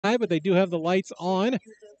sky, but they do have the lights on.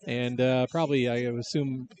 And probably, I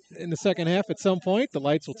assume, in the second half at some point, the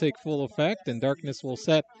lights will take full effect and darkness will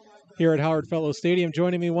set here at Howard Fellows Stadium.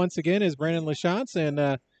 Joining me once again is Brandon LaChance.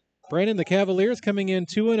 And Brandon, the Cavaliers coming in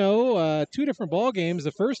 2-0, two different ball games.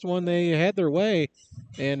 The first one, they had their way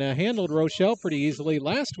and handled Rochelle pretty easily.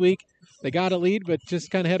 Last week, they got a lead, but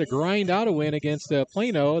just kind of had to grind out a win against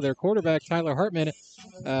Plano. Their quarterback, Tyler Hartman,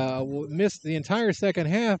 missed the entire second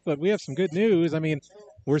half, but we have some good news. I mean,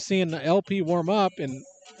 we're seeing LP warm up, and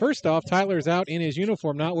first off, Tyler's out in his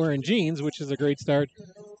uniform, not wearing jeans, which is a great start.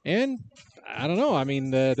 And I don't know. I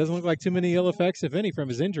mean, doesn't look like too many ill effects, if any, from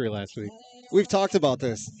his injury last week. We've talked about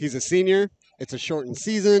this. He's a senior. It's a shortened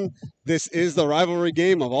season. This is the rivalry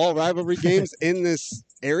game of all rivalry games in this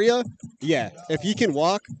area. Yeah, if he can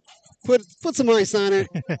walk, put some ice on it,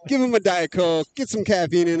 give him a Diet Coke, get some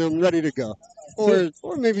caffeine in him, ready to go.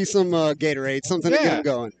 Or maybe some Gatorade, something to get him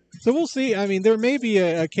going. So we'll see. I mean, there may be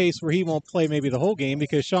a case where he won't play maybe the whole game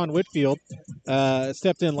because Sean Whitfield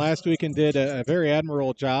stepped in last week and did a very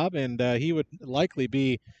admirable job, and he would likely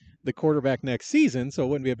be the quarterback next season. So it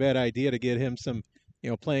wouldn't be a bad idea to get him some,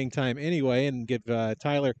 playing time anyway, and give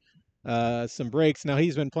Tyler some breaks. Now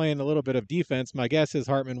he's been playing a little bit of defense. My guess is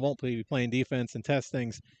Hartman won't be playing defense and test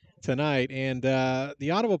things tonight. And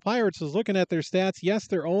the Ottawa Pirates was looking at their stats. Yes,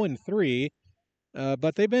 they're 0-3.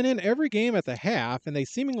 But they've been in every game at the half, and they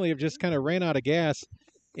seemingly have just kind of ran out of gas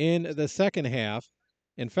in the second half.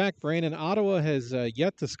 In fact, Brandon, Ottawa has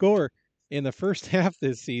yet to score in the first half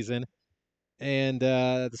this season, and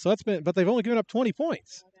so that's been. But they've only given up 20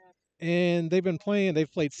 points, and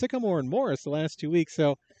they've played Sycamore and Morris the last 2 weeks.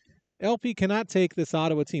 So LP cannot take this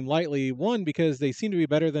Ottawa team lightly. One, because they seem to be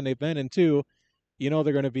better than they've been, and two, they're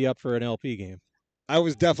going to be up for an LP game. I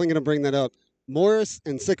was definitely going to bring that up. Morris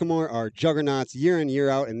and Sycamore are juggernauts year in, year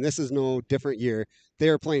out, and this is no different year. They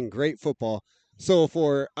are playing great football. So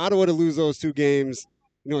for Ottawa to lose those two games,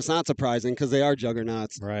 it's not surprising because they are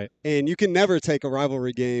juggernauts. Right. And you can never take a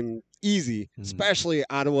rivalry game easy, especially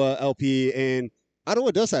Ottawa, LP. And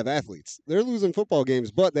Ottawa does have athletes. They're losing football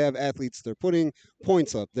games, but they have athletes. They're putting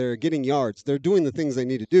points up. They're getting yards. They're doing the things they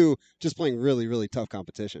need to do, just playing really, really tough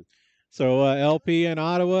competition. So LP and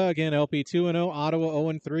Ottawa, again, LP 2-0, Ottawa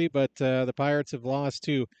 0-3, but the Pirates have lost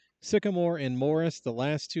to Sycamore and Morris the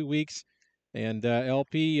last 2 weeks, and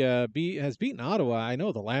LP has beaten Ottawa, I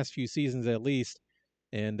know, the last few seasons at least,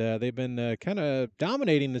 and they've been kind of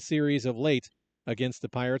dominating the series of late against the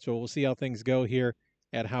Pirates, but we'll see how things go here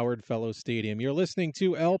at Howard Fellows Stadium. You're listening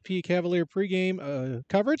to LP Cavalier pregame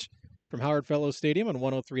coverage from Howard Fellows Stadium on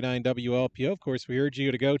 103.9 WLPO. Of course, we urge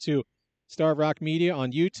you to go to Star of Rock Media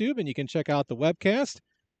on YouTube, and you can check out the webcast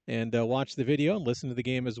and watch the video and listen to the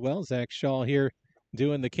game as well. Zach Shaw here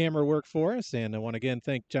doing the camera work for us, and I want to again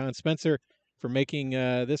thank John Spencer for making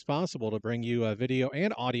this possible to bring you video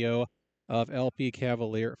and audio of LP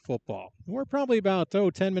Cavalier football. We're probably about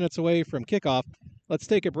 10 minutes away from kickoff. Let's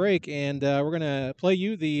take a break, and we're going to play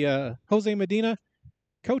you the Jose Medina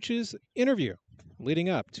coach's interview leading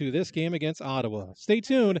up to this game against Ottawa. Stay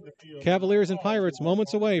tuned. Cavaliers and Pirates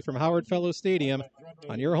moments away from Howard Fellows Stadium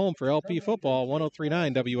on your home for LP football,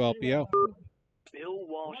 103.9 WLPO. Bill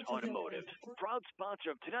Walsh Automotive, proud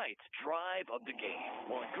sponsor of tonight's Drive of the Game.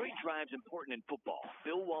 While a great drive's important in football,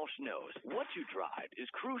 Bill Walsh knows what you drive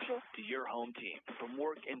is crucial to your home team. From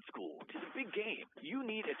work and school to the big game, you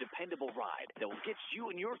need a dependable ride that will get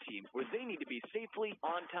you and your team where they need to be safely,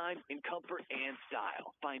 on time, in comfort and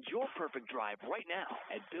style. Find your perfect drive right now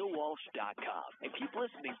at BillWalsh.com. And keep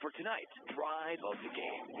listening for tonight's Drive of the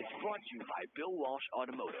Game. It's brought to you by Bill Walsh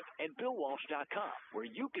Automotive and BillWalsh.com, where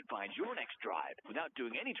you can find your next drive without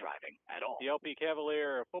doing any driving at all. The LP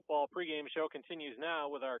Cavalier football pregame show continues now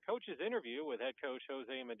with our coach's interview with head coach Jose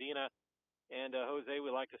Medina. And Jose, we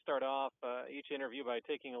like to start off each interview by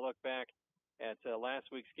taking a look back at last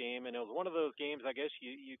week's game. And it was one of those games, I guess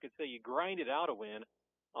you could say you grinded out a win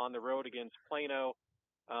on the road against Plano.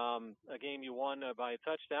 A game you won by a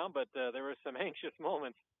touchdown, but there were some anxious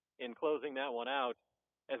moments in closing that one out.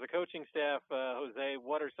 As a coaching staff, Jose,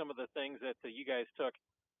 what are some of the things that you guys took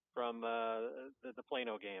from the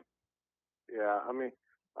Plano game? Yeah, I mean,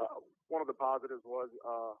 one of the positives was,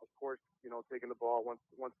 of course, taking the ball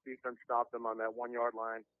once defense stopped them on that 1 yard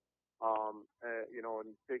line,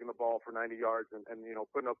 and taking the ball for 90 yards and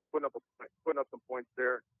putting up some points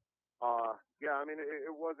there. Yeah, I mean,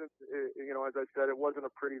 it wasn't, as I said, it wasn't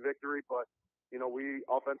a pretty victory, but we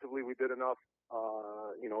offensively we did enough,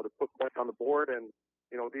 to put points on the board, and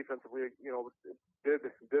defensively,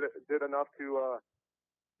 did enough to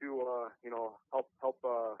help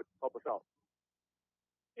us out.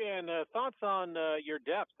 And thoughts on your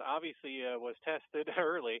depth? Obviously, was tested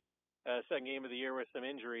early, second game of the year with some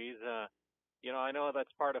injuries. I know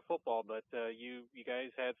that's part of football, but you guys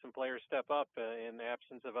had some players step up in the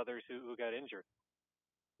absence of others who got injured.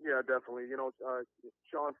 Yeah, definitely.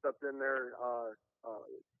 Sean stepped in there,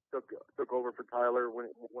 took over for Tyler when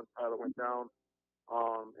Tyler went down.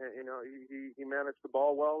 He managed the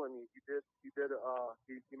ball well, and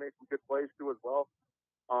he made some good plays too as well.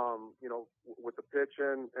 With the pitch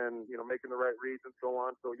and making the right reads and so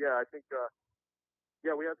on. So yeah, I think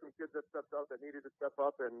we had some kids that stepped up that needed to step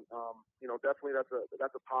up, and definitely that's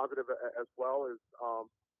a positive as well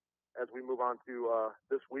as we move on to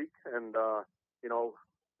this week, and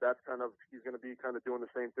that's he's going to be kind of doing the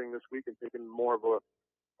same thing this week and taking more of a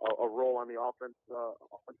role on the offensive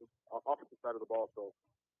side of the ball. So.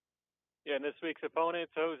 Yeah, and this week's opponent,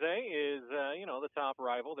 Jose, is the top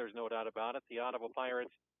rival. There's no doubt about it. The Ottawa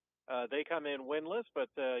Pirates, they come in winless, but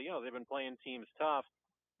they've been playing teams tough.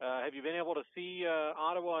 Have you been able to see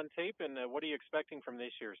Ottawa on tape, and what are you expecting from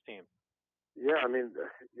this year's team? Yeah, I mean,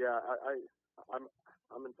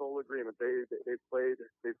 I'm in total agreement. They've played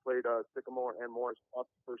Sycamore and Morris up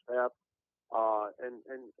the first half, and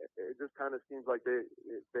it just kind of seems like they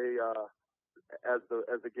as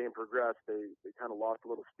the game progressed, they kind of lost a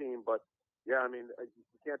little steam. But yeah, I mean,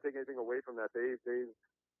 you can't take anything away from that.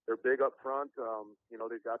 They're big up front.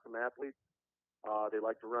 They've got some athletes. They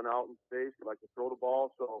like to run out in space. They like to throw the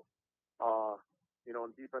ball. So,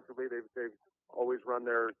 and defensively, they've always run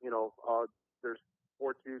their there's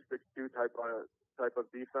 4-2, 6-2 type of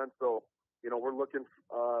defense. So, we're looking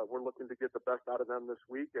to get the best out of them this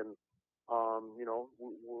week, and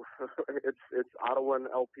it's Ottawa and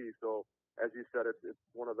LP. So, as you said, it's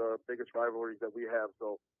one of the biggest rivalries that we have.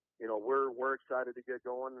 So, we're excited to get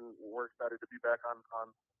going, and we're excited to be back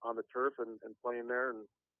on the turf and playing there, and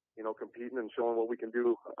competing and showing what we can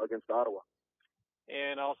do against Ottawa.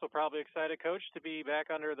 And also probably excited, Coach, to be back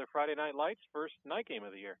under the Friday Night Lights, first night game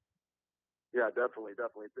of the year. Yeah, definitely.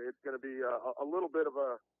 It's going to be a little bit of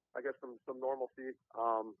some normalcy,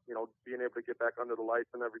 being able to get back under the lights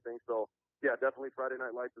and everything. So, yeah, definitely Friday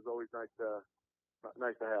Night Lights is always nice to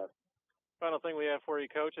have. Final thing we have for you,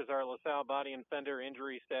 Coach, is our LaSalle body and fender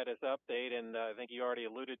injury status update, and I think you already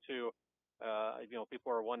alluded to,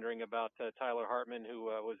 people are wondering about Tyler Hartman, who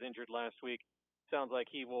was injured last week. Sounds like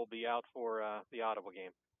he will be out for the Ottawa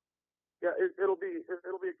game. Yeah, it'll be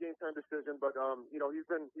a game time decision, but he's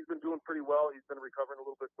been doing pretty well. He's been recovering a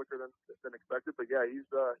little bit quicker than expected, but yeah,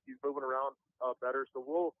 he's moving around better. So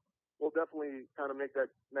we'll definitely kind of make that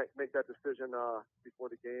decision before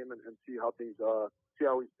the game and see how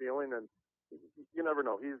he's feeling. And you never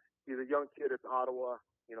know. He's a young kid. It's Ottawa,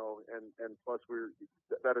 and plus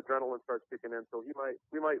that adrenaline starts kicking in. So we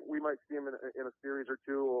might see him in a series or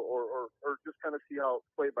two, or just kind of see how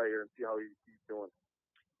play by ear and see how he's doing.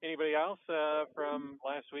 Anybody else from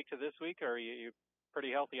last week to this week? Or are you pretty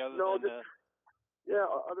healthy other than? Yeah,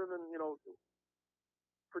 other than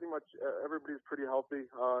pretty much everybody's pretty healthy.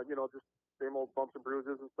 Just same old bumps and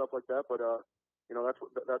bruises and stuff like that. But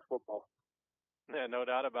that's football. Yeah, no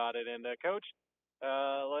doubt about it. And Coach,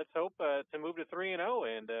 let's hope to move to 3-0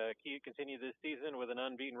 and continue this season with an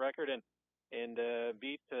unbeaten record and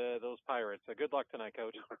beat those Pirates. Good luck tonight,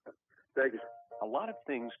 Coach. Thank you. A lot of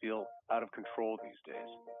things feel out of control these days,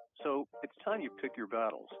 so it's time you pick your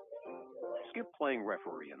battles. Skip playing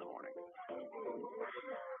referee in the morning.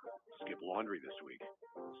 Skip laundry this week.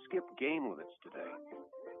 Skip game limits today.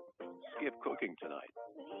 Skip cooking tonight.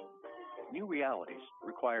 New realities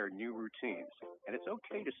require new routines, and it's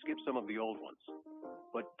okay to skip some of the old ones.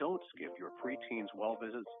 But don't skip your preteens' well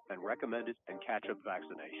visits and recommended and catch-up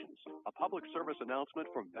vaccinations. A public service announcement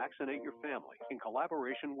from Vaccinate Your Family in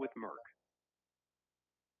collaboration with Merck.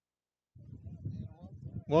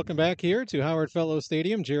 Welcome back here to Howard Fellow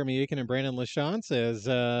Stadium. Jeremy Aiken and Brandon LaChance as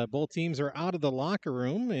both teams are out of the locker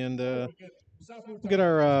room, and we'll get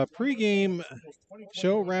our pregame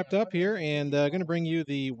show wrapped up here, and going to bring you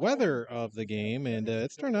the weather of the game. And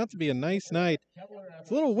it's turned out to be a nice night.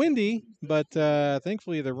 It's a little windy, but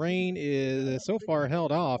thankfully the rain is so far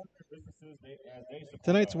held off.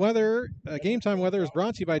 Tonight's weather, game time weather, is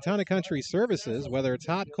brought to you by Town & Country Services. Whether it's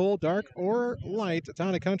hot, cold, dark, or light,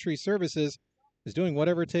 Town & Country Services is doing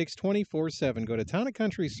whatever it takes 24/7. Go to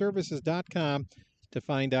townandcountryservices.com to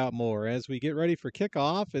find out more. As we get ready for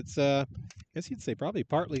kickoff, it's, I guess you'd say probably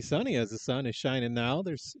partly sunny as the sun is shining now.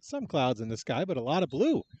 There's some clouds in the sky, but a lot of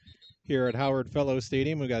blue here at Howard Fellow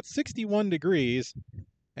Stadium. We've got 61 degrees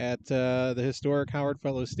at the historic Howard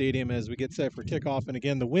Fellow Stadium as we get set for kickoff. And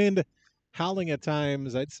again, the wind howling at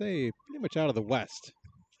times, I'd say pretty much out of the west,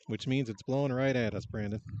 which means it's blowing right at us,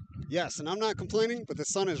 Brandon. Yes, and I'm not complaining, but the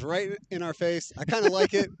sun is right in our face. I kind of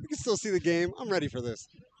like it. We can still see the game. I'm ready for this.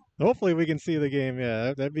 Hopefully we can see the game.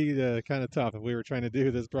 Yeah, that'd be kind of tough if we were trying to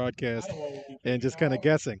do this broadcast and just kind of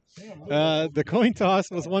guessing. The coin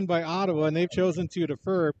toss was won by Ottawa, and they've chosen to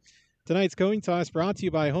defer. Tonight's coin toss brought to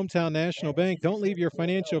you by Hometown National Bank. Don't leave your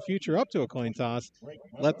financial future up to a coin toss.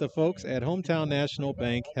 Let the folks at Hometown National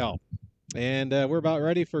Bank help. And we're about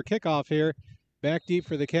ready for kickoff here. Back deep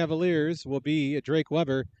for the Cavaliers will be Drake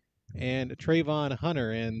Weber and Trayvon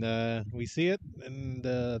Hunter. And we see it, and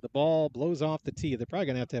the ball blows off the tee. They're probably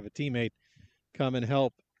going to have a teammate come and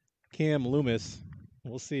help Cam Loomis.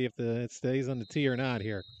 We'll see if it stays on the tee or not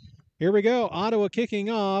here. Here we go. Ottawa kicking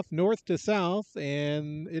off north to south,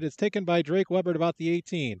 and it is taken by Drake Weber at about the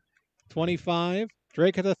 18. 25.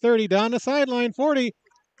 Drake at the 30, down the sideline, 40.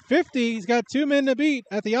 50. He's got 2 men to beat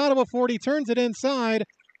at the Ottawa 40. Turns it inside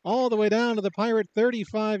all the way down to the Pirate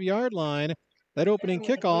 35-yard line. That opening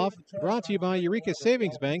kickoff brought to you by Eureka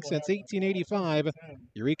Savings Bank since 1885.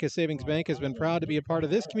 Eureka Savings Bank has been proud to be a part of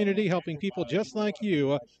this community, helping people just like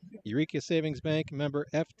you. Eureka Savings Bank, member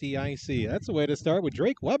FDIC. That's the way to start with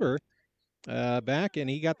Drake Weber back, and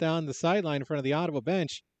he got down the sideline in front of the Ottawa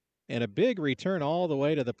bench, and a big return all the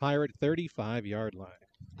way to the Pirate 35-yard line.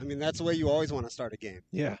 I mean, that's the way you always want to start a game.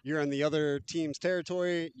 Yeah. You're in the other team's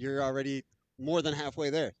territory. You're already more than halfway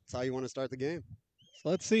there. That's how you want to start the game. So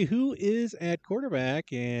let's see who is at quarterback,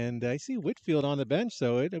 and I see Whitfield on the bench,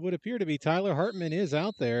 so it would appear to be Tyler Hartman is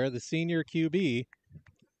out there, the senior QB,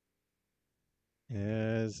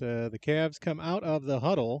 as the Cavs come out of the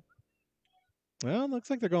huddle. Well, looks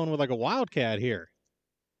like they're going with like a Wildcat here.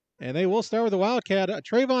 And they will start with a Wildcat.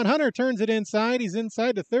 Trayvon Hunter turns it inside. He's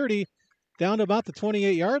inside the 30, down to about the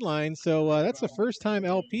 28-yard line. So that's the first time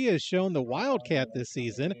LP has shown the Wildcat this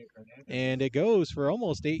season. And it goes for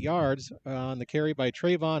almost 8 yards on the carry by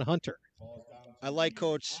Trayvon Hunter. I like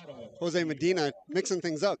Coach Jose Medina mixing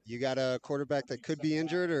things up. You got a quarterback that could be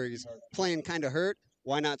injured or he's playing kind of hurt.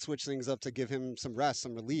 Why not switch things up to give him some rest,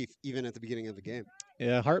 some relief, even at the beginning of the game?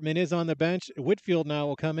 Yeah, Hartman is on the bench. Whitfield now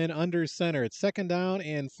will come in under center. It's 2nd down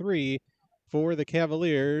and 3 for the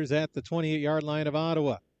Cavaliers at the 28-yard line of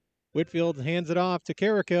Ottawa. Whitfield hands it off to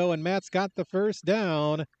Carrico, and Matt's got the first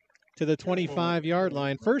down to the 25-yard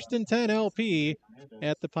line. 1st and 10 LP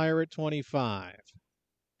at the Pirate 25.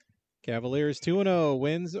 Cavaliers 2-0,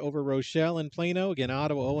 wins over Rochelle and Plano. Again,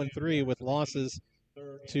 Ottawa 0-3 with losses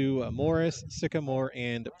to Morris, Sycamore,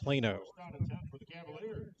 and Plano.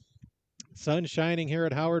 Sun shining here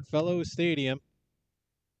at Howard Fellows Stadium,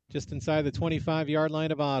 just inside the 25-yard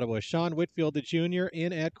line of Ottawa. Sean Whitfield, the junior,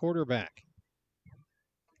 in at quarterback.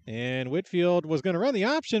 And Whitfield was going to run the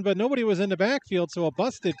option, but nobody was in the backfield, so a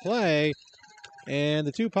busted play. And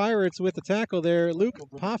the two Pirates with the tackle there, Luke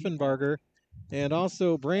Poffenbarger and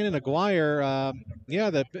also Brandon Aguirre.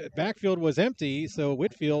 The backfield was empty, so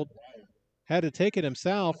Whitfield had to take it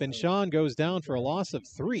himself, and Sean goes down for a loss of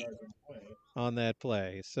 3 on that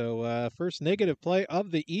play. So first negative play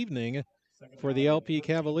of the evening for the LP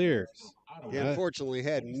Cavaliers. He unfortunately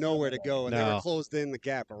had nowhere to go, and they were closed in the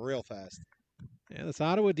gap real fast. Yeah, this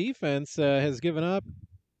Ottawa defense has given up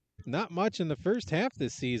not much in the first half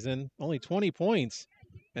this season, only 20 points.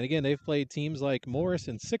 And again, they've played teams like Morris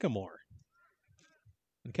and Sycamore.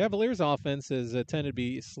 The Cavaliers offense has tended to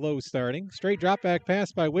be slow starting. Straight drop back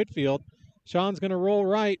pass by Whitfield. Sean's going to roll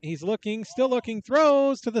right. He's looking, still looking,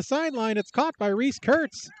 throws to the sideline. It's caught by Reese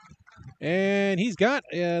Kurtz. And he's got,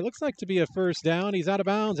 looks like to be a first down. He's out of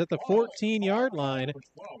bounds at the 14-yard line.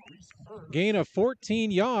 Gain of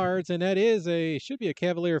 14 yards, and that is should be a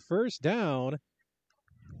Cavalier first down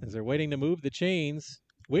as they're waiting to move the chains.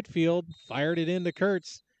 Whitfield fired it into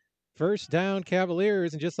Kurtz. First down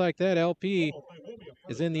Cavaliers, and just like that, LP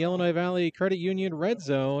is in the Illinois Valley Credit Union red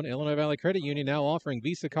zone. Illinois Valley Credit Union now offering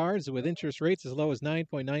Visa cards with interest rates as low as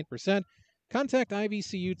 9.9%. Contact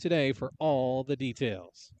IVCU today for all the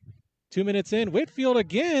details. 2 minutes in, Whitfield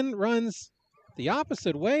again runs the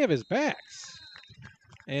opposite way of his backs.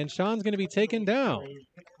 And Sean's going to be taken down.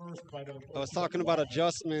 I was talking about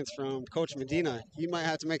adjustments from Coach Medina. He might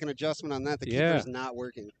have to make an adjustment on that. The keeper's not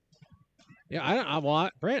working. Yeah,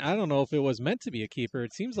 Brent, I don't know if it was meant to be a keeper.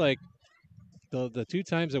 It seems like the 2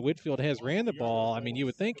 times that Whitfield has ran the ball, I mean, you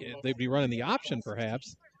would think they'd be running the option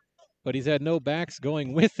perhaps, but he's had no backs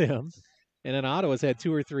going with him. And then Ottawa's had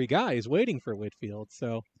 2 or 3 guys waiting for Whitfield.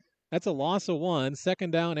 So that's a loss of 1,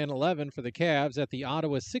 2nd down and 11 for the Cavs at the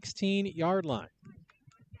Ottawa 16-yard line.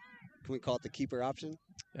 Can we call it the keeper option?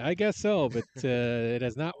 I guess so, but it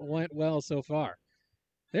has not went well so far.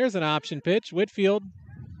 There's an option pitch. Whitfield,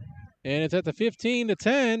 and it's at the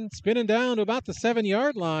 15-10, spinning down to about the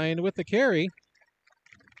 7-yard line with the carry.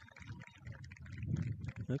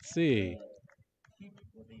 Let's see.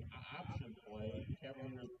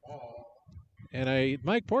 And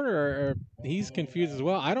Mike Porter, he's confused as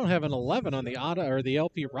well. I don't have an 11 on the the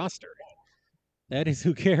LP roster. That is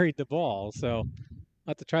who carried the ball. So I'll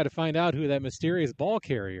have to try to find out who that mysterious ball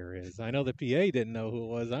carrier is. I know the PA didn't know who it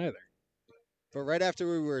was either. But right after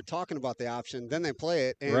we were talking about the option, then they play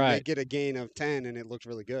it, and they get a gain of 10, and it looked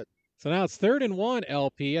really good. So now it's 3rd and 1,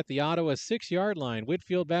 LP, at the Ottawa 6-yard line.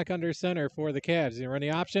 Whitfield back under center for the Cavs. He's going to run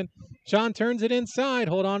the option. Sean turns it inside.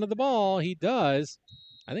 Hold on to the ball. He does.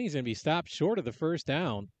 I think he's going to be stopped short of the first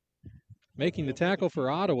down. Making the tackle for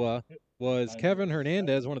Ottawa was Kevin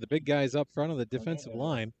Hernandez, one of the big guys up front of the defensive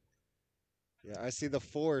line. Yeah, I see the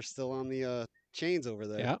 4 still on the chains over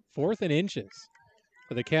there. Yeah, 4th and inches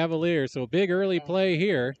for the Cavaliers. So a big early play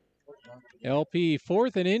here. LP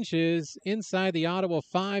 4th and inches inside the Ottawa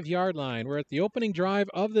 5-yard line. We're at the opening drive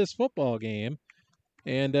of this football game.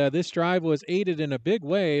 And this drive was aided in a big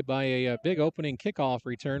way by a big opening kickoff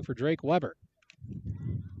return for Drake Weber.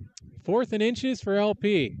 4th and inches for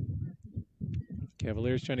LP.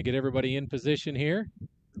 Cavaliers trying to get everybody in position here.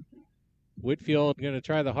 Whitfield going to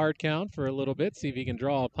try the hard count for a little bit, see if he can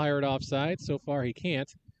draw a Pirate offside. So far he can't.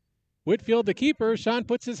 Whitfield, the keeper. Sean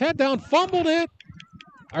puts his head down, fumbled it.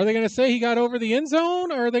 Are they going to say he got over the end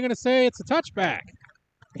zone, or are they going to say it's a touchback?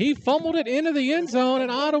 He fumbled it into the end zone, and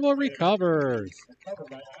Ottawa recovers.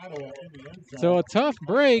 So a tough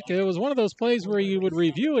break. It was one of those plays where you would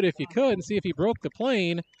review it if you could and see if he broke the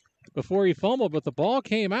plane before he fumbled, but the ball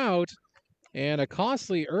came out, and a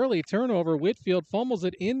costly early turnover. Whitfield fumbles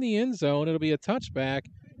it in the end zone. It'll be a touchback.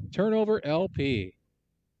 Turnover LP.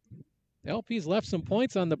 LP's left some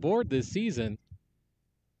points on the board this season.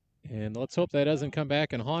 And let's hope that doesn't come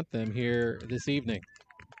back and haunt them here this evening.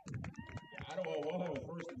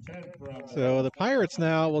 So the Pirates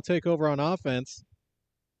now will take over on offense.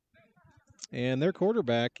 And their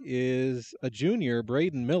quarterback is a junior,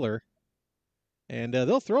 Braden Miller. And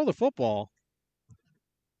they'll throw the football.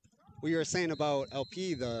 We were saying about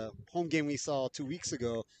LP, the home game we saw 2 weeks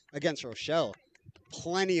ago against Rochelle.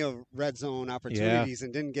 Plenty of red zone opportunities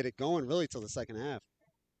and didn't get it going really till the second half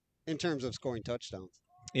in terms of scoring touchdowns.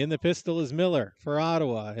 In the pistol is Miller for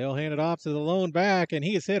Ottawa. He'll hand it off to the lone back, and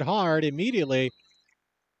he is hit hard immediately.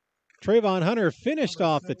 Trayvon Hunter finished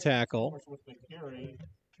off the tackle.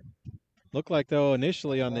 Looked like, though,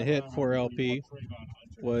 initially on the hit for LP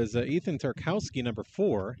was Ethan Tarkowski, number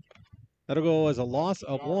 4. That'll go as a loss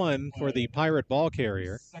of 1 for the Pirate ball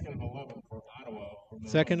carrier.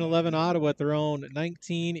 2nd 11 Ottawa at their own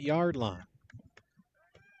 19-yard line.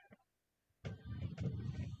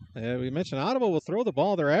 We mentioned Ottawa will throw the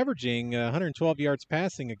ball. They're averaging 112 yards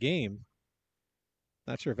passing a game.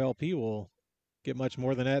 Not sure if LP will get much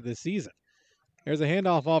more than that this season. There's a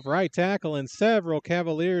handoff off right tackle, and several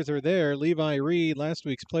Cavaliers are there. Levi Reed, last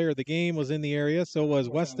week's player of the game, was in the area. So was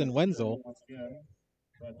Weston Wenzel.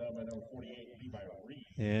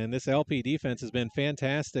 And this LP defense has been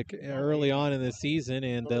fantastic early on in the season,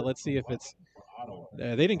 and let's see if it's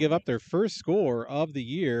they didn't give up their first score of the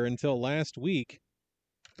year until last week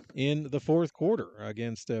in the 4th quarter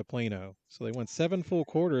against Plano. So they went 7 full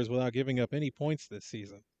quarters without giving up any points this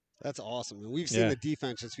season. That's awesome. And we've seen the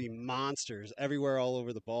defense just be monsters everywhere all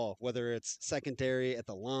over the ball, whether it's secondary, at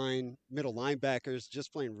the line, middle linebackers,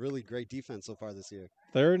 just playing really great defense so far this year.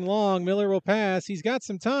 3rd and long, Miller will pass. He's got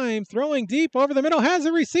some time, throwing deep over the middle, has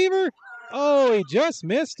a receiver. Oh, he just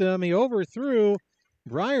missed him. He overthrew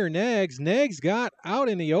Briar Neggs. Neggs got out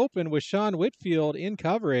in the open with Sean Whitfield in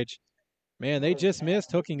coverage. Man, they just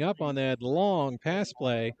missed hooking up on that long pass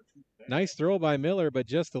play. Nice throw by Miller, but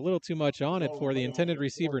just a little too much on it for the intended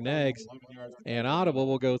receiver, Neggs. And Ottawa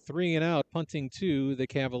will go 3 and out, punting to the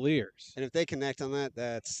Cavaliers. And if they connect on that,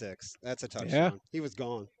 that's 6. That's a touchdown. Yeah. He was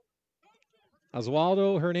gone.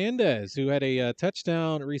 Oswaldo Hernandez, who had a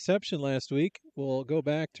touchdown reception last week, will go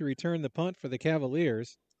back to return the punt for the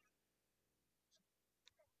Cavaliers.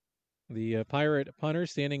 The Pirate punter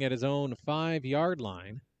standing at his own 5-yard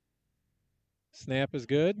line. Snap is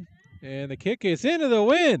good, and the kick is into the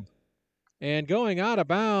wind. And going out of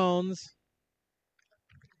bounds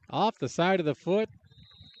off the side of the foot.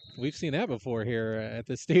 We've seen that before here at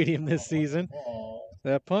the stadium this season.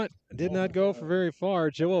 That punt did not go for very far.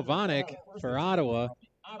 Joe Ovanek for Ottawa.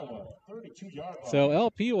 So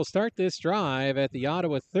LP will start this drive at the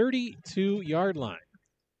Ottawa 32-yard line.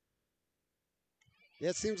 Yeah,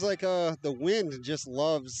 it seems like the wind just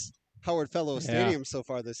loves Howard Fellows Stadium so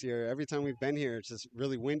far this year. Every time we've been here, it's just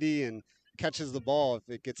really windy and catches the ball if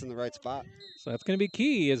it gets in the right spot. So that's going to be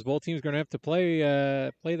key, as both teams are going to have to play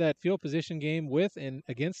that field position game with and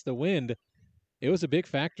against the wind. It was a big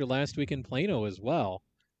factor last week in Plano as well.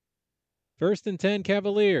 1st and 10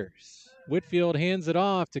 Cavaliers. Whitfield hands it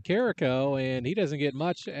off to Carrico, and he doesn't get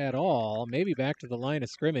much at all. Maybe back to the line of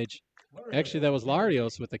scrimmage. Actually, that was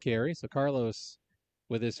Larios with the carry, so Carlos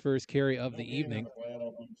with his first carry of the evening.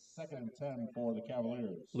 Second and 10 for the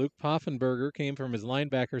Cavaliers. Luke Poffenberger came from his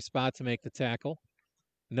linebacker spot to make the tackle.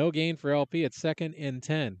 No gain for LP at 2nd and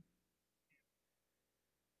 10.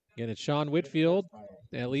 Again, it's Sean Whitfield,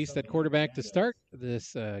 at least at quarterback to start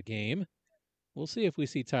this game. We'll see if we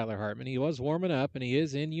see Tyler Hartman. He was warming up, and he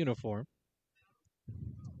is in uniform.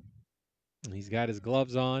 He's got his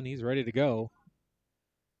gloves on. He's ready to go.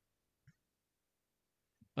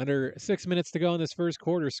 Under 6 minutes to go in this first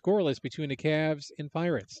quarter, scoreless between the Cavs and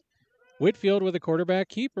Pirates. Whitfield with a quarterback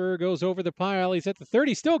keeper goes over the pile. He's at the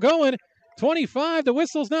 30, still going. 25, the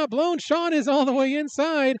whistle's not blown. Sean is all the way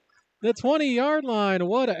inside the 20-yard line.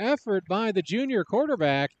 What an effort by the junior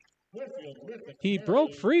quarterback. He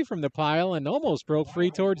broke free from the pile and almost broke free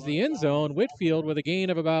towards the end zone. Whitfield with a gain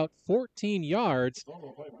of about 14 yards.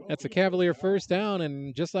 That's a Cavalier first down,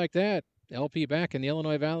 and just like that, LP back in the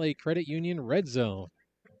Illinois Valley Credit Union red zone.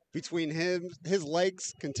 Between his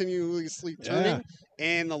legs continuously turning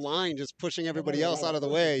and the line just pushing everybody else out of the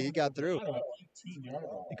way, he got through.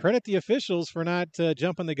 Credit the officials for not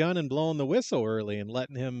jumping the gun and blowing the whistle early and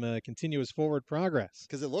letting him continue his forward progress.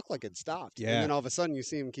 Because it looked like it stopped. Yeah. And then all of a sudden you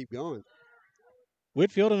see him keep going.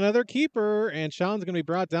 Whitfield, another keeper, and Sean's going to be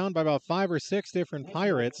brought down by about 5 or 6 different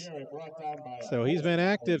Pirates. So he's been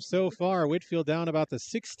active so far. Whitfield down about the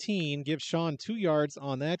 16, gives Sean 2 yards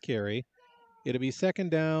on that carry. It'll be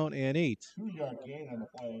 2nd down and 8. 2-yard gain on the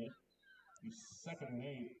play. 2nd and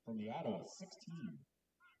 8 from the Ottawa 16.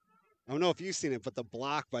 I don't know if you've seen it, but the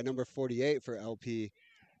block by number 48 for LP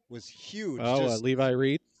was huge. Oh, Levi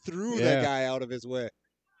Reed threw that guy out of his way.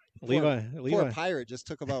 Levi Pirate just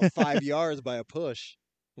took about 5 yards by a push.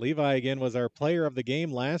 Levi, again, was our player of the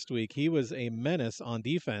game last week. He was a menace on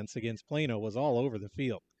defense against Plano, was all over the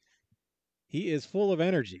field. He is full of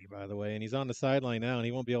energy, by the way, and he's on the sideline now, and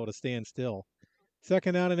he won't be able to stand still.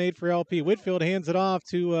 2nd down and 8 for LP. Whitfield hands it off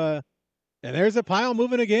to, and there's a pile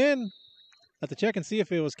moving again. Have to check and see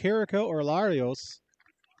if it was Carrico or Larios.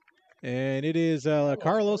 And it is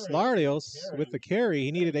Carlos Larios with the carry.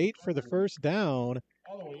 He needed 8 for the first down,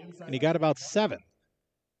 and he got about 7.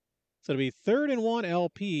 So it'll be 3rd and 1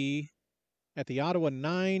 LP at the Ottawa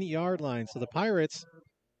 9-yard line. So the Pirates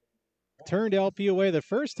turned LP away the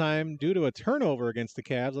first time due to a turnover against the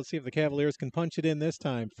Cavs. Let's see if the Cavaliers can punch it in this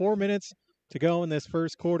time. 4 minutes to go in this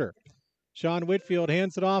first quarter. Sean Whitfield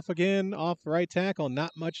hands it off again, off the right tackle.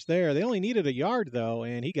 Not much there. They only needed a yard, though,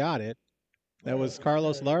 and he got it. That was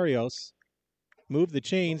Carlos Larios. Moved the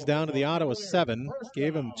chains down to the Ottawa 7.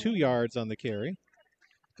 Gave him 2 yards on the carry.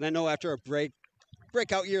 And I know after a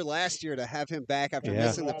breakout year last year, to have him back after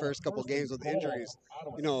missing the first couple games with injuries,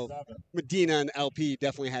 you know, Medina and LP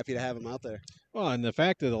definitely happy to have him out there. Well, and the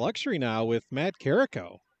fact of the luxury now with Matt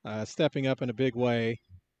Carrico stepping up in a big way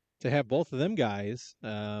to have both of them guys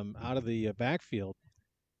out of the backfield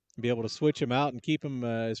and be able to switch them out and keep them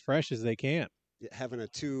as fresh as they can. Having a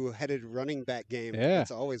 2-headed running back game, that's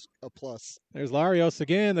always a plus. There's Larios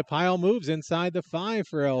again. The pile moves inside the 5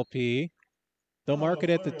 for LP. They'll mark it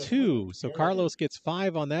at the 2, so Carlos gets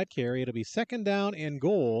 5 on that carry. It'll be 2nd down and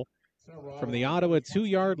goal from the Ottawa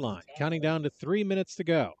 2-yard line, counting down to 3 minutes to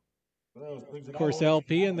go. Of course,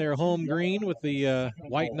 LP in their home green with the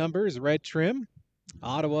white numbers, red trim.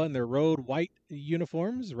 Ottawa in their road white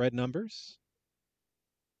uniforms, red numbers.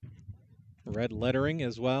 Red lettering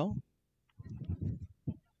as well.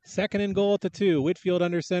 2nd and goal at the 2. Whitfield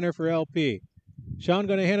under center for LP. Sean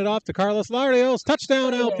going to hand it off to Carlos Larios.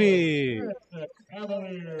 Touchdown, LP.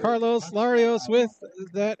 Carlos Larios with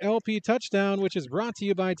that LP touchdown, which is brought to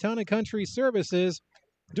you by Town & Country Services,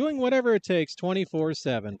 doing whatever it takes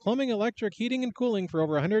 24/7. Plumbing, electric, heating, and cooling for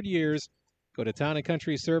over 100 years. Go to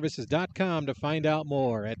townandcountryservices.com to find out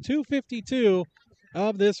more. At 2:52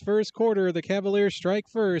 of this first quarter, the Cavaliers strike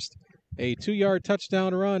first. A 2-yard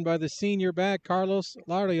touchdown run by the senior back, Carlos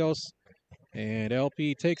Larios. And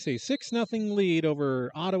LP takes a 6-0 lead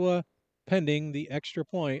over Ottawa, pending the extra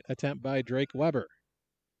point attempt by Drake Weber.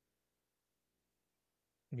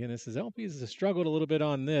 Again, this is LP's struggled a little bit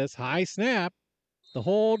on this. High snap. The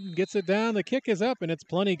hold gets it down. The kick is up, and it's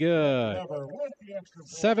plenty good.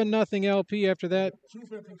 7-0 LP after that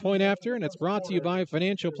point after, and it's brought to you by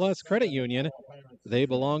Financial Plus Credit Union. They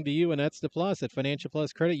belong to you, and that's the plus at Financial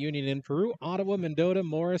Plus Credit Union in Peru, Ottawa, Mendota,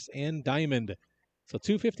 Morris, and Diamond. So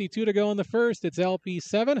 2:52 to go in the first. It's LP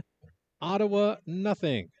 7, Ottawa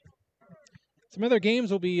nothing. Some other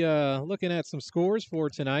games we'll be looking at some scores for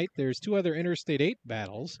tonight. There's 2 other Interstate 8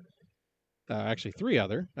 battles. Actually, 3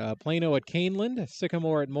 other. Plano at Caneland,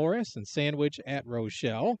 Sycamore at Morris, and Sandwich at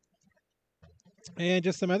Rochelle. And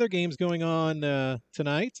just some other games going on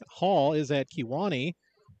tonight. Hall is at Kewanee.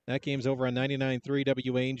 That game's over on 99.3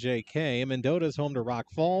 WANJK. Mendota's home to Rock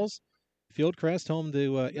Falls. Fieldcrest home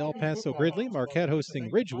to El Paso Gridley. Marquette hosting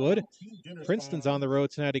Ridgewood. Princeton's on the road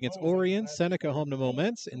tonight against Orion. Seneca home to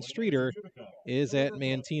Moments. And Streeter is at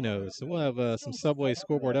Mantino's. So we'll have some Subway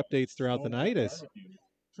scoreboard updates throughout the night as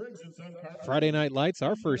Friday Night Lights,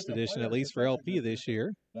 our first edition at least for LP this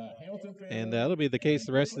year. And that'll be the case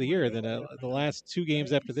the rest of the year. Then the last two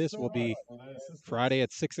games after this will be Friday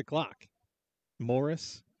at 6 o'clock.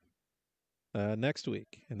 Morris next week.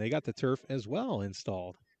 And they got the turf as well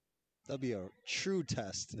installed. That'll be a true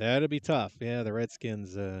test. That'll be tough. Yeah, the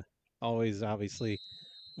Redskins always obviously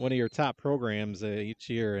one of your top programs each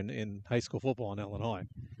year in high school football in Illinois.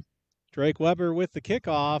 Drake Weber with the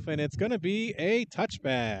kickoff, and it's going to be a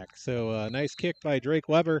touchback. So nice kick by Drake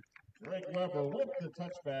Weber. Drake Weber with the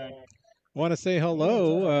touchback. Want to say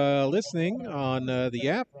hello, listening on the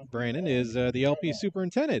app, Brandon, is the LP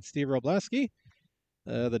superintendent, Steve Robleski.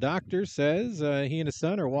 The doctor says he and his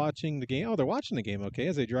son are watching the game. Oh, they're watching the game, okay,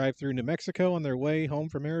 as they drive through New Mexico on their way home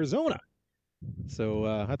from Arizona. So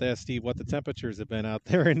I have to ask Steve what the temperatures have been out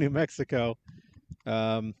there in New Mexico.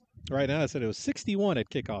 Right now, I said it was 61 at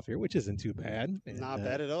kickoff here, which isn't too bad. Not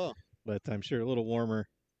bad at all. But I'm sure a little warmer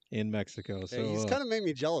in Mexico. So he's kind of made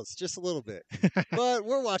me jealous just a little bit. But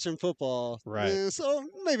we're watching football, right? So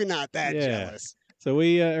maybe not that jealous. So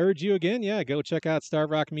we urge you again, go check out Star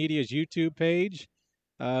Rock Media's YouTube page.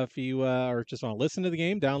 If you or just want to listen to the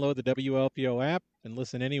game, download the WLPO app and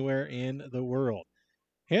listen anywhere in the world.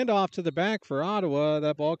 Handoff to the back for Ottawa.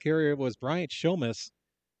 That ball carrier was Bryant Shomas.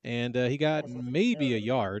 And he got maybe a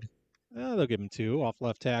yard. They'll give him 2 off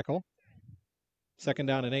left tackle. 2nd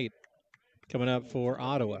down and 8 coming up for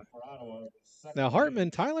Ottawa. Now,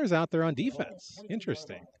 Tyler's out there on defense.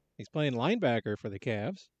 Interesting. He's playing linebacker for the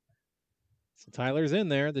Cavs. So Tyler's in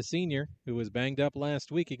there, the senior, who was banged up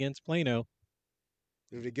last week against Plano.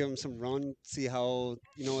 Maybe give him some run, see how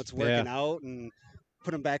it's working out, and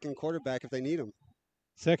put him back in quarterback if they need him.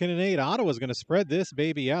 2nd and 8. Ottawa's going to spread this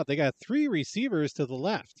baby out. They got 3 receivers to the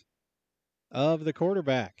left of the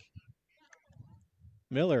quarterback.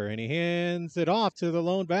 Miller, and he hands it off to the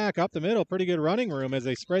lone back up the middle. Pretty good running room as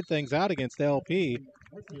they spread things out against LP.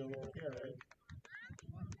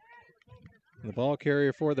 The ball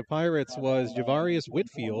carrier for the Pirates was Javarius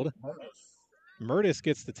Whitfield. Murtis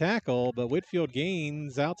gets the tackle, but Whitfield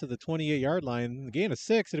gains out to the 28-yard line. The gain of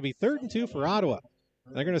 6. It'll be 3rd and 2 for Ottawa.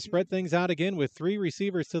 They're going to spread things out again with 3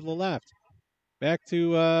 receivers to the left. Back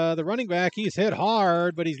to the running back. He's hit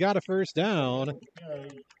hard, but he's got a first down.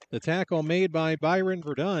 The tackle made by Byron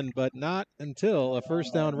Verdun, but not until a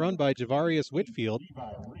first down run by Javarius Whitfield.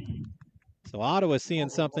 So Ottawa's seeing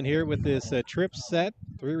something here with this trip set.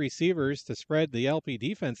 3 receivers to spread the LP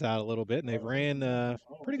defense out a little bit, and they've ran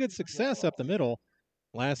pretty good success up the middle.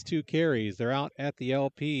 Last 2 carries. They're out at the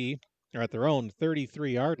LP, or at their own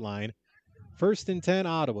 33-yard line. 1st and 10,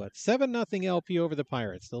 Ottawa. 7-0 LP over the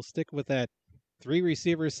Pirates. They'll stick with that 3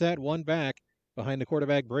 receiver set, 1 back behind the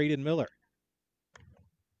quarterback, Braden Miller.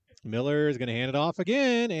 Miller is going to hand it off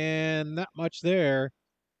again, and not much there.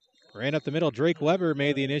 Ran up the middle. Drake Weber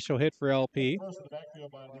made the initial hit for LP.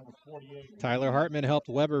 Tyler Hartman helped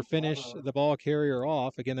Weber finish the ball carrier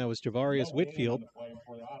off. Again, that was Javarius Whitfield.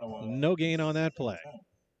 No gain on that play.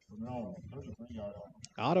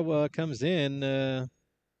 Ottawa comes in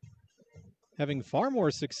having far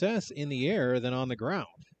more success in the air than on the ground.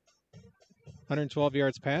 112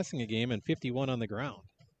 yards passing a game and 51 on the ground.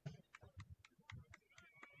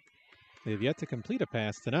 They've yet to complete a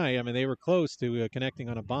pass tonight. I mean, they were close to connecting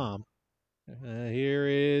on a bomb. Here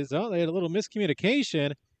is, they had a little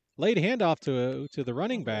miscommunication. Late handoff to the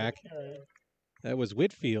running back. That was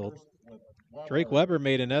Whitfield. Drake Weber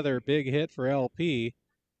made another big hit for LP.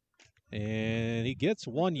 And he gets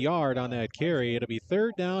 1 yard on that carry. It'll be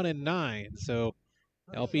 3rd down and 9. So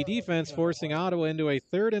LP defense forcing Ottawa into a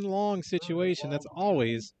 3rd and long situation. That's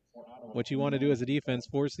always what you want to do as a defense,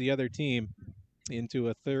 force the other team into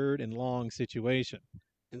a 3rd and long situation.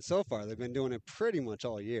 And so far, they've been doing it pretty much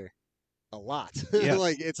all year. A lot. Yes.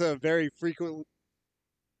 Like, it's a very frequent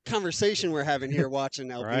conversation we're having here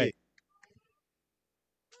watching LP. Right.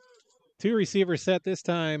 2 receivers set this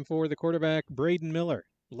time for the quarterback, Braden Miller.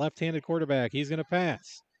 Left-handed quarterback. He's going to pass.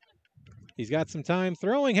 He's got some time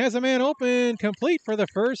throwing. Has a man open. Complete for the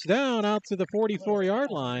first down out to the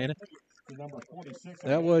 44-yard line.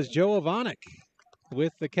 That was Joe Ivonic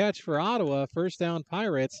with the catch for Ottawa. First down,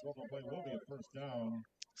 Pirates.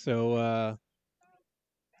 So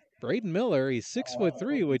Braden Miller, he's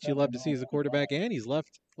 6'3", which you love to see as a quarterback, and he's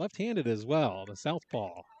left-handed as well, the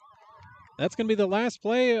southpaw. That's going to be the last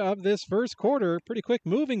play of this first quarter. Pretty quick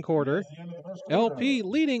moving quarter. LP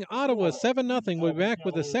leading Ottawa 7-0. We'll be back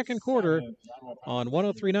with the second quarter on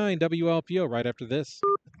 103.9 WLPO right after this.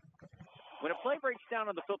 When a play breaks down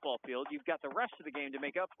on the football field, you've got the rest of the game to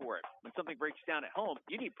make up for it. When something breaks down at home,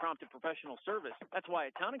 you need prompt and professional service. That's why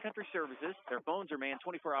at Town & Country Services, their phones are manned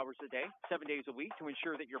 24 hours a day, 7 days a week to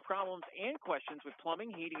ensure that your problems and questions with plumbing,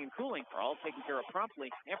 heating, and cooling are all taken care of promptly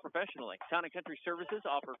and professionally. Town & Country Services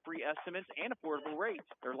offer free estimates and affordable rates.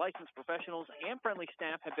 Their licensed professionals and friendly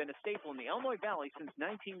staff have been a staple in the Illinois Valley since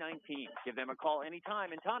 1919. Give them a call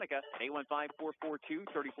anytime in Tonka at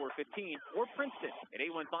 815-442-3415 or Princeton at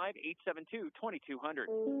 815-872-2200.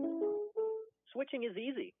 Switching is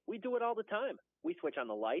easy. We do it all the time. We switch on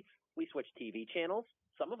the lights. We switch TV channels.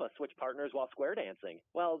 Some of us switch partners while square dancing.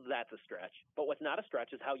 Well, that's a stretch. But what's not a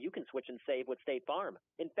stretch is how you can switch and save with State Farm.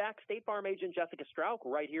 In fact, State Farm agent Jessica Strauch,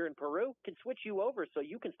 right here in Peru, can switch you over so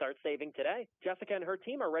you can start saving today. Jessica and her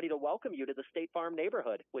team are ready to welcome you to the State Farm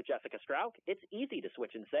neighborhood. With Jessica Strauch, it's easy to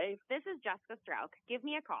switch and save. This is Jessica Strauch. Give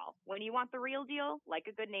me a call. When you want the real deal, like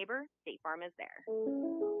a good neighbor, State Farm is there.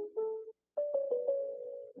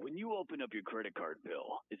 When you open up your credit card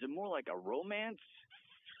bill, is it more like a romance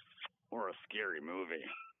or a scary movie?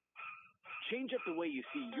 Change up the way you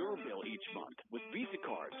see your bill each month with Visa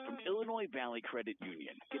cards from Illinois Valley Credit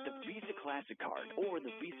Union. Get the Visa Classic card or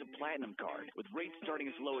the Visa Platinum card with rates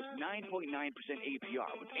starting as low as 9.9%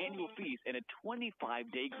 APR with annual fees and a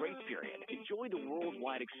 25-day grace period. Enjoy the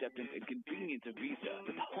worldwide acceptance and convenience of Visa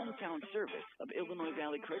with the hometown service of Illinois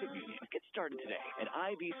Valley Credit Union. Get started today at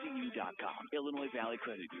ivcu.com. Illinois Valley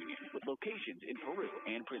Credit Union with locations in Peru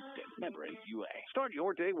and Princeton. Member NCUA. Start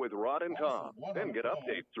your day with Rod and Tom, then get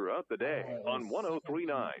updates throughout the day on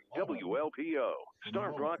 103.9 WLPO.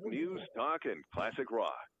 Star Rock News, Talk, and Classic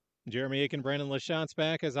Rock. Jeremy Aiken, Brandon LaChance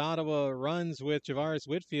back as Ottawa runs with Javaris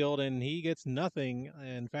Whitfield, and he gets nothing.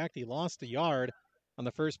 In fact, he lost a yard on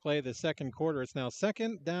the first play of the second quarter. It's now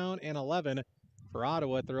 2nd down and 11 for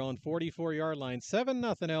Ottawa at their own 44-yard line.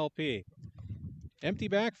 7-0 LP. Empty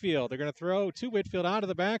backfield. They're going to throw to Whitfield out of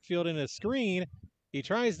the backfield in a screen. He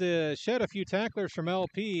tries to shed a few tacklers from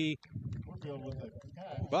LP,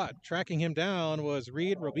 but tracking him down was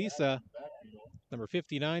Reed Robisa, number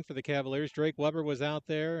 59 for the Cavaliers. Drake Weber was out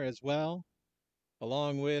there as well,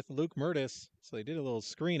 along with Luke Murtis. So they did a little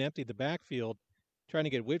screen, emptied the backfield, trying to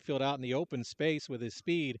get Whitfield out in the open space with his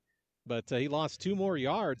speed, but he lost 2 more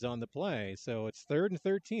yards on the play. So it's 3rd and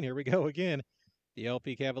 13. Here we go again. The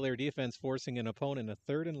LP Cavalier defense forcing an opponent in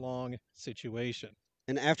a 3rd and long situation.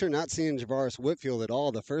 And after not seeing Javaris Whitfield at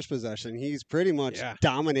all the first possession, he's pretty much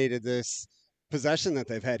dominated this possession that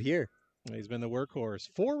they've had here. He's been the workhorse.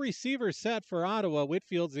 4 receivers set for Ottawa.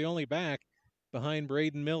 Whitfield's the only back behind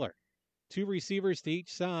Braden Miller. 2 receivers to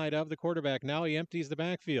each side of the quarterback. Now he empties the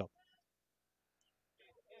backfield.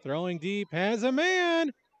 Throwing deep, has a man,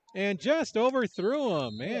 and just overthrew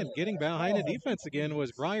him. Man, getting behind the defense again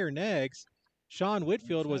was Briar Neggs. Sean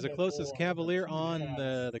Whitfield was the closest Cavalier on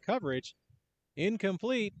the coverage.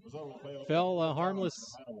 Incomplete. Fell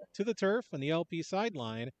harmless to the turf on the LP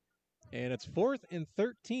sideline. And it's 4th and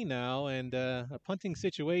 13 now, and a punting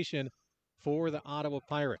situation for the Ottawa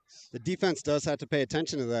Pirates. The defense does have to pay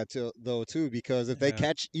attention to that, though, too, because if they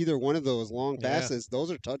catch either one of those long passes,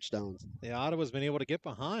 those are touchdowns. Yeah, Ottawa's been able to get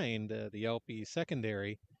behind the LP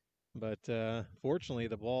secondary, but fortunately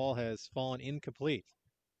the ball has fallen incomplete.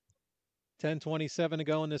 10:27 to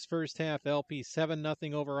go in this first half. LP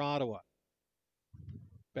 7-0 over Ottawa.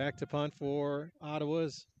 Back to punt for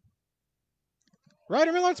Ottawa's.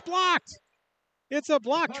 Ryder Miller, it's blocked. It's a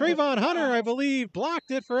block. Trayvon Hunter, I believe, blocked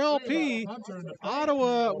it for LP.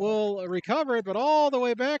 Ottawa will recover it, but all the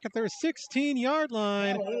way back at their 16-yard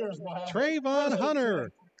line. Trayvon Hunter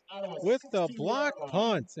with the block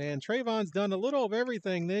punt. And Trayvon's done a little of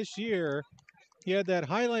everything this year. He had that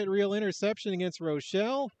highlight reel interception against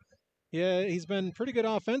Rochelle. Yeah, he's been pretty good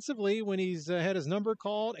offensively when he's had his number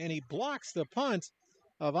called, and he blocks the punt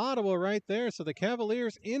of Ottawa right there. So the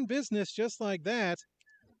Cavaliers in business just like that,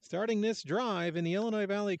 starting this drive in the Illinois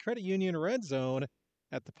Valley Credit Union red zone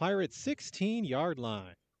at the Pirates' 16-yard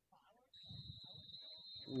line.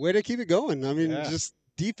 Way to keep it going. I mean, just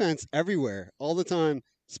defense everywhere, all the time.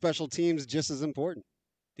 Special teams just as important.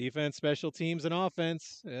 Defense, special teams, and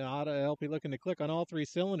offense. LP looking to click on all 3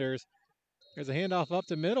 cylinders. There's a handoff up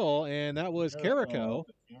the middle, and that was Carrico.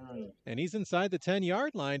 And he's inside the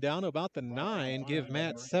 10-yard line, down to about the 9. Give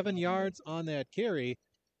Matt 7 yards on that carry.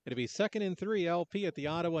 It'll be 2nd and 3, LP at the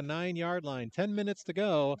Ottawa 9-yard line. 10 minutes to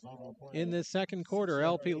go in this second quarter.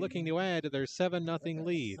 LP looking to add to their 7-0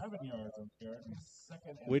 lead.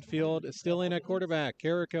 Whitfield is still in at quarterback.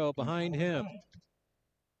 Carrico behind him.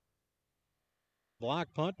 Block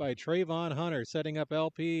punt by Trayvon Hunter, setting up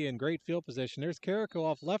LP in great field position. There's Carrico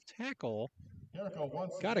off left tackle.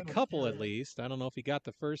 Got a couple at least. I don't know if he got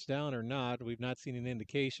the first down or not. We've not seen an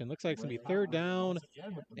indication. Looks like it's going to be third down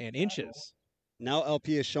and inches. Now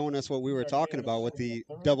LP is showing us what we were talking about with the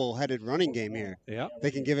double-headed running game here. Yeah.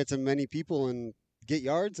 They can give it to many people and get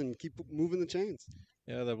yards and keep moving the chains.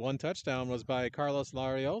 Yeah, the one touchdown was by Carlos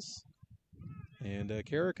Larios. And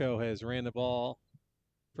Carrico has ran the ball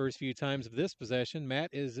first few times of this possession. Matt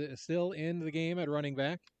is still in the game at running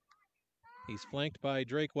back. He's flanked by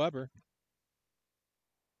Drake Weber.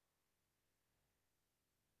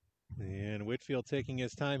 And Whitfield taking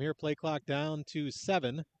his time here. Play clock down to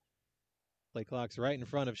 7. Play clock's right in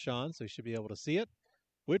front of Sean, so he should be able to see it.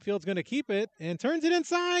 Whitfield's going to keep it and turns it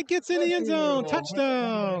inside, gets in the end zone.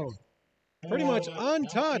 Touchdown! Pretty much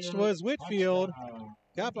untouched was Whitfield.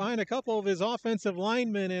 Got behind a couple of his offensive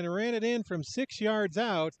linemen and ran it in from 6 yards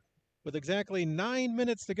out with exactly 9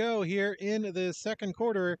 minutes to go here in the second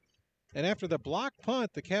quarter. And after the block punt,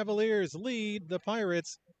 the Cavaliers lead the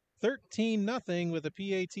Pirates 13-0 with a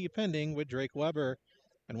PAT pending with Drake Weber.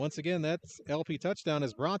 And once again, that LP touchdown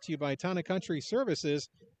is brought to you by Town & Country Services,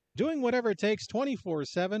 doing whatever it takes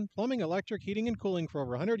 24/7, plumbing, electric, heating, and cooling for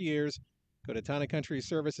over 100 years. Go to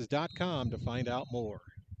townandcountryservices.com to find out more.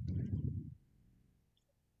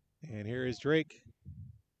 And here is Drake.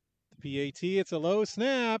 The PAT, it's a low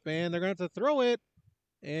snap, and they're going to have to throw it.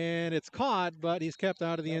 And it's caught, but he's kept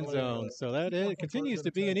out of the end zone. So that continues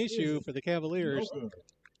to be an issue for the Cavaliers.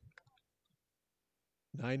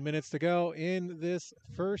 9 minutes to go in this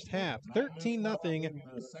first half. 13-0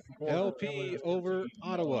 LP over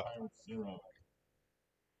Ottawa.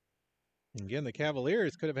 Again, the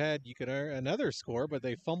Cavaliers could have had another score, but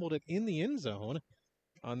they fumbled it in the end zone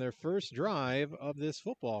on their first drive of this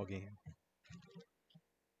football game.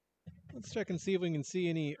 Let's check and see if we can see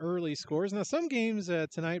any early scores. Now, some games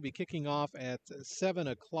tonight will be kicking off at 7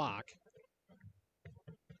 o'clock.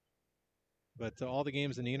 But all the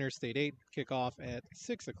games in the Interstate 8 kick off at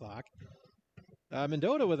 6 o'clock.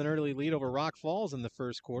 Mendota with an early lead over Rock Falls in the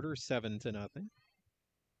first quarter, 7-0.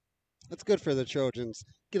 That's good for the Trojans.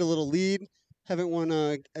 Get a little lead. Haven't won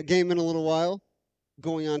a game in a little while,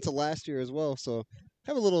 going on to last year as well. So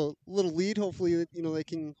have a little lead. Hopefully, they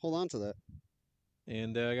can hold on to that.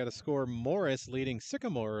 And I got to score Morris leading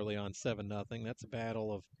Sycamore early on 7-0. That's a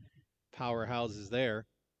battle of powerhouses there.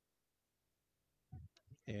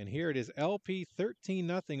 And here it is, LP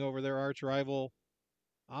 13-0 over their arch rival,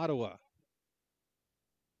 Ottawa.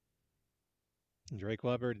 Drake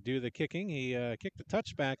Weber to do the kicking. He kicked the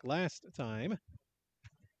touchback last time.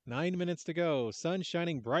 9 minutes to go. Sun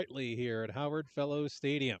shining brightly here at Howard Fellows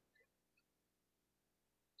Stadium.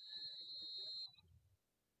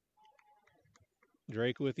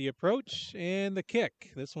 Drake with the approach and the kick.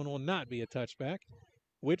 This one will not be a touchback.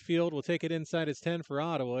 Whitfield will take it inside his 10 for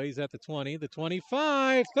Ottawa. He's at the 20, the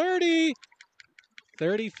 25, 30,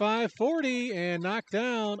 35, 40, and knocked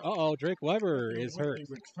down. Uh-oh, Drake Weber is hurt.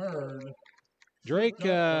 Drake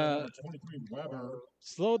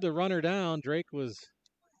slowed the runner down. Drake was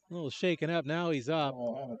a little shaken up. Now he's up.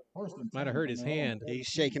 Might have hurt his hand. He's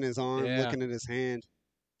shaking his arm, looking at his hand.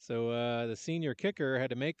 So the senior kicker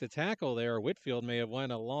had to make the tackle there. Whitfield may have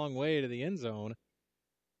went a long way to the end zone.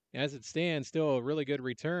 As it stands, still a really good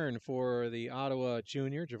return for the Ottawa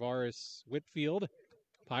junior, Javaris Whitfield.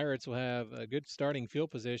 Pirates will have a good starting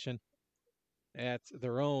field position at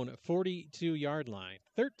their own 42-yard line.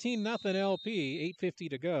 13-0 LP, 8:50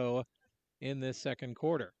 to go in this second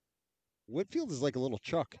quarter. Whitfield is like a little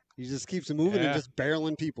truck. He just keeps moving and just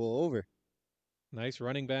barreling people over. Nice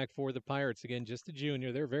running back for the Pirates. Again, just a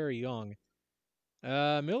junior. They're very young.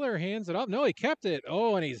 Miller hands it off. No, he kept it.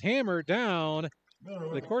 Oh, and he's hammered down.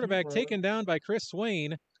 The quarterback taken down by Chris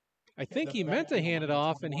Swain. I think he meant to hand it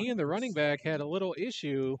off, and he and the running back had a little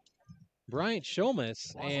issue. Bryant Shomas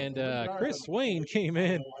and Chris Swain came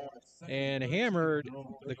in and hammered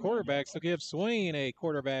the quarterback, so give Swain a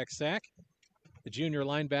quarterback sack. The junior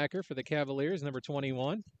linebacker for the Cavaliers, number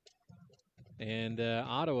 21. And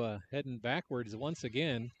Ottawa heading backwards once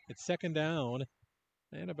again. It's second down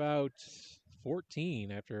and about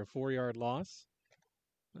 14 after a 4-yard loss.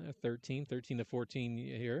 13 to 14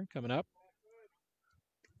 here coming up.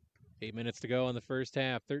 8 minutes to go in the first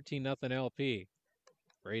half. 13-0 LP.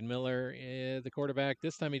 Braden Miller, the quarterback.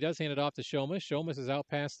 This time he does hand it off to Shomas. Shomas is out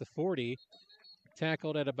past the 40.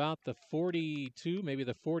 Tackled at about the 42, maybe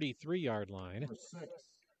the 43-yard line.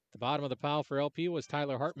 The bottom of the pile for LP was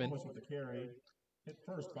Tyler Hartman.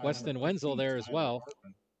 Weston Wenzel there as well.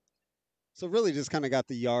 So really just kind of got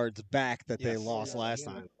the yards back that they lost last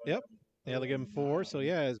time. Yep. Yeah, they give him 4. So,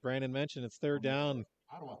 yeah, as Brandon mentioned, it's third down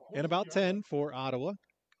And about 10 for Ottawa.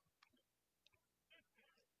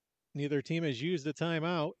 Neither team has used the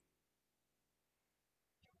timeout.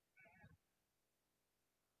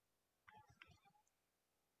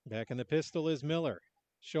 Back in the pistol is Miller.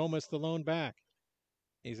 Shomus the lone back.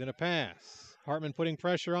 He's in a pass. Hartman putting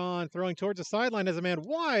pressure on, throwing towards the sideline as a man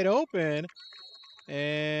wide open.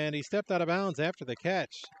 And he stepped out of bounds after the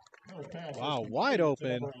catch. Wow, wide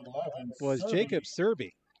open was Jacob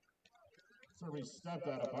Serby. Serby stepped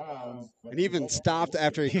out of bounds. And even stopped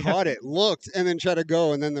after he caught it, looked, and then tried to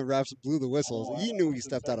go, and then the refs blew the whistles. He knew he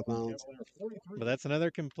stepped out of bounds. But that's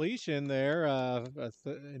another completion there,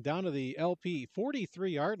 down to the LP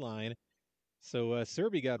 43-yard line. So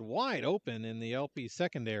Serby got wide open in the LP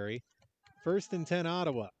secondary. 1st and 10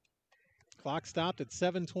 Ottawa. Clock stopped at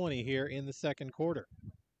 7:20 here in the second quarter.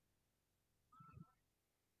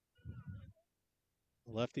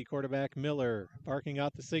 Lefty quarterback Miller barking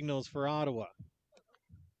out the signals for Ottawa.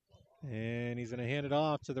 And he's going to hand it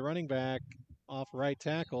off to the running back off right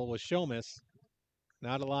tackle with Shomus.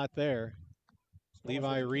 Not a lot there.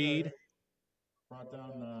 Levi Reed Brought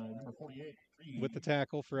down number 48. with the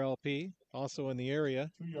tackle for LP. Also in the area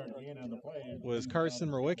 2-yard gain on the play. was Carson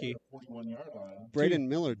Mrowicki. 41-yard line. Braden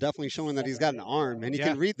Miller definitely showing that he's got an arm, and he Yeah.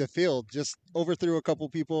 can read the field. Just overthrew a couple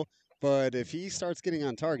people, but if he starts getting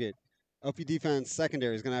on target, LP defense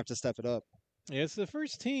secondary is going to have to step it up. Yeah, it's the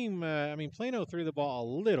first team. Plano threw the ball a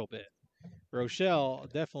little bit. Rochelle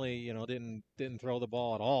definitely, didn't throw the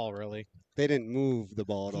ball at all, really. They didn't move the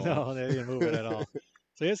ball at all. No, they didn't move it at all.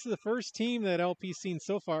 So this is the first team that LP's seen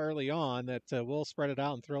so far early on that will spread it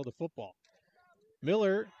out and throw the football.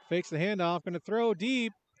 Miller fakes the handoff, going to throw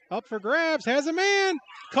deep, up for grabs, has a man,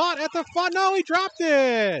 caught at the front. No, he dropped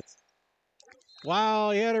it.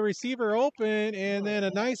 Wow, he had a receiver open, and then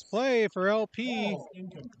a nice play for LP.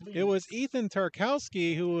 It was Ethan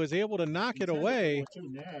Tarkowski who was able to knock it away.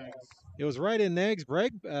 It was right in Nags'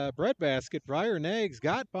 breadbasket. Briar Nags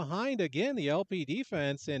got behind again the LP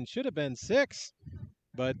defense and should have been 6.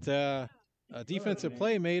 But a defensive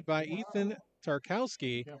play made by Ethan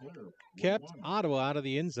Tarkowski kept Ottawa out of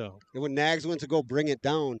the end zone. And when Nags went to go bring it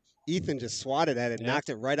down, Ethan just swatted at it, Yeah. knocked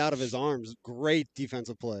it right out of his arms. Great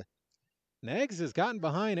defensive play. Nags has gotten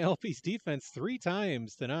behind LP's defense 3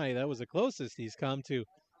 times tonight. That was the closest he's come to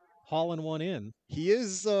hauling one in. He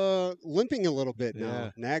is limping a little bit Yeah.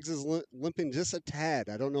 now. Nags is limping just a tad.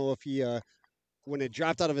 I don't know if he, when it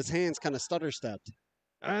dropped out of his hands, kind of stutter-stepped.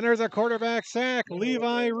 And there's a quarterback sack.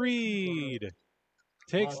 Levi Reed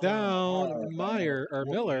takes down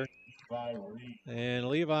Miller. And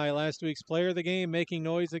Levi, last week's player of the game, making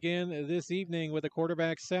noise again this evening with a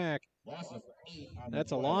quarterback sack.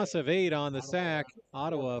 That's a loss of 8 on the sack.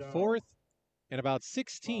 Ottawa 4th and about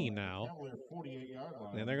 16 now.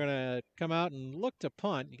 And they're going to come out and look to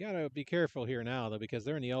punt. You got to be careful here now, though, because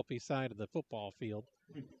they're in the LP side of the football field.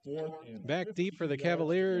 Back deep for the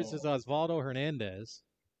Cavaliers is Osvaldo Hernandez.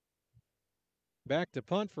 Back to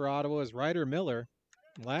punt for Ottawa is Ryder Miller.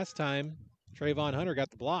 Last time, Trayvon Hunter got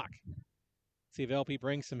the block. See if LP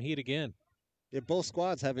brings some heat again. Yeah, both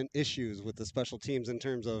squads having issues with the special teams in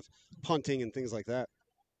terms of punting and things like that.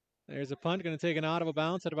 There's a punt going to take an Ottawa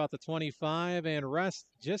bounce at about the 25 and rest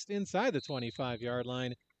just inside the 25-yard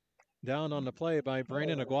line. Down on the play by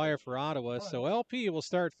Brandon Aguirre for Ottawa. So LP will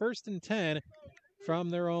start 1st and 10 from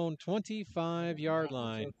their own 25-yard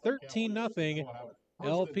line. 13-0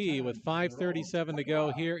 LP with 5:37 to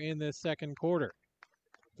go here in this second quarter.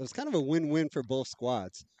 It was kind of a win-win for both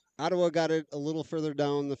squads. Ottawa got it a little further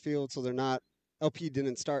down the field, so they're not. LP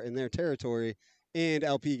didn't start in their territory, and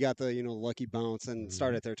LP got the lucky bounce and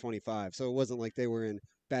start at their 25. So it wasn't like they were in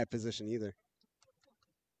bad position either.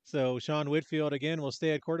 So Sean Whitfield again will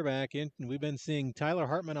stay at quarterback, and we've been seeing Tyler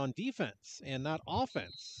Hartman on defense and not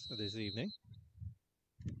offense this evening.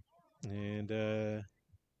 And looks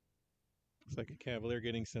like a Cavalier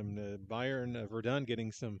getting some Byron Verdun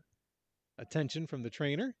getting some attention from the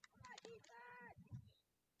trainer.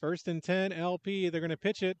 1st and 10 LP. They're going to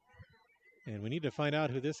pitch it. And we need to find out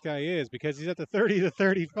who this guy is because he's at the 30 to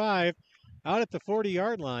 35, out at the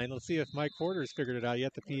 40-yard line. Let's see if Mike Porter's figured it out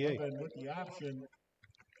yet, the PA.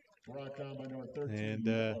 And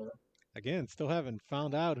again, still haven't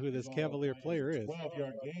found out who this Cavalier player is.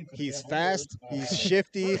 He's fast, he's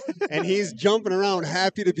shifty, and he's jumping around,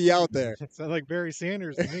 happy to be out there. Sounds like Barry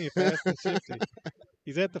Sanders to me, fast and shifty.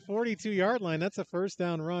 He's at the 42-yard line. That's a first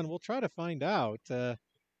down run. We'll try to find out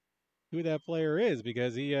who that player is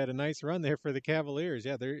because he had a nice run there for the Cavaliers.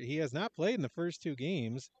 Yeah, he has not played in the first 2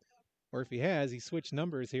 games, or if he has, he switched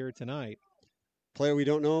numbers here tonight. Player we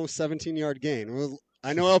don't know, 17-yard gain. Well,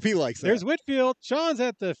 I know LP likes that. There's Whitfield. Sean's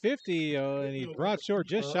at the 50, and he brought short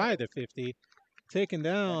just shy of the 50. taken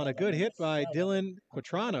down. A good hit by Dylan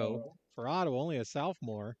Quatrano for Ottawa, only a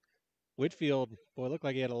sophomore. Whitfield, boy, looked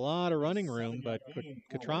like he had a lot of running room, but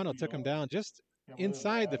Quatrano took him down just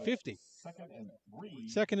inside the 50.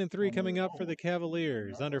 2nd and 3 coming up for the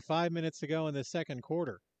Cavaliers. Under 5 minutes to go in the second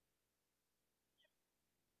quarter.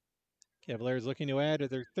 Cavaliers looking to add to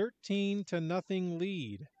their 13-0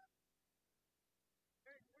 lead.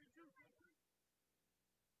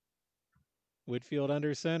 Whitfield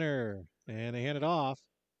under center, and they hand it off.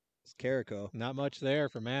 It's Carrico. Not much there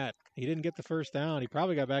for Matt. He didn't get the first down. He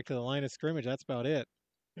probably got back to the line of scrimmage. That's about it.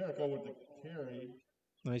 Carrico with the carry.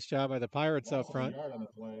 Nice job by the Pirates up front.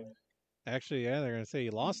 Actually, yeah, they're going to say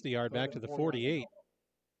he lost the yard back to the 48.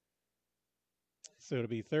 So it'll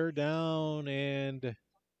be 3rd down and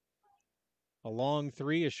a long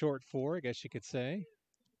 3, a short 4, I guess you could say.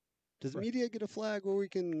 Does media get a flag where we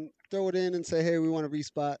can throw it in and say, hey, we want to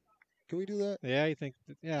respot? Can we do that? Yeah, you think?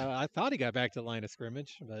 Yeah, I thought he got back to the line of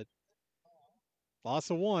scrimmage, but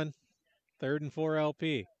loss of 1. 3rd and 4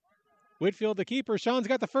 LP. Whitfield, the keeper. Sean's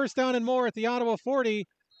got the first down and more at the Ottawa 40,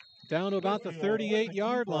 down to about the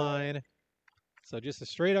 38-yard line. So just a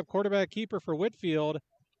straight-up quarterback keeper for Whitfield.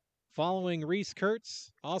 Following Reese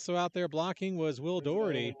Kurtz, also out there blocking was Will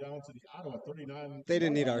Doherty. They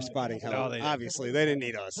didn't need our spotting help. No, obviously, they didn't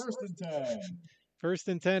need us. 1st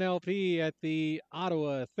and 10 LP at the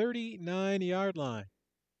Ottawa 39-yard line.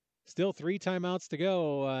 Still 3 timeouts to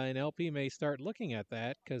go, and LP may start looking at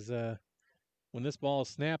that because when this ball is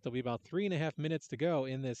snapped, there'll be about 3.5 minutes to go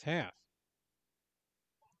in this half.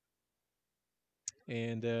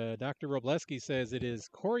 And Dr. Robleski says it is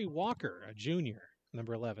Corey Walker, a junior,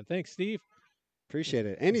 number 11. Thanks, Steve. Appreciate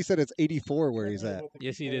it. And he said it's 84 where he's at.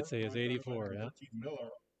 Yes, he did say it's 84. Yeah.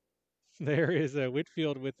 There is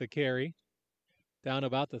Whitfield with the carry down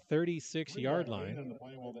about the 36-yard line.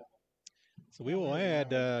 So we will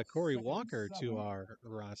add Corey Walker to our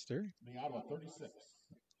roster.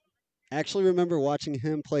 Actually remember watching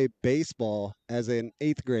him play baseball as an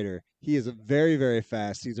 8th grader. He is very, very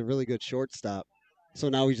fast. He's a really good shortstop. So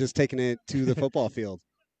now he's just taking it to the football field.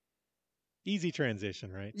 Easy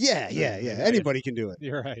transition, right? Yeah. Anybody can do it.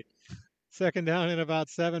 You're right. 2nd down and about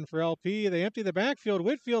 7 for LP. They empty the backfield.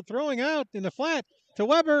 Whitfield throwing out in the flat to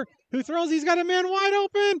Weber, who throws. He's got a man wide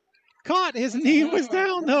open. Caught. His knee was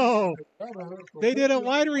down, though. They did a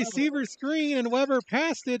wide receiver screen, and Weber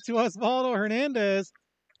passed it to Osvaldo Hernandez.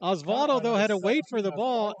 Osvaldo, though, had to wait for the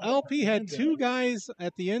ball. LP had 2 guys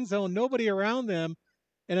at the end zone, nobody around them.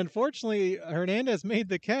 And unfortunately, Hernandez made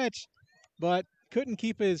the catch, but couldn't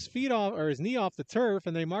keep his feet off or his knee off the turf,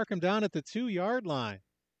 and they mark him down at the 2-yard line.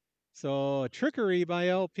 So a trickery by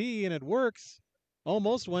LP, and it works.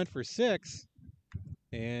 Almost went for 6.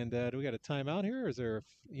 And do we got a timeout here? Or is there,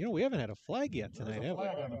 we haven't had a flag yet tonight, have we?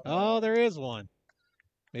 Oh, there is one.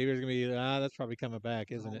 Maybe there's going to be, that's probably coming back,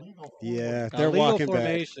 isn't it? Yeah, they're walking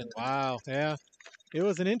formation. back. Wow, yeah. It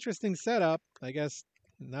was an interesting setup. I guess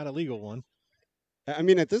not a legal one. I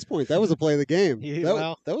mean, at this point, that was a play of the game.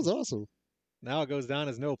 Yeah, that was awesome. Now it goes down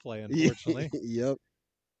as no play, unfortunately. Yep.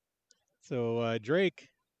 So Drake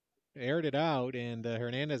aired it out, and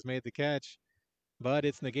Hernandez made the catch, but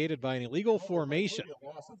it's negated by an illegal formation.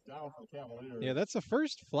 Yeah, that's the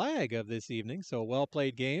first flag of this evening, so a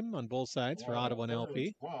well-played game on both sides for Ottawa and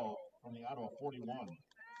LP.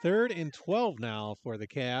 3rd and 12 now for the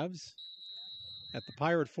Cavs at the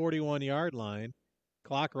Pirate 41-yard line.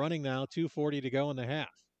 Clock running now, 2:40 to go in the half.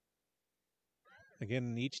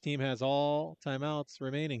 Again, each team has all timeouts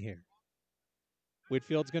remaining here.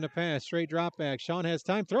 Whitfield's going to pass, straight drop back. Sean has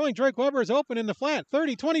time, throwing. Drake Weber is open in the flat,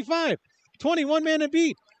 30, 25, 21 man to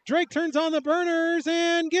beat. Drake turns on the burners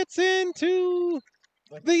and gets into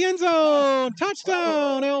the end zone.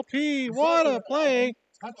 Touchdown, LP. What a play.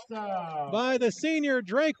 Touchdown by the senior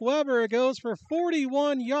Drake Weber. It goes for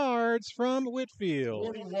 41 yards from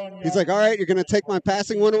Whitfield. He's like, all right, you're going to take my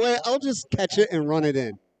passing one away. I'll just catch it and run it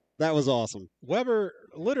in. That was awesome. Weber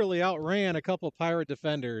literally outran a couple Pirate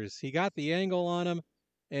defenders. He got the angle on him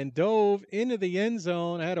and dove into the end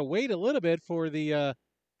zone. I had to wait a little bit for the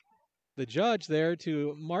judge there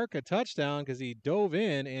to mark a touchdown because he dove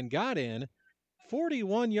in and got in.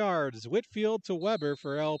 41 yards, Whitfield to Weber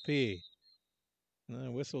for LP.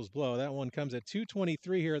 Whistles blow. That one comes at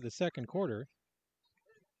 2:23 here in the second quarter.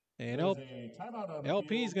 And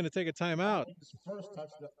LP is going to take a timeout.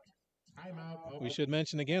 We should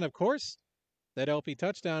mention again, of course, that LP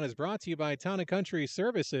Touchdown is brought to you by Town & Country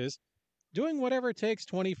Services, doing whatever it takes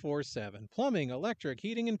 24/7. Plumbing, electric,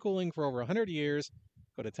 heating, and cooling for over 100 years.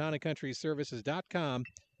 Go to townandcountryservices.com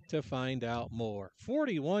to find out more.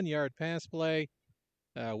 41-yard pass play.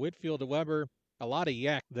 Whitfield to Weber. A lot of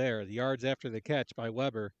yak there. The yards after the catch by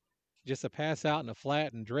Weber. just a pass out in the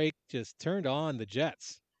flat, and Drake just turned on the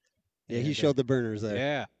Jets. Yeah, he showed the burners there.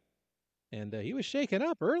 Yeah. And he was shaken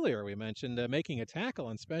up earlier, we mentioned, making a tackle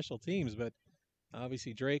on special teams, but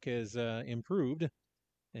obviously Drake has improved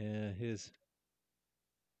his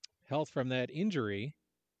health from that injury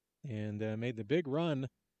and made the big run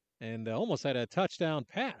and almost had a touchdown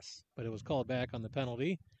pass, but it was called back on the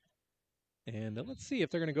penalty. And let's see if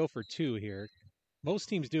they're going to go for 2 here. Most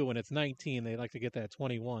teams do when it's 19. They like to get that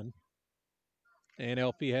 21. And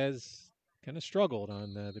LP has kind of struggled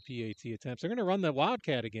on the PAT attempts. They're going to run the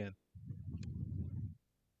Wildcat again.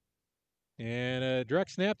 And a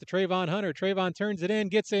direct snap to Trayvon Hunter. Trayvon turns it in,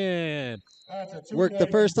 gets in. Worked the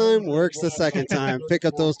first time, works the second time. Pick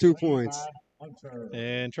up those 2 points.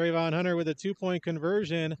 And Trayvon Hunter with a 2-point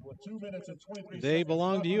conversion. They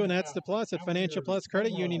belong to you, and that's the plus at Financial Plus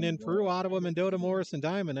Credit Union in Peru, Ottawa, Mendota, Morris, and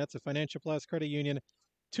Diamond. That's a Financial Plus Credit Union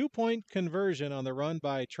 2-point conversion on the run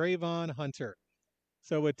by Trayvon Hunter.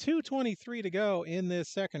 So with 2:23 to go in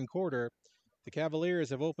this second quarter, the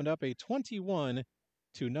Cavaliers have opened up a 21-0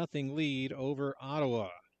 lead over Ottawa.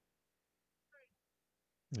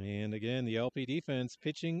 And again, the LP defense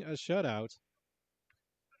pitching a shutout.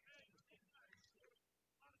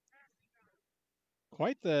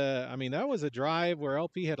 That was a drive where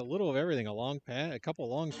LP had a little of everything, a couple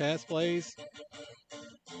long pass plays.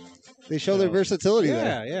 They show their versatility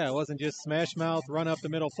there. Yeah, it wasn't just smash mouth, run up the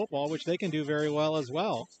middle football, which they can do very well as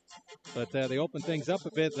well. But they opened things up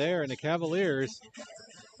a bit there, and the Cavaliers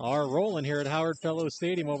are rolling here at Howard Fellows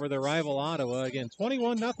Stadium over their rival Ottawa. Again,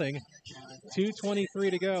 21-0, 2:23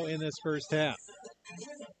 to go in this first half.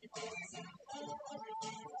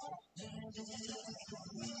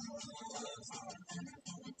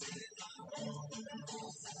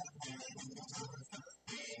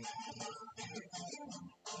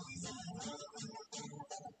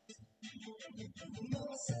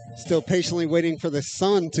 Still patiently waiting for the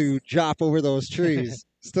sun to drop over those trees.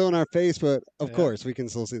 Still in our face, but of course we can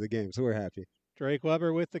still see the game, so we're happy. Drake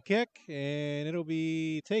Weber with the kick, and it'll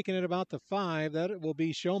be taken at about the 5. That will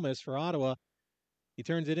be Shomas for Ottawa. He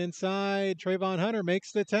turns it inside. Trayvon Hunter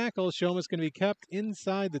makes the tackle. Shomas going to be kept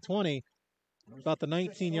inside the 20, about the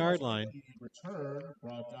 19-yard line. Return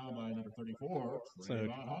brought down by number 34. So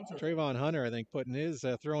Trayvon Hunter, I think,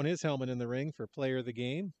 throwing his helmet in the ring for player of the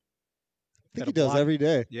game. I think he does every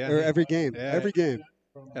day, or every game, yeah. every game.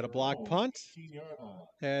 Had a block punt,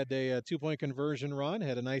 had a 2-point conversion run,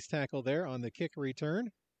 had a nice tackle there on the kick return.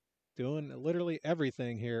 Doing literally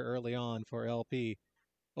everything here early on for LP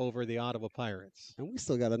over the Ottawa Pirates. And we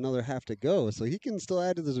still got another half to go, so he can still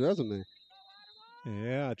add to his resume.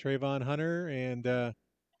 Yeah, Trayvon Hunter and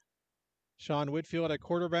Sean Whitfield at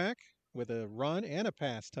quarterback with a run and a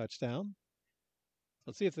pass touchdown.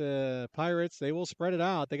 Let's see if the Pirates, they will spread it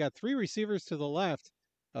out. They got 3 receivers to the left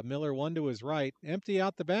of Miller, 1 to his right. Empty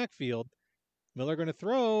out the backfield. Miller going to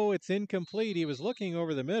throw. It's incomplete. He was looking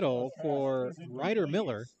over the middle for Ryder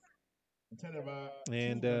Miller.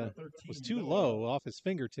 And was too low off his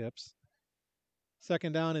fingertips.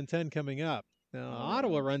 2nd down and 10 coming up. Now,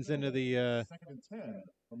 Ottawa runs into the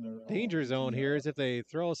danger zone here as if they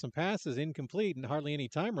throw some passes incomplete and hardly any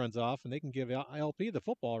time runs off, and they can give LP the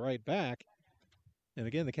football right back. And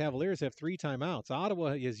again, the Cavaliers have 3 timeouts.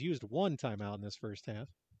 Ottawa has used 1 timeout in this first half.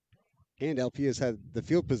 And LP has had the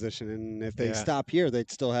field position, and if they stop here, they'd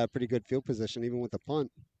still have pretty good field position, even with the punt.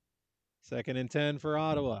 2nd and 10 for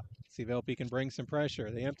Ottawa. See if LP can bring some pressure.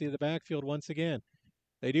 They empty the backfield once again.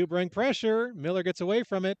 They do bring pressure. Miller gets away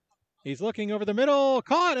from it. He's looking over the middle.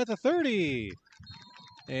 Caught at the 30.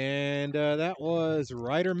 And that was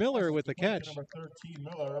Ryder Miller with the catch.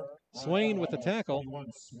 Swain with the tackle.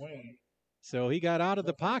 So he got out of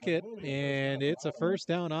the pocket, and it's a 1st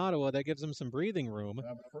down Ottawa. That gives them some breathing room.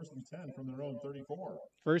 1st and 10 from their own 34.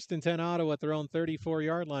 1st and 10 Ottawa at their own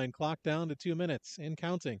 34-yard line. Clock down to 2 minutes and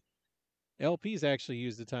counting. LP's actually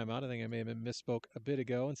used the timeout. I think I may have misspoke a bit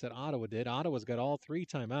ago and said Ottawa did. Ottawa's got all 3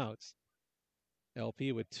 timeouts.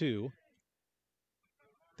 LP with 2.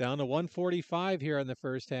 Down to 1:45 here in the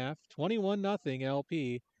first half. 21-0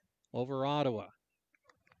 LP over Ottawa.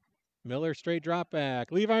 Miller straight drop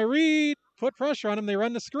back. Levi Reed put pressure on him. They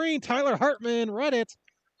run the screen. Tyler Hartman read it.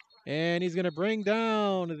 And he's going to bring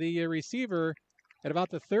down the receiver at about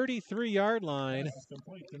the 33-yard line.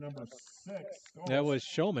 That was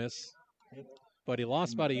Shomas. But he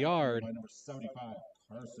lost about a yard.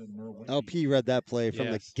 LP read that play from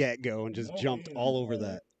the get-go and just jumped all over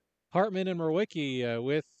that. Hartman and Murwicki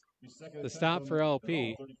with the stop for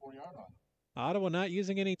LP. Ottawa not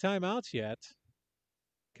using any timeouts yet.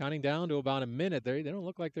 Counting down to about a minute. They don't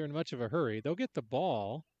look like they're in much of a hurry. They'll get the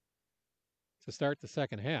ball to start the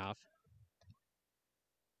second half.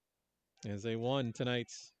 as they won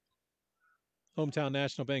tonight's Hometown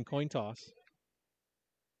National Bank coin toss.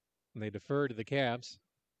 And they defer to the Cavs.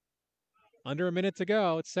 Under a minute to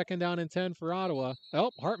go. It's 2nd down and 10 for Ottawa. Oh,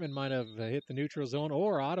 Hartman might have hit the neutral zone,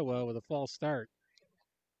 or Ottawa with a false start.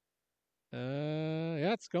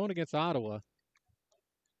 Yeah, it's going against Ottawa.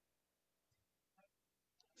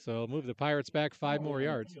 So move the Pirates back 5 more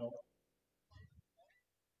yards.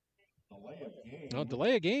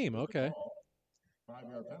 Delay a game. Okay.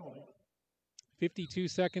 5-yard penalty. 52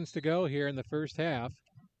 seconds to go here in the first half.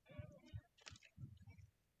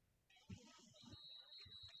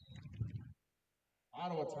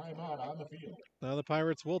 Ottawa timeout on the field. Now the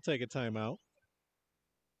Pirates will take a timeout.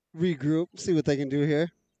 Regroup, see what they can do here.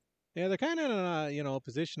 Yeah, they're kind of in a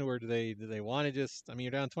position where do they want to just? I mean,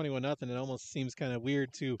 you're down 21-0. It almost seems kind of weird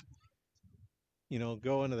to,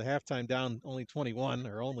 go into the halftime down only 21,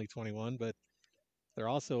 but they're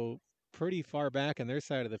also pretty far back on their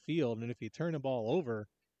side of the field, and if you turn the ball over,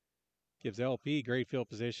 gives LP great field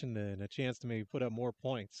position and a chance to maybe put up more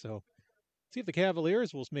points. So, see if the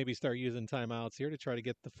Cavaliers will maybe start using timeouts here to try to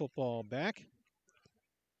get the football back.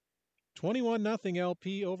 21-0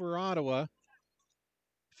 LP over Ottawa.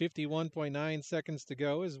 51.9 seconds to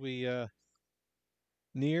go as we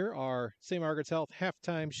near our St. Margaret's Health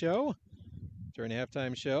halftime show. During the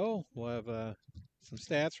halftime show, we'll have some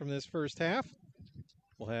stats from this first half.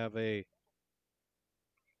 We'll have a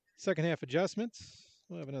second half adjustment.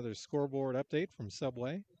 We'll have another scoreboard update from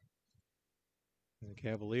Subway. And the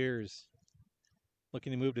Cavaliers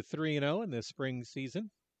looking to move to 3-0 in this spring season.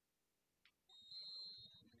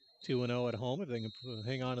 2-0 at home if they can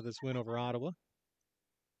hang on to this win over Ottawa.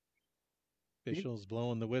 Officials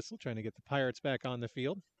blowing the whistle, trying to get the Pirates back on the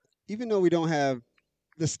field. Even though we don't have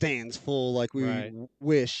the stands full like we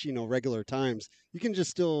wish, regular times, you can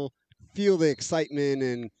just still feel the excitement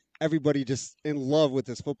and everybody just in love with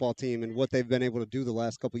this football team and what they've been able to do the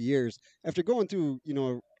last couple of years after going through,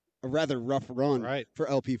 a rather rough run for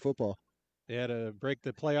LP football. They had to break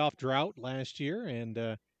the playoff drought last year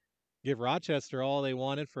and give Rochester all they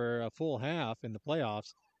wanted for a full half in the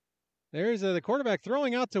playoffs. There's the quarterback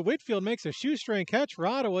throwing out to Whitfield, makes a shoestring catch for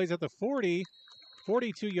Ottawa. He's at the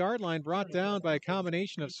 42-yard line, brought down by a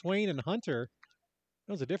combination of Swain and Hunter.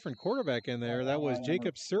 That was a different quarterback in there. That was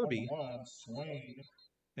Jacob Serby.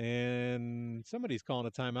 And somebody's calling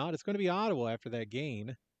a timeout. It's going to be Ottawa after that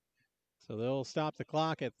gain. So they'll stop the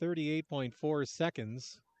clock at 38.4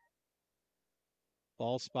 seconds.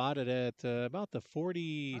 Ball spotted at about the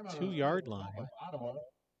 42-yard line.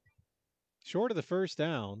 Short of the first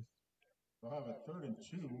down. They'll have a 3rd and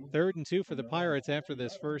 2. 3rd and 2 for the Pirates after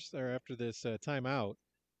this timeout.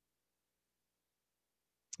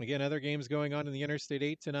 Again, other games going on in the Interstate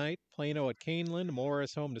 8 tonight. Plano at Caneland,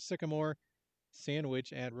 Morris home to Sycamore,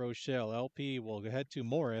 Sandwich at Rochelle. LP will head to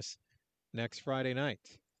Morris next Friday night.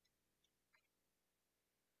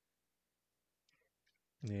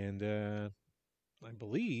 And I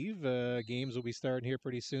believe games will be starting here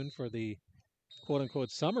pretty soon for the quote-unquote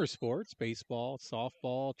summer sports, baseball,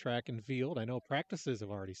 softball, track and field. I know practices have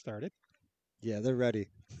already started. Yeah, they're ready.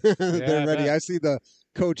 They're ready. I see the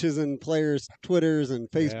coaches and players' Twitters and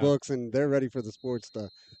Facebooks, and they're ready for the sports to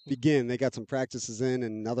begin. They got some practices in,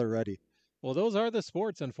 and now they're ready. Well, those are the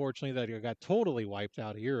sports, unfortunately, that got totally wiped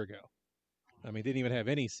out a year ago. I mean, didn't even have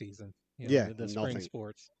any season. The spring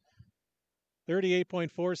sports.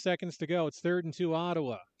 38.4 seconds to go. It's 3rd and 2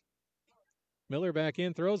 Ottawa. Miller back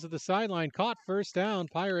in, throws at the sideline, caught first down.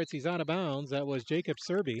 Pirates, he's out of bounds. That was Jacob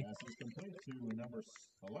Serby. Number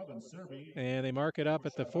 11, Serby. And they mark it up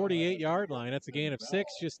at the 48-yard line. That's a gain of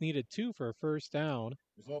 6. Just needed 2 for a first down.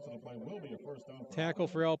 Result of the play will be a first down. Tackle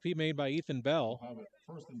for LP made by Ethan Bell. Have it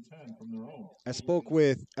 1st and 10 from their own. I spoke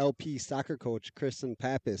with LP soccer coach Kristen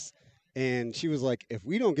Pappas, and she was like, if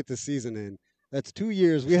we don't get this season in, that's 2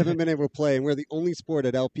 years we haven't been able to play, and we're the only sport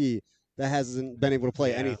at LP that hasn't been able to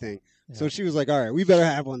play anything. Yeah. So she was like, all right, we better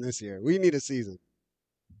have one this year. We need a season.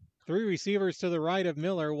 3 receivers to the right of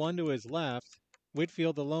Miller, 1 to his left.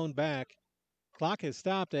 Whitfield the lone back. Clock has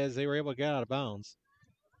stopped as they were able to get out of bounds.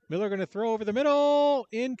 Miller going to throw over the middle.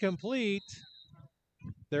 Incomplete.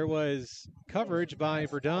 There was coverage by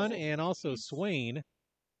Verdun and also Swain.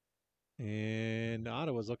 And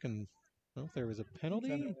Ottawa's looking, I don't know if there was a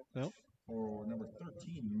penalty. No. For number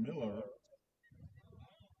 13, Miller.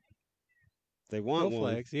 They want no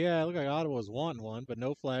one. Flags. Yeah, it looked like Ottawa's wanting one, but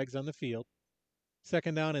no flags on the field.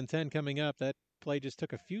 2nd down and 10 coming up. That play just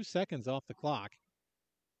took a few seconds off the clock.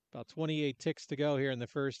 About 28 ticks to go here in the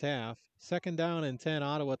first half. 2nd down and 10,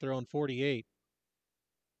 Ottawa at their own 48.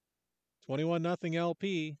 21-0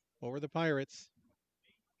 LP over the Pirates.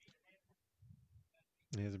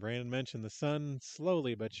 As Brandon mentioned, the sun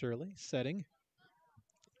slowly but surely setting.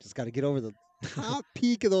 Just got to get over the top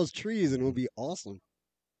peak of those trees, and it'll be awesome.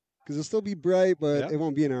 Because it'll still be bright, but Yep. it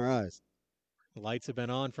won't be in our eyes. The lights have been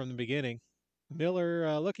on from the beginning.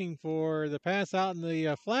 Miller looking for the pass out in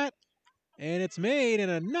the flat, and it's made in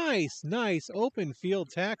a nice open field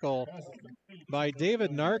tackle by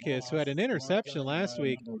David Narkis, who had an interception last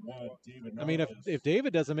week. I mean, if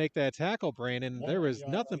David doesn't make that tackle, Brandon, there was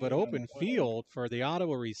nothing but open field for the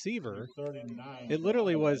Ottawa receiver. It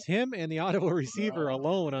literally was him and the Ottawa receiver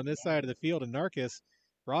alone on this side of the field, and Narkis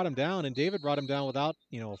brought him down, and David brought him down without,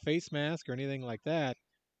 a face mask or anything like that.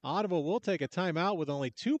 Ottawa will take a timeout with only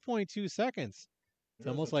 2.2 seconds. It's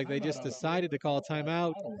almost like they just decided to call a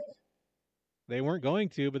timeout. They weren't going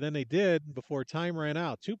to, but then they did before time ran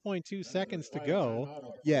out. 2.2 seconds to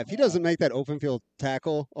go. Yeah, if he doesn't make that open field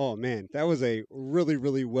tackle, oh, man, that was a really,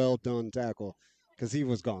 really well done tackle because he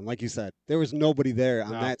was gone. Like you said, there was nobody there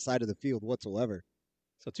on that side of the field whatsoever.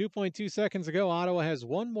 So 2.2 seconds ago, Ottawa has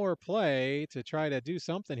one more play to try to do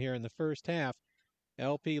something here in the first half.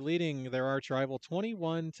 LP leading their arch rival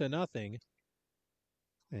 21-0.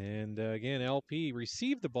 And again, LP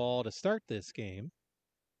received the ball to start this game.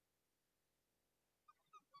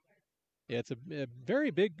 Yeah, it's a very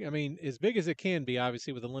big, as big as it can be,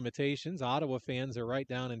 obviously, with the limitations. Ottawa fans are right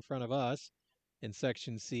down in front of us in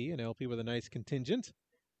Section C, and LP with a nice contingent.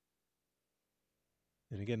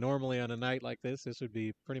 And again, normally on a night like this would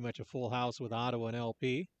be pretty much a full house with Ottawa and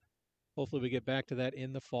LP. Hopefully we get back to that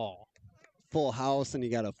in the fall. Full house, and you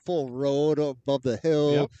got a full road above the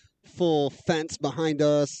hill, full fence behind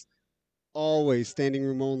us. Always standing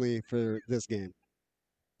room only for this game.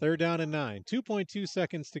 3rd down and 9. 2.2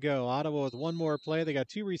 seconds to go. Ottawa with one more play. They got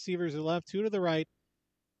 2 receivers left, 2 to the right.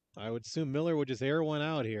 I would assume Miller would just air one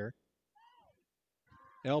out here.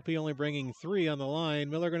 LP only bringing 3 on the line.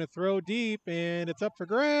 Miller going to throw deep, and it's up for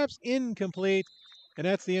grabs. Incomplete, and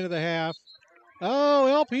that's the end of the half. Oh,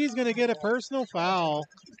 LP's going to get a personal foul.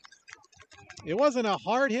 It wasn't a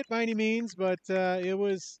hard hit by any means, but it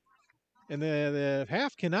was, and the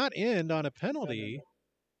half cannot end on a penalty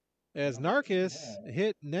as Narkis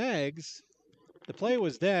hit Nags. The play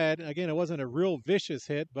was dead. Again, it wasn't a real vicious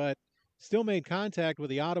hit, but still made contact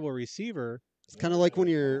with the Ottawa receiver. It's kind of like when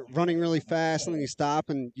you're running really fast and then you stop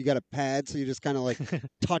and you got a pad, so you just kind of like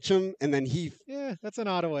touch him and then he. Yeah, that's an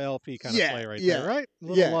Ottawa LP kind of play right there, right? A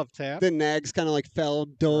little yeah. love tap. Then Nags kind of like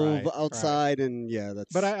dove outside, and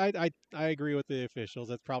that's. But I agree with the officials.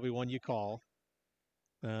 That's probably one you call.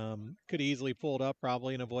 Could easily pulled up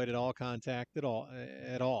probably and avoided all contact at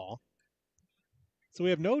all. So we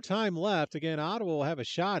have no time left. Again, Ottawa will have a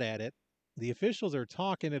shot at it. The officials are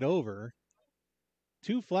talking it over.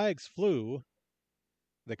 2 flags flew.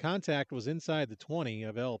 The contact was inside the 20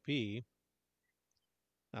 of LP.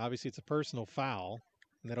 Obviously, it's a personal foul,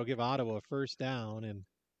 and that'll give Ottawa a 1st down and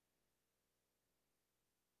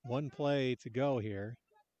 1 play to go here.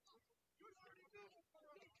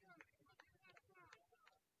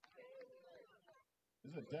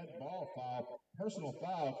 This is a dead ball foul, personal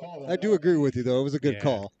foul call. I do agree with you, though. It was a good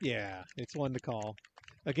call. Yeah, it's one to call.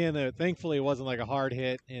 Again, thankfully, it wasn't like a hard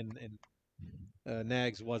hit, and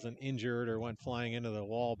Nags wasn't injured or went flying into the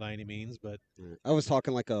wall by any means. But I was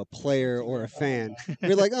talking like a player or a fan.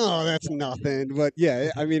 You're like, oh, that's nothing. But yeah,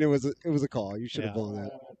 I mean, it was a call. You should have blown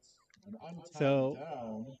that. So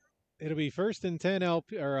it'll be 1st and 10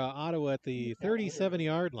 LP or Ottawa at the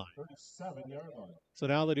 37-yard line. 37-yard line. So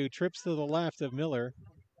now they do trips to the left of Miller.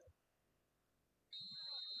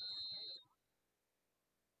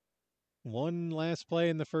 One last play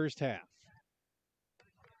in the first half.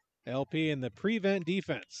 LP in the prevent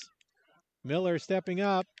defense. Miller stepping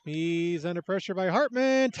up. He's under pressure by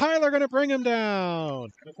Hartman. Tyler going to bring him down.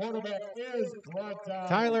 The quarterback is brought down.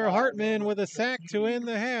 Tyler Hartman with a sack to end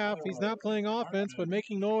the half. He's not playing offense, but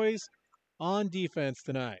making noise on defense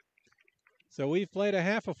tonight. So we've played a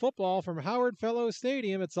half of football from Howard Fellows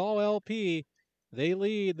Stadium. It's all LP. They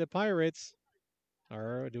lead the Pirates.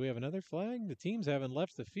 Or do we have another flag? The teams haven't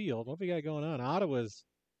left the field. What do we got going on? Ottawa's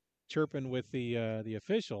chirping with the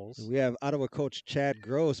officials. We have Ottawa coach Chad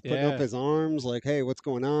Gross putting up his arms like, hey, what's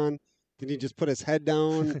going on? Then he just put his head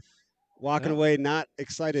down, walking away, not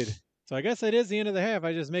excited. So I guess that is the end of the half.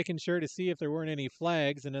 I was just making sure to see if there weren't any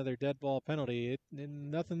flags, another dead ball penalty.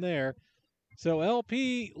 Nothing there. So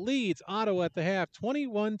LP leads Ottawa at the half,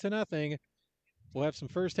 21-0. We'll have some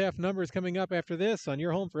first half numbers coming up after this on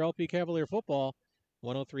your home for LP Cavalier football,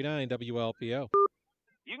 103.9 WLPO.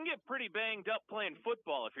 You can get pretty banged up playing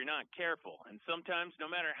football if you're not careful, and sometimes, no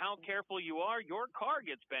matter how careful you are, your car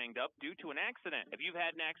gets banged up due to an accident. If you've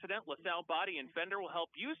had an accident, LaSalle Body and Fender will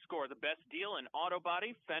help you score the best deal in auto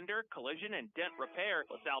body, fender, collision, and dent repair.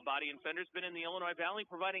 LaSalle Body and Fender's been in the Illinois Valley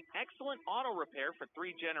providing excellent auto repair for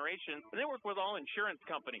 3 generations, and they work with all insurance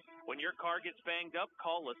companies. When your car gets banged up,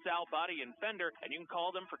 call LaSalle Body and Fender, and you can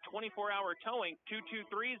call them for 24-hour towing,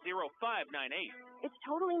 223-0598. It's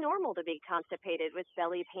totally normal to be constipated with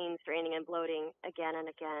belly pain, straining, and bloating again and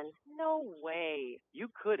again. No way. You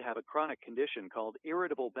could have a chronic condition called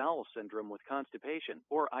irritable bowel syndrome with constipation,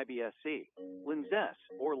 or IBS-C. Linzess,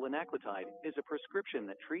 or linaclotide, is a prescription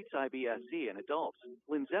that treats IBS-C in adults.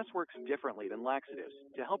 Linzess works differently than laxatives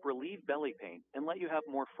to help relieve belly pain and let you have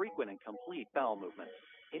more frequent and complete bowel movements.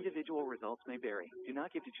 Individual results may vary. Do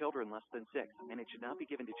not give to children less than 6, and it should not be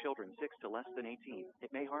given to children 6 to less than 18.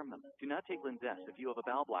 It may harm them. Do not take Linzess if you have a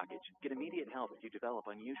bowel blockage. Get immediate help if you develop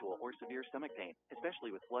unusual or severe stomach pain,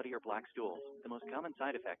 especially with bloody or black stools. The most common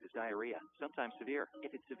side effect is diarrhea, sometimes severe.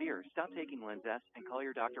 If it's severe, stop taking Linzess and call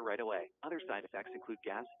your doctor right away. Other side effects include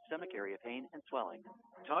gas, stomach area pain, and swelling.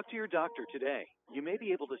 Talk to your doctor today. You may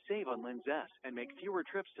be able to save on Linzess and make fewer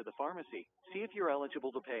trips to the pharmacy. See if you're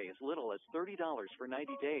eligible to pay as little as $30 for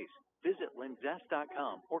 90 days. Visit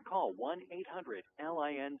linzess.com or call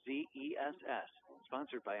 1-800-LINZESS.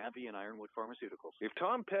 Sponsored by AbbVie and Ironwood Pharmaceuticals. If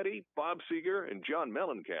Tom Petty, Bob Seger, and John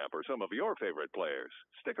Mellencamp are some of your favorite players,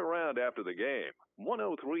 stick around after the game.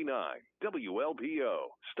 1039 WLPO.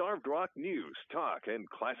 Starved Rock News, Talk, and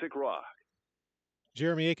Classic Rock.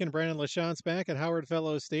 Jeremy Aiken, Brandon LaChance back at Howard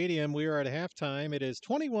Fellows Stadium. We are at halftime. It is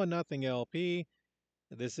 21-0 LP.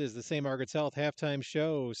 This is the St. Margaret's Health halftime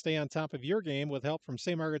show. Stay on top of your game with help from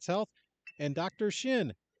St. Margaret's Health and Dr.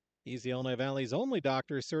 Shin. He's the Illinois Valley's only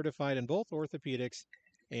doctor certified in both orthopedics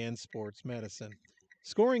and sports medicine.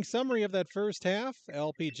 Scoring summary of that first half,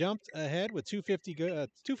 LP jumped ahead with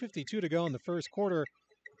 2:52 to go in the first quarter.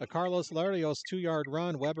 A Carlos Larios 2-yard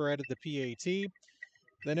run. Weber added the PAT.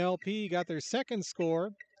 Then LP got their second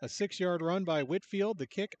score, a 6-yard run by Whitfield. The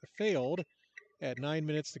kick failed. At 9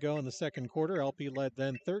 minutes to go in the second quarter, LP led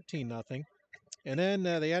then 13-0. And then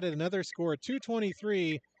they added another score at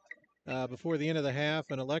 2:23 before the end of the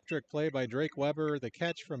half. An electric play by Drake Weber, the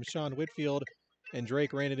catch from Sean Whitfield, and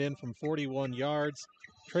Drake ran it in from 41 yards.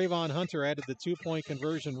 Trayvon Hunter added the 2-point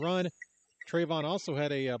conversion run. Trayvon also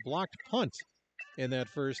had a blocked punt in that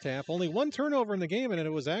first half. Only one turnover in the game, and it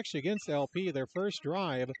was actually against LP, their first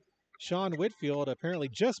drive. Sean Whitfield, apparently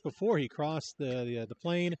just before he crossed the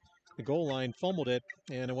plane, the goal line, fumbled it,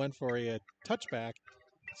 and it went for a touchback.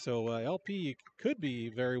 So LP could be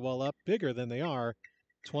very well up, bigger than they are,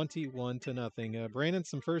 21-0. Brandon,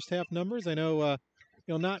 some first half numbers. I know,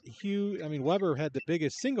 not huge. I mean, Weber had the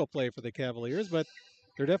biggest single play for the Cavaliers, but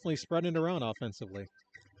they're definitely spreading it around offensively.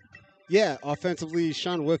 Yeah, offensively,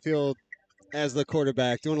 Sean Whitfield as the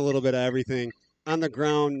quarterback, doing a little bit of everything. On the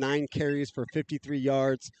ground, 9 carries for 53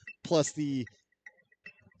 yards, plus the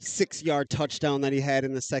 6-yard touchdown that he had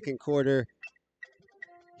in the second quarter.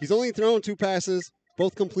 He's only thrown 2 passes,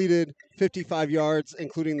 both completed 55 yards,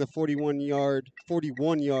 including the 41-yard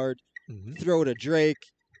throw to Drake,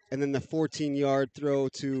 and then the 14-yard throw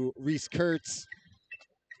to Reese Kurtz.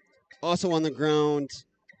 Also on the ground,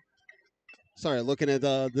 looking at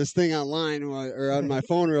this thing online or on my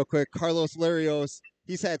phone real quick, Carlos Larios,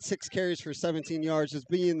 he's had 6 carries for 17 yards, just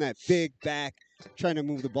being that big back, trying to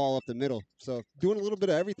move the ball up the middle. So doing a little bit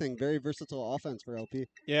of everything. Very versatile offense for LP.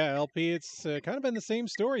 Yeah, LP, it's kind of been the same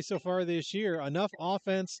story so far this year. Enough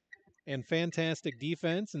offense and fantastic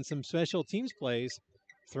defense and some special teams plays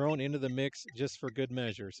thrown into the mix just for good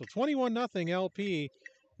measure. So 21-0 LP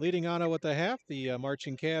leading Ottawa at the half. The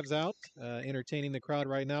marching Cavs out, entertaining the crowd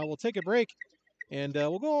right now. We'll take a break, and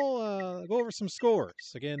we'll go over some scores.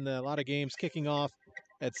 Again, a lot of games kicking off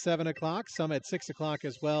at 7 o'clock, some at 6 o'clock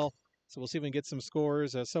as well. So we'll see if we can get some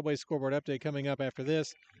scores. Subway scoreboard update coming up after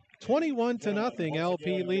this. 21-0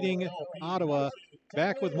 LP leading Ottawa.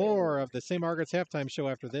 Back with more of the St. Margaret's halftime show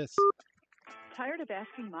after this. Tired of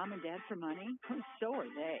asking mom and dad for money? So are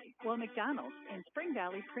they. Well, McDonald's in Spring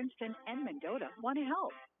Valley, Princeton, and Mendota want to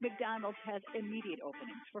help. McDonald's has immediate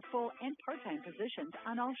openings for full and part-time positions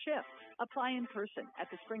on all shifts. Apply in person at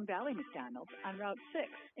the Spring Valley McDonald's on Route 6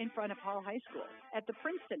 in front of Hall High School, at the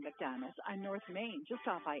Princeton McDonald's on North Main just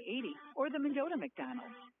off I-80, or the Mendota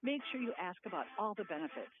McDonald's. Make sure you ask about all the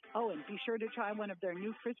benefits. Oh, and be sure to try one of their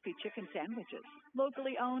new crispy chicken sandwiches.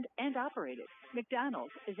 Locally owned and operated,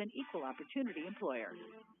 McDonald's is an equal opportunity employer.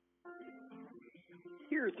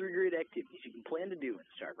 Here are 3 great activities you can plan to do in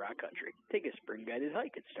Starved Rock Country. Take a spring guided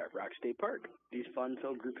hike at Starved Rock State Park. These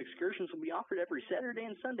fun-filled group excursions will be offered every Saturday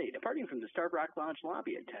and Sunday, departing from the Starved Rock Lounge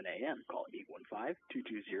lobby at 10 a.m. Call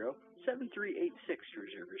 815-220-7386 to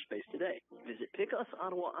reserve your space today. Visit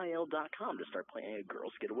PickUsOttawaIL.com to start planning a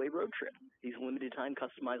girls' getaway road trip. These limited-time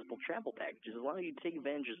customizable travel packages allow you to take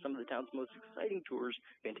advantage of some of the town's most exciting tours,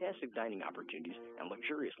 fantastic dining opportunities, and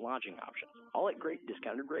luxurious lodging options, all at great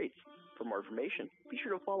discounted rates. For more information, be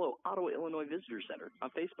sure to follow Ottawa, Illinois Visitor Center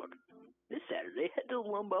on Facebook. This Saturday, head to the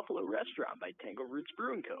Lone Buffalo Restaurant by Tango Roots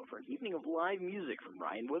Brewing Co. for an evening of live music from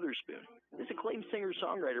Ryan Witherspoon. This acclaimed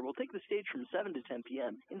singer-songwriter will take the stage from 7 to 10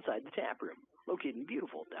 p.m. inside the tap room, located in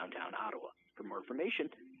beautiful downtown Ottawa. For more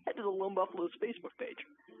information, head to the Lone Buffalo's Facebook page.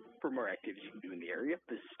 For more activities you can do in the area,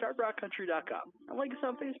 visit StarvedRockCountry.com and like us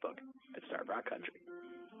on Facebook at Starved Rock Country.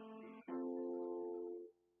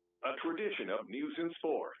 A tradition of news and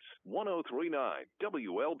sports. 1039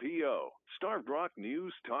 WLPO. Starved Rock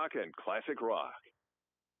News, Talk, and Classic Rock.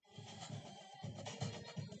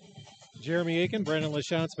 Jeremy Aiken, Brendan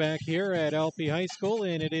LaChante's back here at LP High School,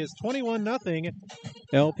 and it is 21-0.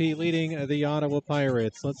 LP leading the Ottawa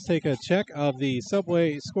Pirates. Let's take a check of the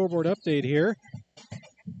Subway scoreboard update here.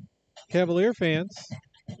 Cavalier fans,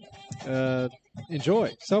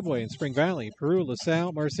 enjoy Subway in Spring Valley, Peru,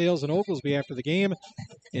 LaSalle, Marseilles, and Oglesby after the game.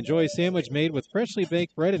 Enjoy a sandwich made with freshly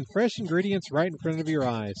baked bread and fresh ingredients right in front of your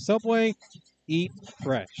eyes. Subway, eat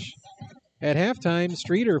fresh. At halftime,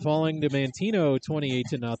 Streeter falling to Mantino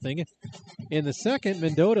 28-0. In the second,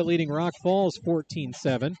 Mendota leading Rock Falls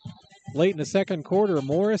 14-7. Late in the second quarter,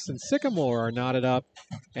 Morris and Sycamore are knotted up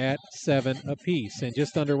at 7 apiece. And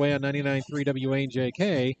just underway on 99.3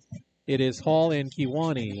 WANJK, it is Hall and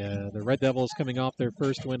Kewanee. The Red Devils coming off their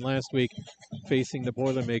first win last week, facing the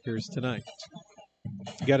Boilermakers tonight.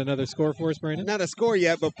 You got another score for us, Brandon? Not a score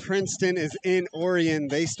yet, but Princeton is in Orion.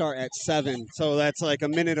 They start at 7, so that's like a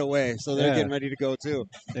minute away. So they're getting ready to go, too.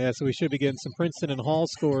 Yeah, so we should be getting some Princeton and Hall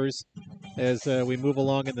scores as we move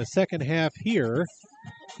along in the second half here.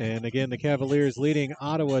 And again, the Cavaliers leading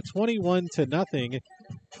Ottawa 21-0.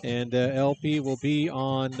 And LP will be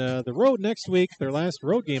on the road next week, their last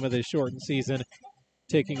road game of this shortened season,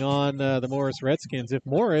 taking on the Morris Redskins. If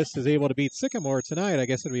Morris is able to beat Sycamore tonight, I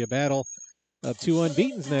guess it'll be a battle of 2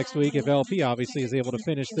 unbeatens next week if LP obviously is able to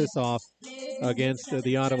finish this off against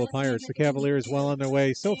the Ottawa Pirates. The Cavaliers well on their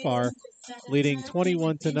way so far, leading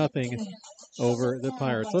 21-0 over the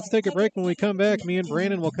Pirates. Let's take a break. When we come back, me and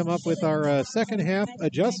Brandon will come up with our second half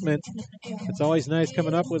adjustment. It's always nice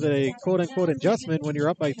coming up with a quote-unquote adjustment when you're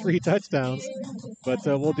up by 3 touchdowns, but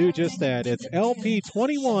we'll do just that. It's LP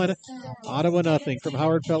 21, Ottawa nothing from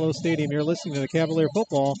Howard Fellow Stadium. You're listening to the Cavalier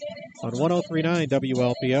Football on 103.9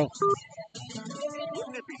 WLPO.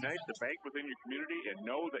 Wouldn't it be nice to bank within your community and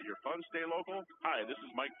know that your funds stay local? Hi, this is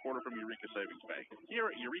Mike Porter from Eureka Savings Bank. Here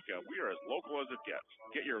at Eureka, we are as local as it gets.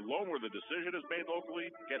 Get your loan where the decision is made locally.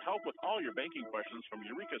 Get help with all your banking questions from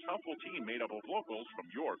Eureka's helpful team made up of locals from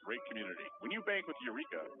your great community. When you bank with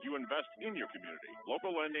Eureka, you invest in your community.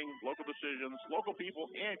 Local lending, local decisions, local people,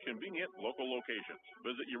 and convenient local locations.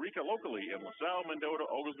 Visit Eureka locally in LaSalle, Mendota,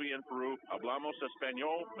 Oglesby, and Peru. Hablamos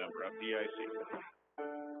Espanol, member FDIC.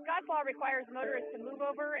 Skyfall requires motorists to move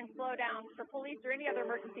over and slow down for police or any other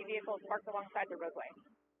emergency vehicles parked alongside the roadway.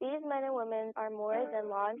 These men and women are more than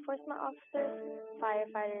law enforcement officers,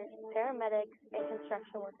 firefighters, paramedics, and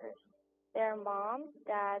construction workers. They are moms,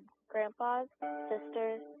 dads, grandpas,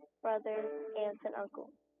 sisters, brothers, aunts, and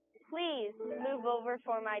uncles. Please move over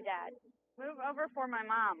for my dad. Move over for my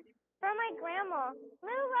mom. For my grandma.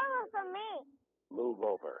 Move over for me. Move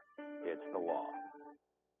over. It's the law.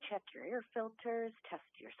 Check your air filters, test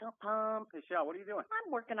your sump pump. Hey, Shell, what are you doing?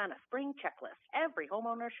 I'm working on a spring checklist every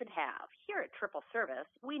homeowner should have. Here at Triple Service,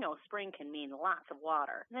 we know spring can mean lots of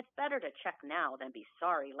water, and it's better to check now than be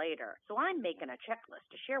sorry later. So I'm making a checklist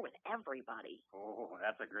to share with everybody. Oh,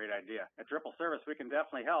 that's a great idea. At Triple Service, we can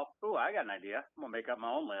definitely help. Ooh, I got an idea. I'm going to make up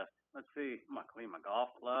my own list. Let's see. I'm going to clean my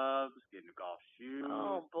golf clubs, get new golf shoes.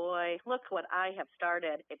 Oh, boy. Look what I have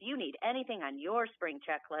started. If you need anything on your spring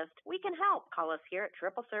checklist, we can help. Call us here at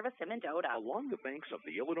Triple Service in Mendota. Along the banks of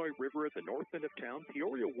the Illinois River at the north end of town,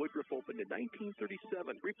 Peoria Woodruff opened in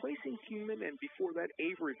 1937, replacing Kingman and before that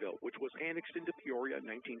Averyville, which was annexed into Peoria in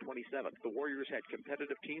 1927. The Warriors had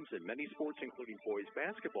competitive teams in many sports, including boys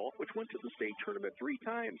basketball, which went to the state tournament 3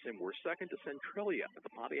 times and were second to Centralia at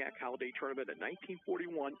the Pontiac Holiday Tournament in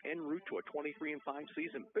 1941 and route to a 23-5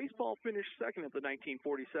 season. Baseball finished second at the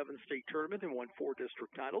 1947 state tournament and won 4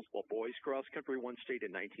 district titles, while boys cross country won state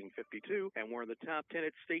in 1952 and were in the top 10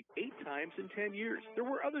 at state 8 times in 10 years. There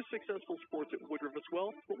were other successful sports at Woodruff as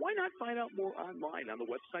well, but why not find out more online on the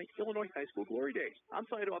website Illinois High School Glory Days? I'm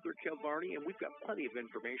site author Kev Varney, and we've got plenty of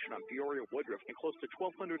information on Peoria, Woodruff, and close to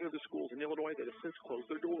 1,200 other schools in Illinois that have since closed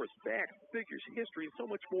their doors. Facts, figures, history, and so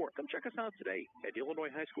much more. Come check us out today at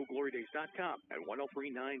IllinoisHighSchoolGloryDays.com at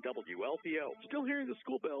 1039 WLPO. Still hearing the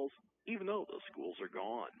school bells, even though the schools are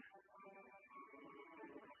gone.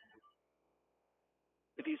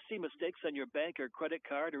 If you see mistakes on your bank or credit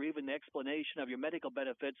card or even the explanation of your medical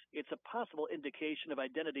benefits, it's a possible indication of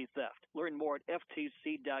identity theft. Learn more at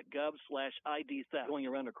ftc.gov/ID theft. Going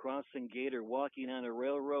around a crossing gate or walking on a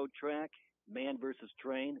railroad track? Man versus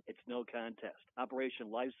train, it's no contest.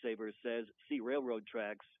 Operation Lifesaver says, see railroad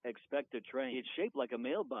tracks, expect a train. It's shaped like a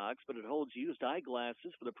mailbox, but it holds used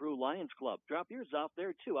eyeglasses for the Peru Lions Club. Drop yours off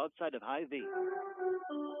there, too, outside of Hy-Vee.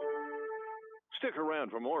 Stick around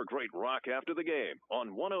for more great rock after the game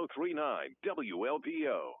on 1039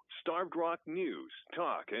 WLPO. Starved Rock News,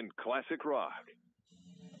 Talk, and Classic Rock.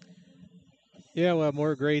 Yeah, we'll have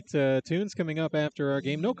more great tunes coming up after our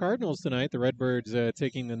game. No Cardinals tonight. The Redbirds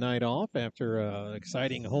taking the night off after an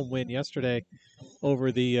exciting home win yesterday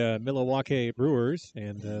over the Milwaukee Brewers,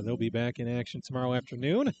 and they'll be back in action tomorrow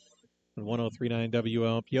afternoon on 1039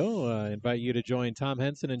 WLPO. Invite you to join Tom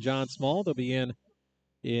Henson and John Small. They'll be in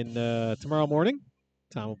tomorrow morning.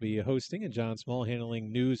 Tom will be hosting and John Small handling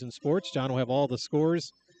news and sports. John will have all the scores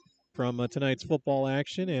from tonight's football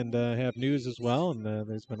action and have news as well. And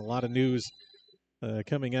there's been a lot of news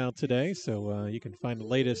coming out today, so you can find the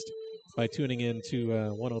latest by tuning in to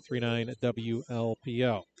 1039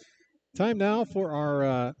 WLPO. Time now for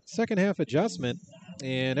our second half adjustment,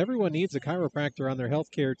 and everyone needs a chiropractor on their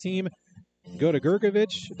healthcare team. Go to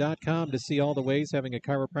Gergovich.com to see all the ways having a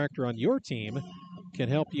chiropractor on your team can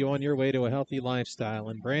help you on your way to a healthy lifestyle.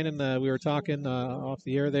 And Brandon, we were talking off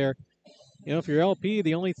the air there. You know, if you're LP,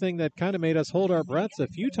 the only thing that kind of made us hold our breaths a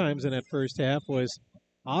few times in that first half was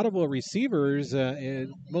Ottawa receivers,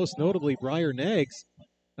 most notably Briar Neggs,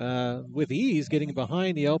 with ease getting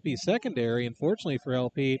behind the LP secondary. Unfortunately for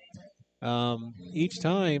LP, each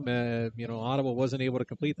time, Ottawa wasn't able to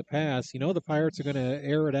complete the pass. You know, the Pirates are going to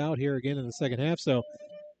air it out here again in the second half, so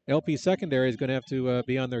LP secondary is going to have to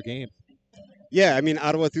be on their game. Yeah, I mean,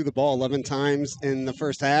 Ottawa threw the ball 11 times in the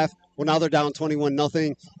first half. Well, now they're down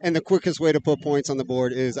 21-0, and the quickest way to put points on the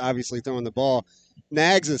board is obviously throwing the ball.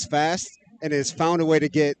 Nags is fast and has found a way to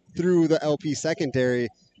get through the LP secondary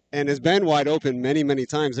and has been wide open many, many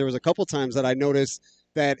times. There was a couple times that I noticed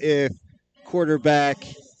that if quarterback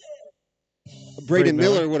Braden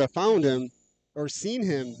Miller would have found him or seen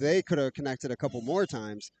him, they could have connected a couple more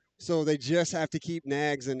times. So they just have to keep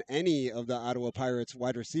Nags and any of the Ottawa Pirates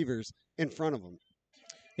wide receivers in front of them.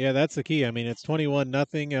 Yeah, that's the key. I mean, it's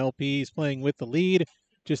 21-0. LP's playing with the lead.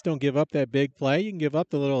 Just don't give up that big play. You can give up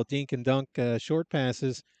the little dink and dunk short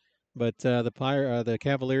passes, but the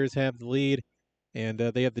Cavaliers have the lead, and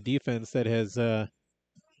they have the defense that has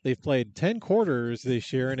they've played 10 quarters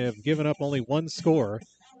this year and have given up only one score,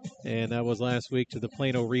 and that was last week to the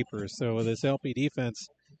Plano Reapers. So this LP defense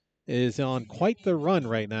is on quite the run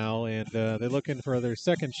right now, and they're looking for their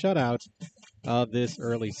second shutout of this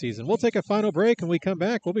early season. We'll take a final break, and we come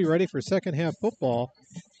back. We'll be ready for second half football.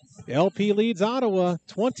 LP leads Ottawa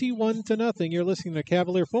 21-0. You're listening to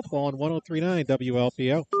Cavalier Football on 1039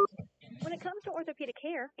 WLPO. When it comes to orthopedic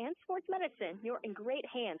care and sports medicine, you're in great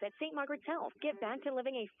hands at St. Margaret's Health. Get back to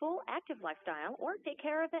living a full, active lifestyle or take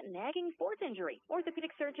care of that nagging sports injury.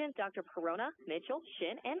 Orthopedic surgeons Dr. Perona, Mitchell,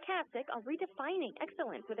 Shin, and Kapsick are redefining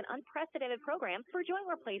excellence with an unprecedented program for joint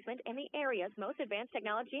replacement in the area's most advanced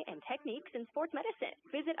technology and techniques in sports medicine.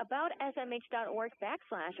 Visit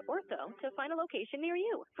aboutsmh.org/ortho to find a location near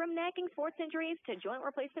you. From nagging sports injuries to joint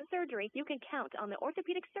replacement surgery, you can count on the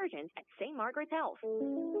orthopedic surgeons at St. Margaret's Health.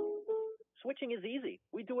 Switching is easy.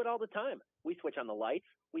 We do it all the time. We switch on the lights.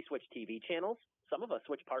 We switch TV channels. Some of us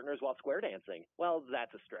switch partners while square dancing. Well,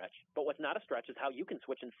 that's a stretch. But what's not a stretch is how you can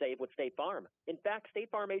switch and save with State Farm. In fact, State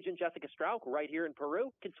Farm agent Jessica Strauch, right here in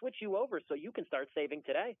Peru, can switch you over so you can start saving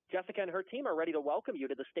today. Jessica and her team are ready to welcome you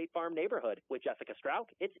to the State Farm neighborhood. With Jessica Strauch,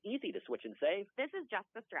 it's easy to switch and save. This is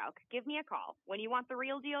Jessica Strauch. Give me a call. When you want the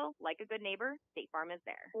real deal, like a good neighbor, State Farm is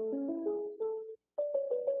there.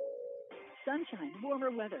 Sunshine, warmer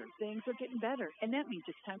weather. Things are getting better, and that means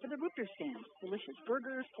it's time for the Root Beer Stand. Delicious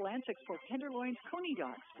burgers, fillets, pork tenderloins, coney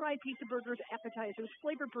dogs, fried pizza burgers, appetizers,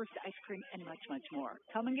 flavor burst ice cream, and much, much more.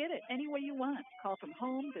 Come and get it any way you want. Call from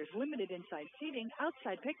home. There's limited inside seating,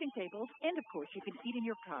 outside picnic tables, and of course you can eat in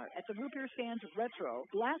your car at the Root Beer Stand's retro,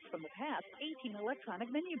 blast from the past 18 electronic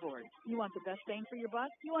menu boards. You want the best bang for your buck?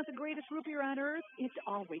 You want the greatest root beer on earth? It's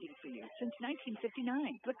all waiting for you. Since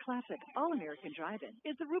 1959, the classic all-American drive-in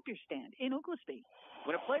is the Root Beer Stand in Oglesby.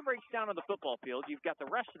 When a play breaks down on the football field, you've got the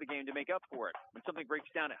rest of the game to make up for it. When something breaks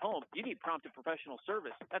down at home, you need prompt and professional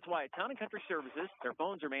service. That's why at Town & Country Services, their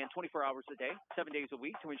phones are manned 24 hours a day, 7 days a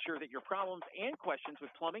week to ensure that your problems and questions with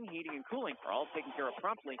plumbing, heating, and cooling are all taken care of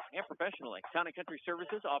promptly and professionally. Town & Country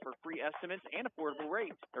Services offer free estimates and affordable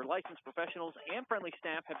rates. Their licensed professionals and friendly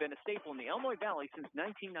staff have been a staple in the Illinois Valley since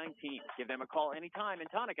 1919. Give them a call anytime in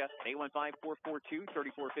Tonka at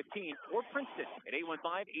 815-442-3415 or Princeton at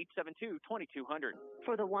 815-872-2200.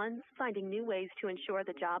 For the ones finding new ways to ensure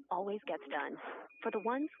the job always gets done. For the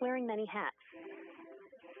ones wearing many hats.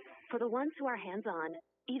 For the ones who are hands-on,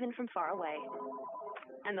 even from far away.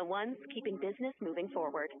 And the ones keeping business moving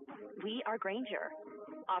forward. We are Grainger,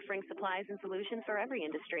 offering supplies and solutions for every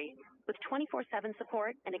industry, with 24/7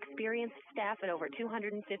 support and experienced staff at over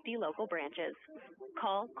 250 local branches.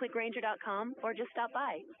 Call clickgrainger.com or just stop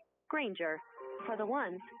by. Grainger, for the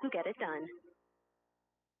ones who get it done.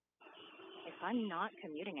 If I'm not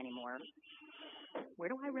commuting anymore, where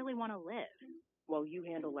do I really want to live? While you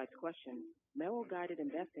handle life's questions, Merrill Guided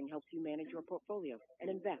Investing helps you manage your portfolio and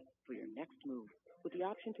invest for your next move, with the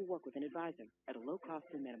option to work with an advisor at a low cost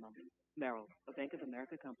and minimum. Merrill, a Bank of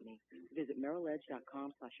America company. Visit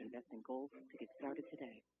merrilledge.com/investing goals to get started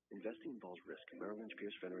today. Investing involves risk. Merrill Lynch,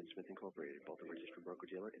 Pierce, Fenner & Smith Incorporated, both a registered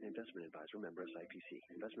broker-dealer and investment advisor, member SIPC.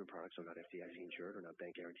 Investment products are not FDIC insured or not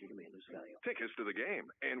bank guaranteed and may lose value. Tickets to the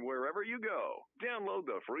game and wherever you go. Download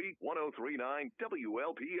the free 1039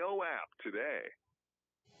 WLPO app today.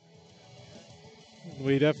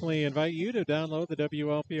 We definitely invite you to download the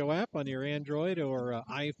WLPO app on your Android or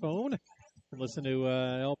iPhone and listen to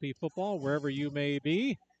LP football wherever you may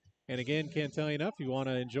be. And again, can't tell you enough, if you want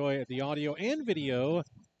to enjoy the audio and video,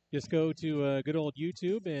 just go to good old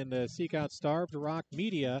YouTube and seek out Starved Rock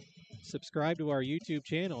Media. Subscribe to our YouTube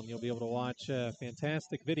channel, and you'll be able to watch a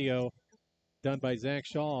fantastic video done by Zach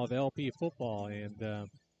Shaw of LP football. And,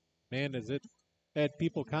 man, is it had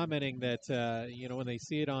people commenting that, when they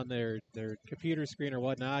see it on their computer screen or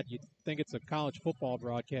whatnot, you think it's a college football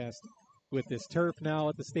broadcast with this turf now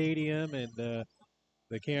at the stadium and the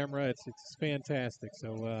camera. It's fantastic.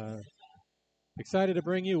 So excited to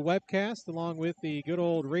bring you a webcast along with the good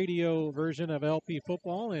old radio version of LP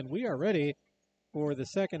football, and we are ready for the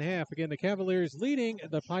second half. Again, the Cavaliers leading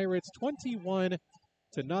the Pirates 21-0,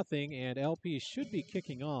 and LP should be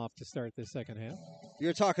kicking off to start the second half.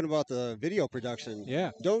 You're talking about the video production.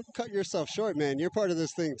 Yeah. Don't cut yourself short, man. You're part of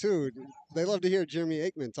this thing, too. They love to hear Jeremy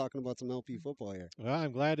Aikman talking about some LP football here. Well,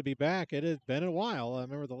 I'm glad to be back. It has been a while. I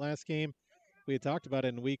remember the last game we had talked about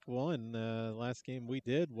it in week one. The last game we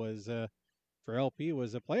did was, for LP,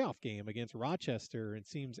 was a playoff game against Rochester. It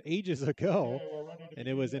seems ages ago, and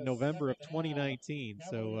it was in November of 2019.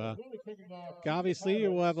 So obviously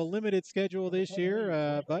we'll have a limited schedule this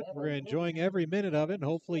year, but we're enjoying every minute of it, and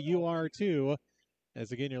hopefully you are too.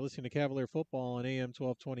 As again, you're listening to Cavalier Football on AM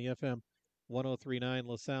 1220 FM 1039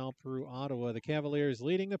 LaSalle, Peru, Ottawa. The Cavaliers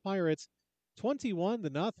leading the Pirates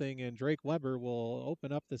 21-0, and Drake Weber will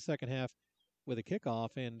open up the second half with a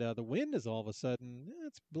kickoff. And the wind is all of a sudden,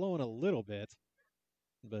 it's blowing a little bit,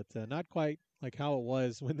 but not quite like how it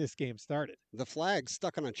was when this game started. The flag's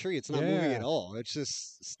stuck on a tree. It's not moving at all. It's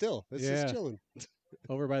just still. It's just chilling.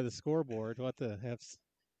 Over by the scoreboard. We'll have to have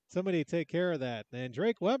somebody take care of that. And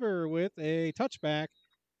Drake Weber with a touchback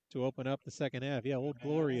to open up the second half. Yeah, Old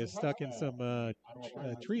Glory is stuck in some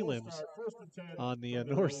tree limbs on the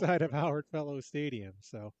north side of Howard Fellows Stadium.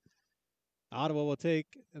 So Ottawa will take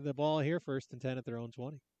the ball here, 1st and 10 at their own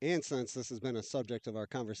 20. And since this has been a subject of our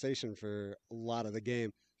conversation for a lot of the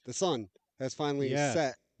game, the sun has finally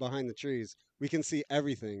set behind the trees. We can see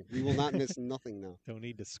everything. We will not miss nothing now. Don't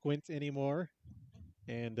need to squint anymore.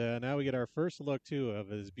 And now we get our first look, too, of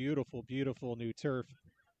this beautiful, beautiful new turf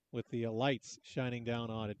with the lights shining down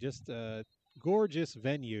on it. Just a gorgeous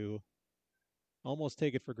venue. Almost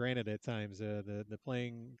take it for granted at times, the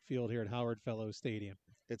playing field here at Howard Fellows Stadium.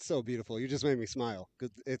 It's so beautiful. You just made me smile.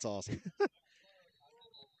 It's awesome.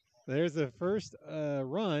 There's the first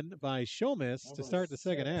run by Shomis to start the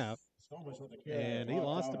second half. And he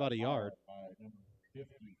lost about a yard.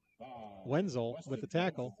 Wenzel with the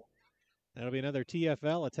tackle. That'll be another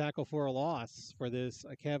TFL, a tackle for a loss for this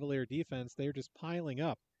Cavalier defense. They're just piling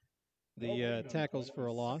up the tackles for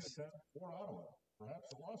a loss. For Ottawa,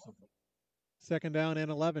 perhaps a loss of 2nd down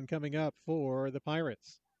and 11 coming up for the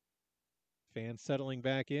Pirates. Fans settling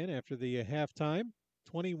back in after the halftime,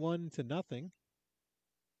 21-0.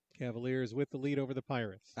 Cavaliers with the lead over the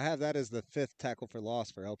Pirates. I have that as the 5th tackle for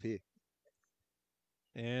loss for LP.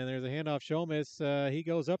 And there's a handoff. Shomis, he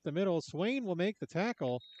goes up the middle. Swain will make the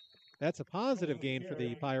tackle. That's a positive gain for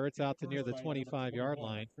the Pirates out to near the 25-yard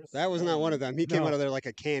line. That was not one of them. He came out of there like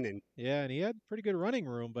a cannon. Yeah, and he had pretty good running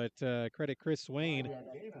room, but credit Chris Swain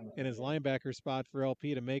in his linebacker spot for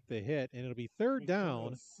LP to make the hit. And it'll be 3rd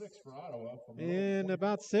down and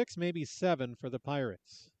about 6, maybe 7 for the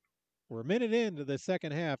Pirates. We're a minute into the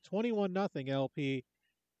second half, 21-0 LP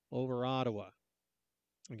over Ottawa.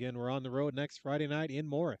 Again, we're on the road next Friday night in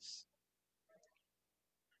Morris.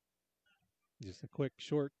 Just a quick,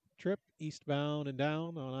 short trip eastbound and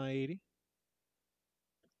down on I-80.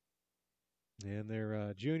 And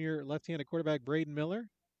their junior left-handed quarterback, Braden Miller,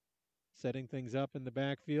 setting things up in the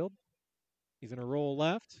backfield. He's going to roll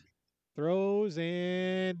left, throws,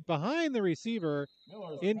 and behind the receiver,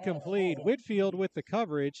 incomplete. Whitfield with the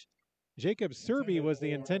coverage. Jacob Serby was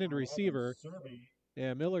the intended receiver.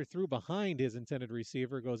 Yeah, Miller threw behind his intended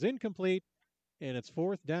receiver, goes incomplete, and it's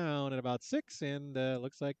 4th down and about 6, and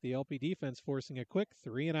looks like the LP defense forcing a quick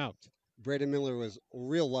 3 and out. Braden Miller was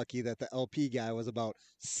real lucky that the LP guy was about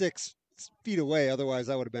 6 feet away. Otherwise,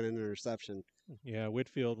 that would have been an interception. Yeah,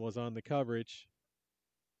 Whitfield was on the coverage,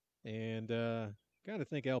 and got to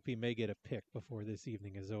think LP may get a pick before this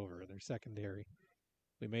evening is over. Their secondary.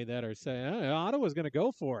 We made that our say. Ottawa's going to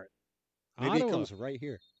go for it. Maybe Ottawa, it comes right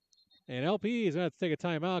here. And LP is going to have to take a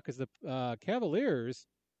timeout because the Cavaliers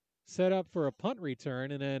set up for a punt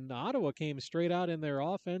return, and then Ottawa came straight out in their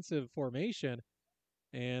offensive formation.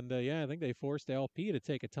 And, I think they forced LP to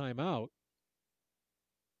take a timeout.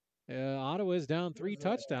 Ottawa is down 3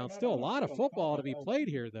 touchdowns. Still a lot of football to be played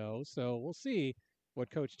here, though. So we'll see what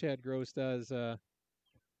Coach Ted Gross does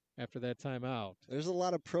after that timeout. There's a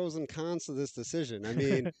lot of pros and cons to this decision. I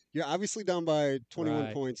mean, you're obviously down by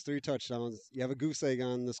 21 points, 3 touchdowns. You have a goose egg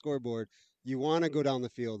on the scoreboard. You want to go down the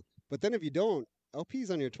field. But then if you don't,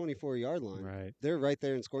 LP's on your 24-yard line. Right. They're right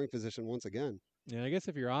there in scoring position once again. Yeah, I guess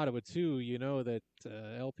if you're Ottawa, too, you know that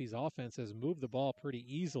LP's offense has moved the ball pretty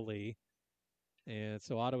easily. And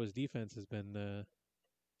so Ottawa's defense has been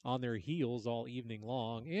on their heels all evening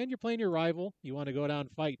long. And you're playing your rival. You want to go down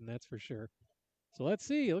fighting, that's for sure. So let's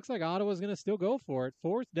see. It looks like Ottawa's going to still go for it.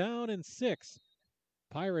 4th down and 6.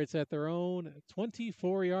 Pirates at their own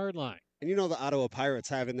 24-yard line. And you know the Ottawa Pirates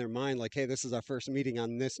have in their mind, like, hey, this is our first meeting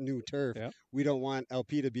on this new turf. Yep. We don't want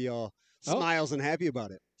LP to be all smiles and happy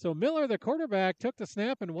about it. So Miller, the quarterback, took the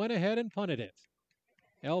snap and went ahead and punted it.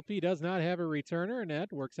 LP does not have a returner, and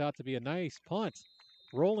that works out to be a nice punt.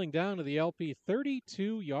 Rolling down to the LP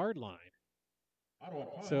 32-yard line.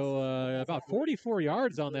 So about 44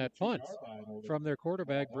 yards on that punt from their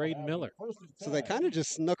quarterback, Braden Miller. So they kind of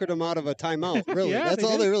just snookered him out of a timeout, really. Yeah, That's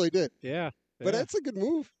all they really did. Yeah. But that's a good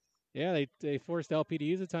move. Yeah, they forced LP to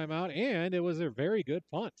use a timeout, and it was a very good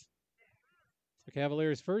punt. The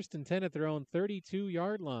Cavaliers 1st and 10 at their own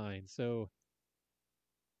 32-yard line. So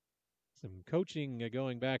some coaching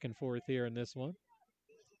going back and forth here in this one.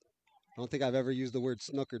 I don't think I've ever used the word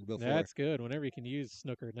snookered before. That's good. Whenever you can use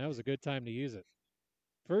snookered, now is a good time to use it.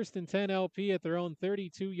 1st and 10 LP at their own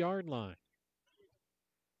 32-yard line.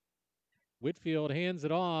 Whitfield hands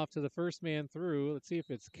it off to the first man through. Let's see if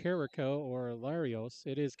it's Carrico or Larios.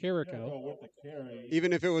 It is Carrico.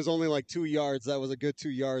 Even if it was only like 2 yards, that was a good 2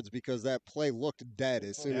 yards because that play looked dead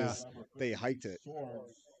as soon as they hiked it.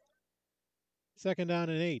 2nd down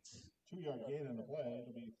and 8. 2-yard gain in the play.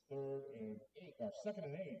 It'll be 3rd and 8. 2nd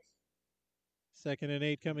and 8. 2nd and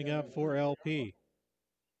 8 coming up for LP.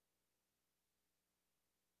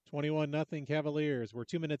 21-0 Cavaliers. We're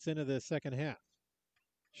 2 minutes into the second half.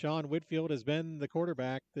 Sean Whitfield has been the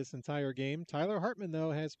quarterback this entire game. Tyler Hartman,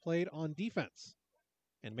 though, has played on defense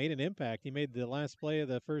and made an impact. He made the last play of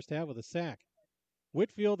the first half with a sack.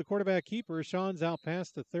 Whitfield, the quarterback keeper. Sean's out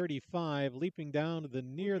past the 35, leaping down to the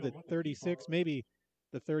near the 36, maybe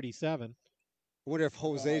the 37. I wonder if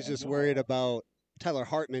Jose's just worried about Tyler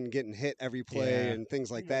Hartman getting hit every play and things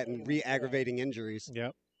like that and re-aggravating injuries.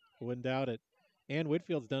 Yep, wouldn't doubt it. And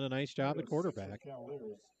Whitfield's done a nice job at quarterback.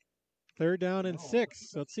 3rd down and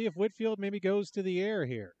 6. Let's see if Whitfield maybe goes to the air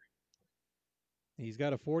here. He's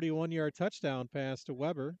got a 41-yard touchdown pass to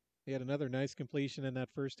Weber. He had another nice completion in that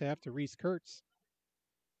first half to Reese Kurtz.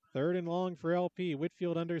 3rd and long for LP.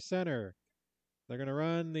 Whitfield under center. They're going to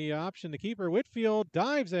run the option to keeper. Whitfield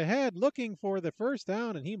dives ahead looking for the first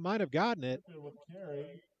down, and he might have gotten it.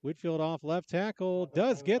 Whitfield off left tackle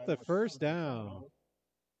does get the first down.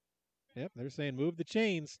 Yep, they're saying move the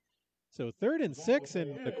chains. So 3rd and 6,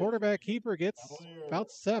 and the quarterback keeper gets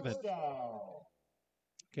about 7.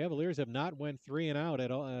 Cavaliers have not went 3 and out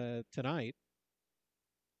at all, tonight.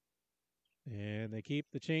 And they keep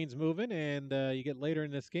the chains moving, and you get later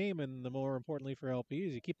in this game, and the more importantly for LP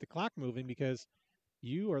is you keep the clock moving because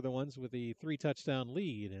you are the ones with the 3-touchdown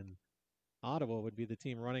lead, and Ottawa would be the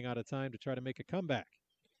team running out of time to try to make a comeback.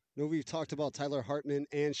 You know, we've talked about Tyler Hartman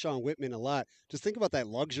and Sean Whitman a lot. Just think about that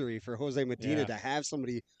luxury for Jose Medina to have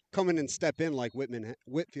somebody come in and step in like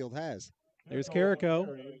Whitfield has. There's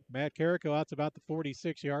Carrico. Matt Carrico out to about the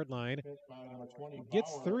 46-yard line.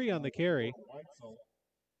 Gets 3 on the carry.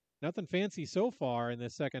 Nothing fancy so far in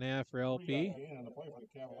this second half for LP.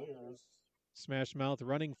 Smash mouth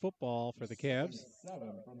running football for the Cavs.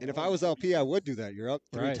 And if I was LP, I would do that. You're up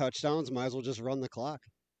 3 touchdowns, might as well just run the clock.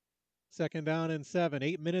 2nd down and 7.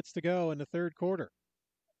 8 minutes to go in the 3rd quarter.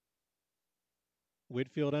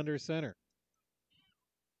 Whitfield under center.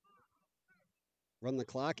 Run the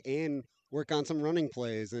clock and work on some running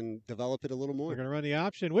plays and develop it a little more. We're going to run the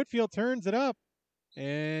option. Whitfield turns it up,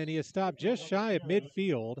 and he is stopped just shy of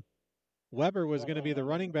midfield. Weber was going to be the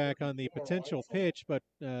running back on the potential pitch, but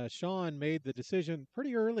Sean made the decision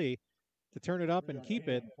pretty early to turn it up and keep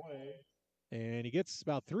it. And he gets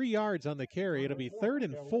about 3 yards on the carry. It'll be 3rd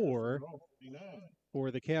and 4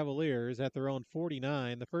 for the Cavaliers at their own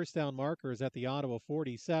 49. The first down marker is at the Ottawa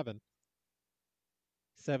 47.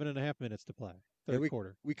 7.5 minutes to play. Third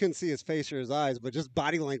quarter. We couldn't see his face or his eyes, but just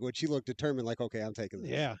body language, he looked determined, like, okay, I'm taking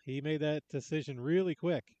this. Yeah, he made that decision really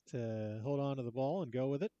quick to hold on to the ball and go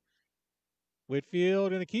with it. Whitfield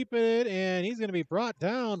going to keep it, and he's going to be brought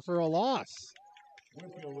down for a loss.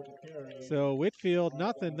 So Whitfield,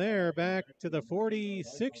 nothing there, back to the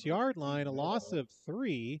 46-yard line, a loss of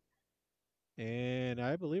 3. And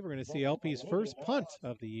I believe we're going to see LP's first punt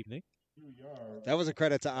of the evening. That was a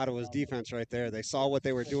credit to Ottawa's defense right there. They saw what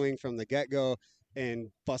they were doing from the get-go and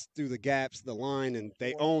bust through the gaps, the line, and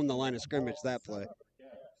they owned the line of scrimmage that play.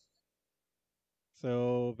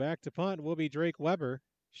 So back to punt will be Drake Weber.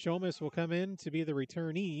 Shomas will come in to be the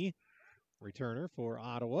returner for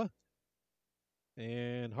Ottawa.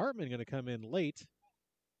 And Hartman going to come in late.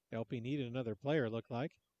 LP needed another player, looked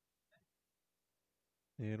like.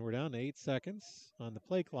 And we're down to 8 seconds on the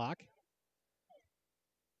play clock.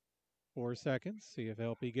 4 seconds. See if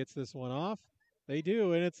LP gets this one off. They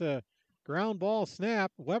do, and it's a ground ball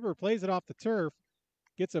snap. Weber plays it off the turf.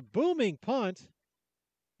 Gets a booming punt.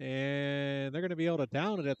 And they're going to be able to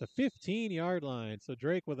down it at the 15-yard line. So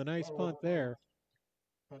Drake with a nice punt there.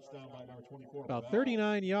 Touchdown by number 24. About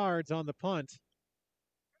 39 yards on the punt.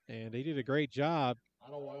 And they did a great job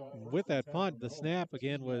with that punt. The snap,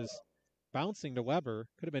 again, was bouncing to Weber.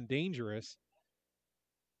 Could have been dangerous.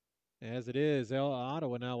 As it is,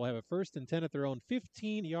 Ottawa now will have a 1st and 10 at their own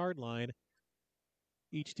 15-yard line.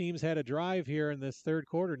 Each team's had a drive here in this 3rd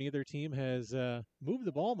quarter. Neither team has moved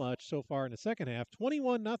the ball much so far in the second half.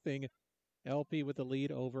 21-0, LP with the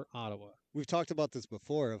lead over Ottawa. We've talked about this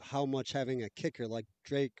before of how much having a kicker like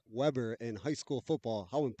Drake Weber in high school football,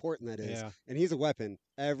 how important that is. Yeah. And he's a weapon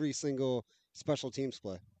every single special teams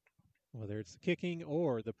play. Whether it's the kicking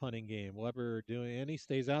or the punting game, Weber doing, and he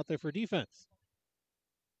stays out there for defense.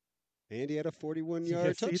 And he had a 41-yard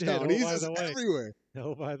Yes, touchdown. He He's just everywhere.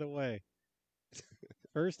 Oh, by the way.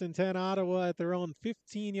 1st and 10, Ottawa at their own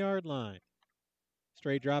 15-yard line.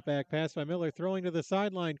 Straight drop back pass by Miller, throwing to the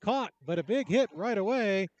sideline. Caught, but a big hit right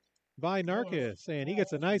away by Narkis. And he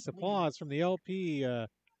gets a nice applause from the LP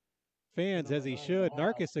fans, as he should.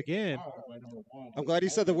 Narkis again. I'm glad he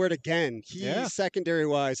said the word again. He,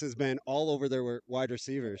 secondary-wise, has been all over their wide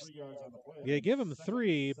receivers. Yeah, give him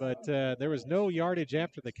 3, but there was no yardage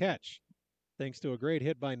after the catch, thanks to a great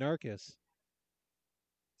hit by Narkis.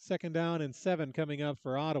 2nd down and 7 coming up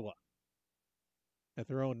for Ottawa. At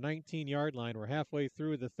their own 19-yard line, we're halfway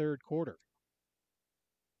through the 3rd quarter.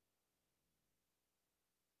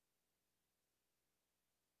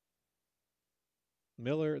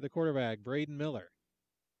 Miller, the quarterback, Braden Miller.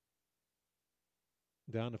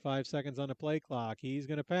 Down to 5 seconds on the play clock. He's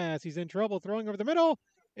going to pass. He's in trouble, throwing over the middle,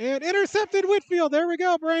 and intercepted Whitfield. There we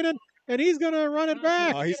go, Brandon. And he's going to run it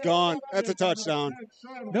back. Oh, he's gone. That's a touchdown.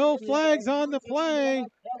 No flags on the play.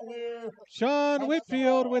 Sean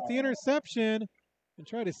Whitfield with the interception. And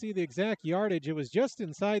try to see the exact yardage. It was just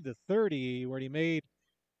inside the 30 where he made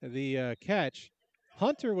the catch.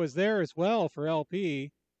 Hunter was there as well for LP.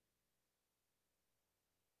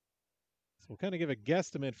 So we'll kind of give a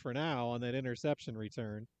guesstimate for now on that interception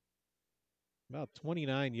return. About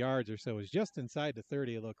 29 yards or so. It was just inside the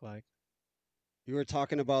 30, it looked like. You were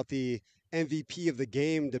talking about the MVP of the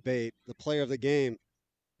game debate, the player of the game.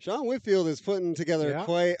 Sean Whitfield is putting together Yeah.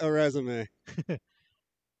 quite a resume.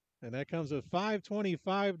 And that comes with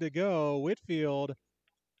 5:25 to go. Whitfield,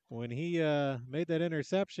 when he made that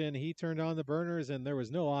interception, he turned on the burners, and there was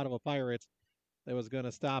no Ottawa Pirates that was going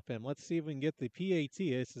to stop him. Let's see if we can get the PAT.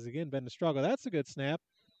 This has again been a struggle. That's a good snap.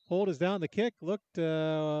 Hold is down. The kick looked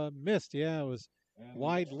missed. Yeah, it was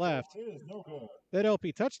wide left. That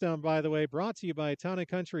LP touchdown, by the way, brought to you by Town &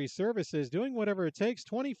 Country Services, doing whatever it takes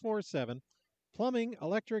 24/7. Plumbing,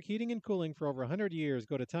 electric, heating, and cooling for over 100 years.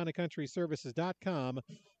 Go to townandcountryservices.com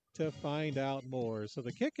to find out more. So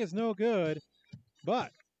the kick is no good,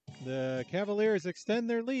 but the Cavaliers extend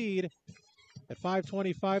their lead at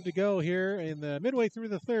 5:25 to go here in the midway through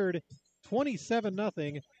the third.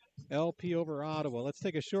 27-0 LP over Ottawa. Let's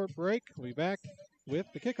take a short break. We'll be back with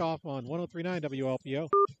the kickoff on 103.9 WLPO.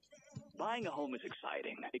 Buying a home is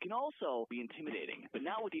exciting. It can also be intimidating, but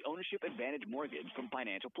not with the Ownership Advantage Mortgage from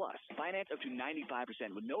Financial Plus. Finance up to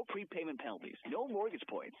 95% with no prepayment penalties, no mortgage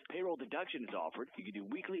points. Payroll deduction is offered. You can do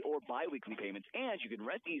weekly or bi-weekly payments, and you can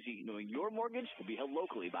rest easy knowing your mortgage will be held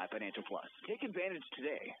locally by Financial Plus. Take advantage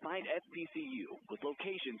today. Find FPCU with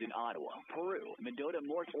locations in Ottawa, Peru, Mendota,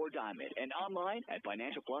 Mort, or Diamond, and online at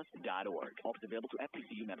financialplus.org. Offers available to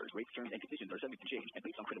FPCU members. Rates, terms, and conditions are subject to change and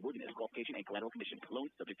based on creditworthiness, qualification, and collateral conditions.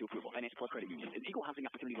 Loans subject to approval. Financial Plus Credit Union is equal housing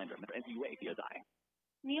opportunity lender. Member NCUA, PSI.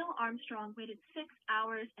 Neil Armstrong waited 6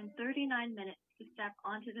 hours and 39 minutes to step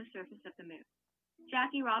onto the surface of the moon.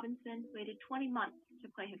 Jackie Robinson waited 20 months to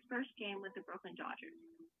play his first game with the Brooklyn Dodgers.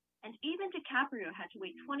 And even DiCaprio had to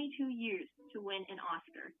wait 22 years to win an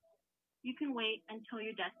Oscar. You can wait until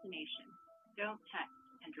your destination. Don't text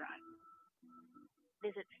and drive.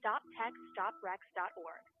 Visit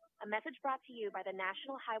StopTextStopWrecks.org. A message brought to you by the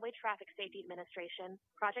National Highway Traffic Safety Administration,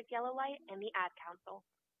 Project Yellow Light, and the Ad Council.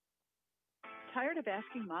 Tired of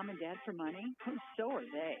asking mom and dad for money? So are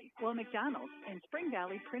they. Well, McDonald's in Spring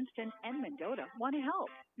Valley, Princeton, and Mendota want to help.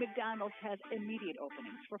 McDonald's has immediate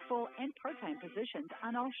openings for full and part-time positions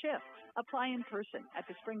on all shifts. Apply in person at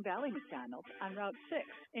the Spring Valley McDonald's on Route 6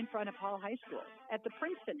 in front of Hall High School, at the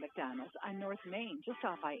Princeton McDonald's on North Main just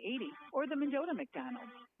off I-80, or the Mendota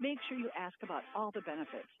McDonald's. Make sure you ask about all the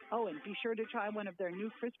benefits. Oh, and be sure to try one of their new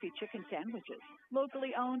crispy chicken sandwiches.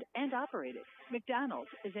 Locally owned and operated, McDonald's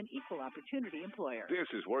is an equal opportunity employer. This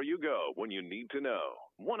is where you go when you need to know.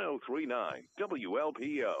 103.9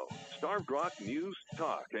 WLPO. Starved Rock News,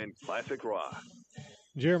 Talk, and Classic Rock.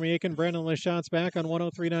 Jeremy Aiken, Brandon LaChante's back on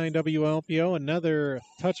 103.9 WLPO. Another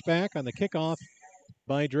touchback on the kickoff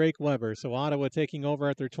by Drake Weber. So Ottawa taking over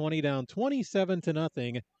at their 20, down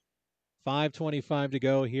 27-0. 5:25 to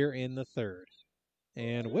go here in the third.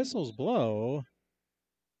 And whistles blow.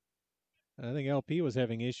 I think LP was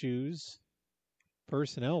having issues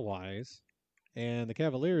personnel-wise. And the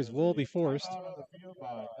Cavaliers will be forced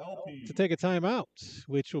to take a timeout,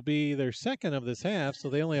 which will be their second of this half, so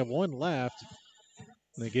they only have one left.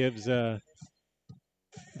 That gives the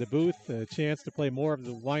booth a chance to play more of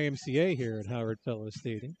the YMCA here at Howard Fellows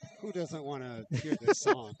Stadium. Who doesn't want to hear this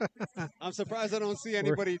song? I'm surprised I don't see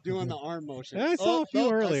anybody doing the arm motion. I saw a few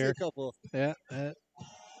earlier. I see a couple. Yeah,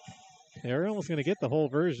 they're almost going to get the whole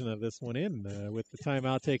version of this one in with the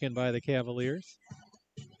timeout taken by the Cavaliers.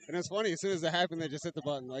 And it's funny, as soon as it happened, they just hit the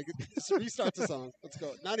button. Like, just restart the song. Let's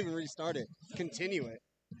go. Not even restart it. Continue it.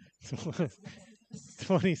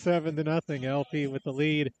 27-0. LP with the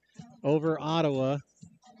lead over Ottawa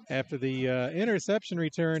after the interception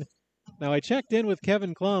return. Now, I checked in with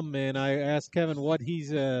Kevin Klum, and I asked Kevin what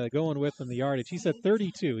he's going with in the yardage. He said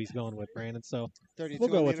 32 he's going with, Brandon. So we'll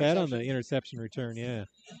go with that on the interception return, yeah.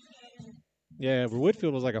 Yeah,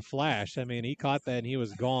 Whitfield was like a flash. I mean, he caught that, and he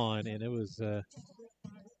was gone, and it was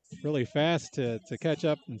really fast to catch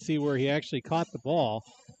up and see where he actually caught the ball.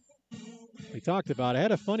 We talked about it. I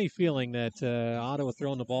had a funny feeling that Ottawa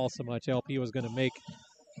throwing the ball so much, LP was going to make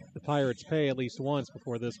the Pirates pay at least once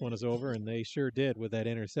before this one is over, and they sure did with that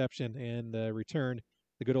interception and returned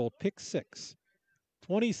the good old pick six.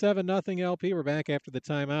 27-0 LP. We're back after the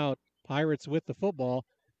timeout. Pirates with the football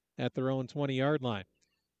at their own 20-yard line.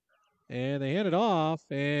 And they hand it off,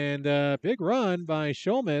 and big run by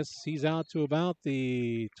Shomas. He's out to about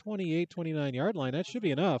the 28, 29-yard line. That should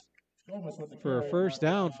be enough for a first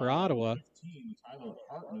down for Ottawa.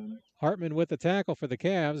 Hartman with the tackle for the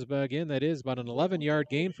Cavs, but again, that is about an 11-yard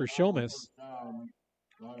gain for Shomas.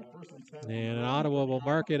 And Ottawa will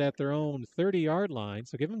mark it at their own 30-yard line,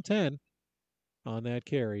 so give them 10 on that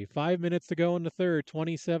carry. 5 minutes to go in the third,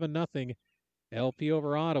 27-0. LP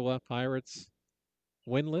over Ottawa. Pirates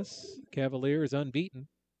winless, Cavaliers unbeaten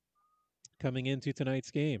coming into tonight's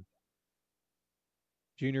game.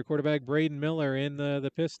 Junior quarterback Braden Miller in the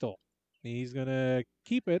pistol. He's going to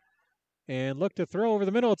keep it and look to throw over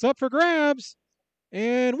the middle. It's up for grabs.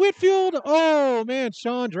 And Whitfield, oh, man,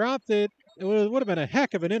 Sean dropped it. It would have been a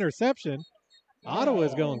heck of an interception.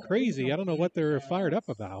 Ottawa's going crazy. I don't know what they're fired up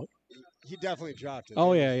about. He definitely dropped it.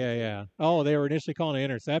 Oh, yeah. Oh, they were initially calling an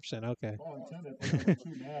interception. Okay.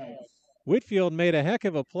 Whitfield made a heck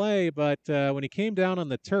of a play, but when he came down on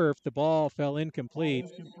the turf, the ball fell incomplete.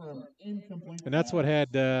 And that's what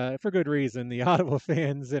had, for good reason, the Ottawa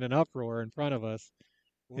fans in an uproar in front of us.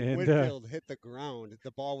 When Whitfield hit the ground,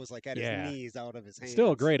 the ball was like at his knees, out of his hands.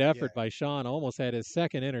 Still a great effort by Sean. Almost had his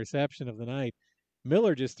second interception of the night.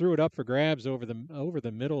 Miller just threw it up for grabs over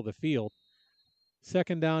the middle of the field.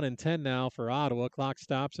 2nd down and 10 now for Ottawa. Clock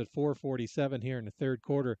stops at 4:47 here in the third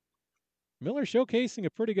quarter. Miller showcasing a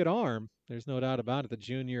pretty good arm. There's no doubt about it, the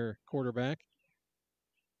junior quarterback.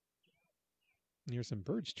 And here's some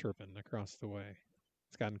birds chirping across the way.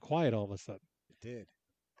 It's gotten quiet all of a sudden. It did.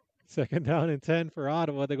 2nd down and 10 for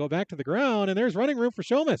Ottawa. They go back to the ground, and there's running room for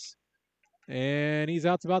Shomas. And he's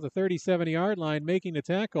out to about the 37-yard line, making the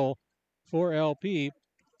tackle for LP.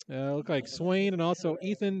 Look like Swain and also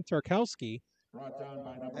Ethan Tarkowski.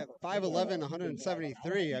 At 5'11",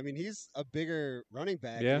 173, I mean, he's a bigger running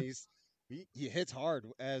back. Yeah. And he hits hard.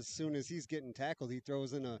 As soon as he's getting tackled, he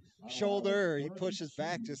throws in a shoulder or he pushes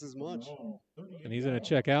back just as much. And he's going to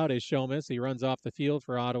check out as Shomas. He runs off the field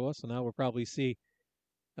for Ottawa, so now we'll probably see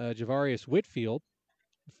Javarius Whitfield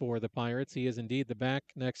for the Pirates. He is indeed the back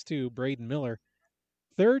next to Braden Miller.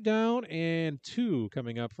 3rd down and 2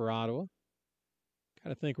 coming up for Ottawa.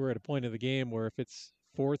 Kind of think we're at a point of the game where if it's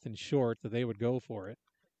 4th and short that they would go for it.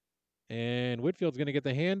 And Whitfield's going to get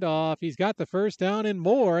the handoff. He's got the 1st down and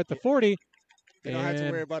more at the 40. You don't have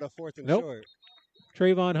to worry about a 4th and nope. short.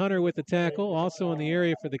 Trayvon Hunter with the tackle. Also in the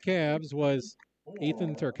area for the Cavs was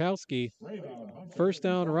Ethan Tarkowski. 1st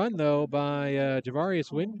down run, though, by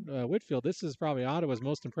Javarius Whitfield. This is probably Ottawa's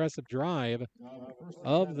most impressive drive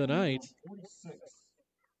of the night.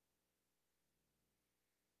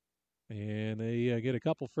 And they get a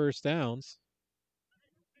couple 1st downs.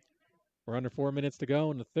 We're under 4 minutes to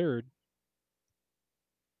go in the third.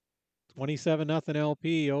 27-0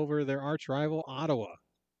 LP over their arch rival, Ottawa.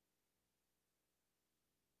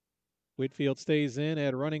 Whitfield stays in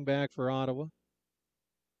at running back for Ottawa.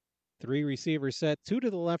 3 receivers set, 2 to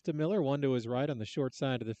the left of Miller, 1 to his right on the short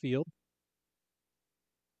side of the field.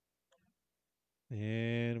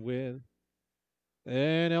 And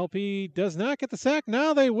LP does not get the sack.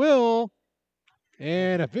 Now they will.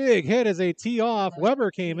 And a big hit as they tee off.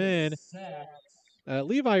 Weber came in.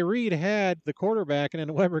 Levi Reed had the quarterback, and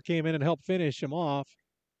then Weber came in and helped finish him off.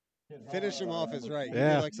 Finish him off is right. Yeah.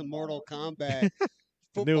 He did like some Mortal Kombat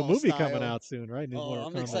New movie style. coming out soon, right? New Mortal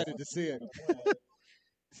I'm Kombat. excited to see it.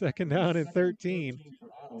 2nd down and 13.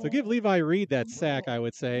 So give Levi Reed that sack, I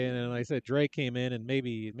would say. And then, like I said, Drake came in and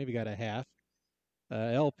maybe got a half.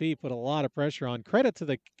 LP put a lot of pressure on. Credit to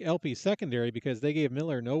the LP secondary because they gave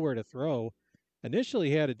Miller nowhere to throw. Initially,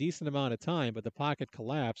 he had a decent amount of time, but the pocket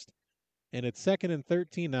collapsed. And it's 2nd and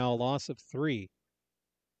 13 now, a loss of 3.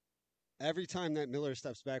 Every time that Miller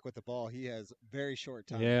steps back with the ball, he has very short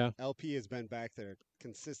time. Yeah. LP has been back there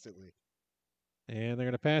consistently. And they're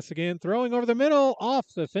going to pass again, throwing over the middle off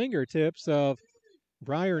the fingertips of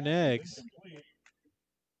Briar Neggs.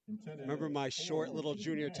 Remember my short little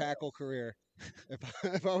junior tackle career.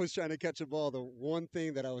 If I was trying to catch a ball, the one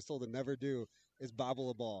thing that I was told to never do is bobble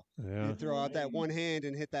a ball. Yeah. You throw out that one hand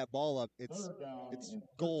and hit that ball up. It's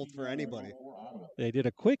gold for anybody. They did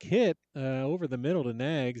a quick hit over the middle to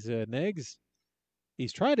Neggs. Neggs,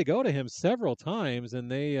 he's tried to go to him several times,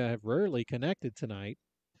 and they have rarely connected tonight.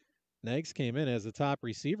 Neggs came in as the top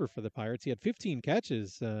receiver for the Pirates. He had 15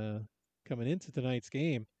 catches coming into tonight's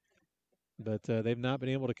game, but they've not been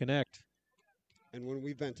able to connect. And when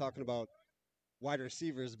we've been talking about wide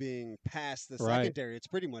receivers being past the Right. secondary, it's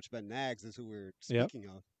pretty much been Nags is who we're speaking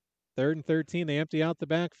of. 3rd and 13, they empty out the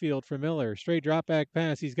backfield for Miller. Straight drop back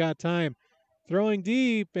pass. He's got time. Throwing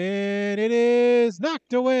deep, and it is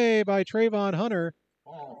knocked away by Trayvon Hunter.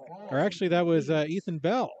 Or actually, that was Ethan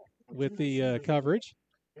Bell with the coverage.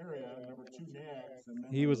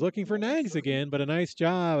 He was looking for Nags again, but a nice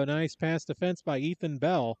job, a nice pass defense by Ethan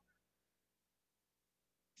Bell.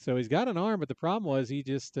 So he's got an arm, but the problem was he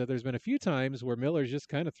just, there's been a few times where Miller's just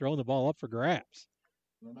kind of thrown the ball up for grabs.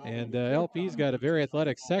 And LP's got a very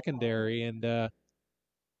athletic secondary, and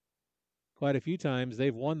quite a few times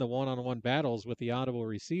they've won the one-on-one battles with the Ottawa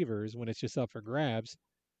receivers when it's just up for grabs.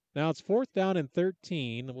 Now it's 4th down and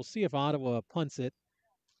 13. We'll see if Ottawa punts it.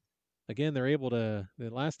 Again, they're able to, the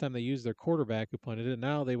last time they used their quarterback who punted it,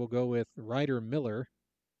 now they will go with Ryder Miller.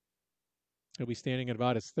 He'll be standing at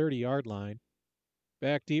about his 30-yard line.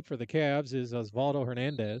 Back deep for the Cavs is Osvaldo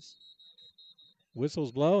Hernandez.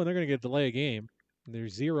 Whistles blow, and they're going to get a delay of game.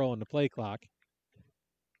 There's 0 on the play clock.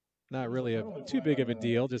 Not really too big of a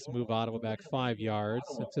deal. Just move Ottawa back 5 yards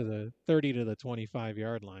to the 30 to the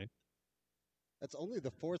 25-yard line. That's only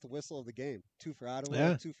the 4th whistle of the game. 2 for Ottawa,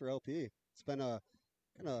 Yeah. 2 for LP. It's been a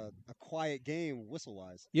kind of a quiet game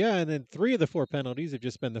whistle-wise. Yeah, and then 3 of the 4 penalties have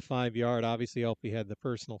just been the 5-yard. Obviously, LP had the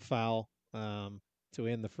personal foul to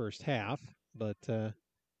end the first half, but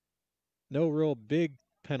no real big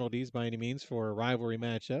penalties by any means for a rivalry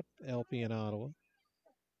matchup, LP and Ottawa.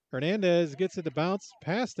 Hernandez gets it to bounce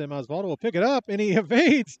past him. Osvaldo will pick it up, and he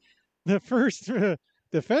evades the first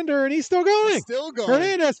defender, and he's still going. He's still going.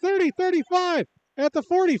 Hernandez, 30, 35. At the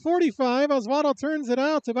 40, 45, Osvaldo turns it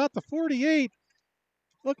out to about the 48.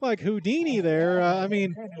 Looked like Houdini there. I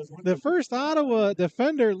mean, the first Ottawa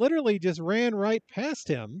defender literally just ran right past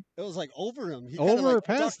him. It was like over him. He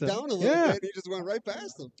Past him. Down a little bit. And he just went right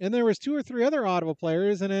past him. And there was 2 or 3 other Ottawa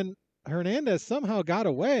players, and then Hernandez somehow got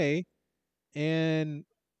away and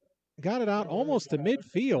got it out almost to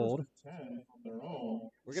midfield.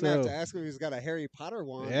 We're going to have to ask him if he's got a Harry Potter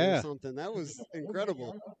wand or something. That was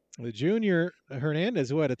incredible. The junior Hernandez,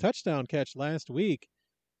 who had a touchdown catch last week,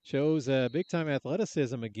 shows big-time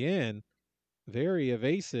athleticism again. Very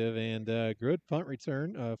evasive and good punt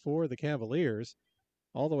return for the Cavaliers.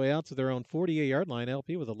 All the way out to their own 48-yard line.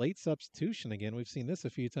 LP with a late substitution again. We've seen this a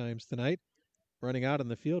few times tonight. Running out in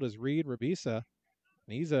the field is Reed Rabisa. And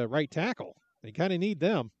he's a right tackle. You kind of need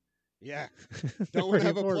them. Yeah. Don't want to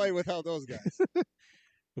have a play without those guys.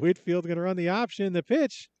 Whitfield's going to run the option, the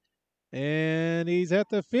pitch. And he's at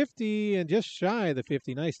the 50 and just shy of the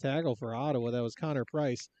 50. Nice tackle for Ottawa. That was Connor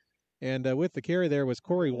Price. And with the carry there was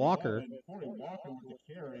Corey Walker.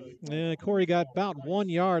 Corey got about 1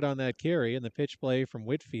 yard on that carry in the pitch play from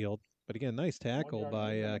Whitfield. But again, nice tackle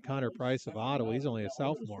by Connor Price of Ottawa. He's only a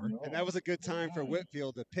sophomore. And that was a good time for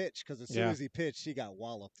Whitfield to pitch because as soon as he pitched, he got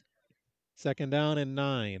walloped. 2nd down and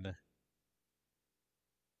 9.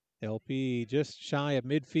 LP just shy of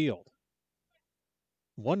midfield.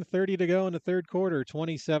 1:30 to go in the 3rd quarter,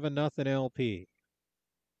 27-0 LP.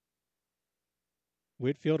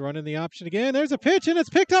 Whitfield running the option again. There's a pitch, and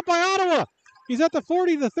it's picked up by Ottawa. He's at the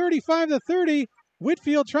 40, the 35, the 30.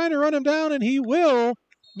 Whitfield trying to run him down, and he will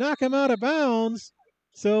knock him out of bounds.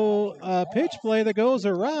 So pitch play that goes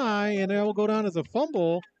awry, and it will go down as a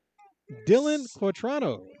fumble. Dylan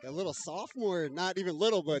Quatrano. A little sophomore, not even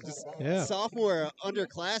little, but just sophomore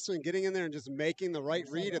underclassman getting in there and just making the right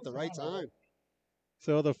read at the right time.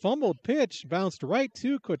 So the fumbled pitch bounced right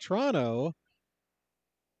to Quatrano,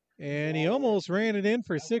 and he almost ran it in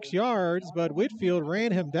for 6 yards, but Whitfield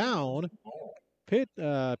ran him down. Pitt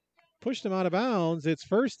pushed him out of bounds. It's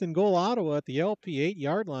 1st and goal Ottawa at the LP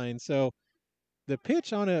 8-yard line. So the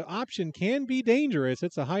pitch on an option can be dangerous.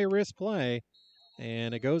 It's a high-risk play.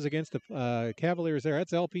 And it goes against the Cavaliers there.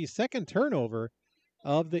 That's LP's 2nd turnover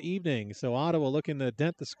of the evening. So Ottawa looking to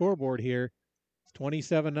dent the scoreboard here. It's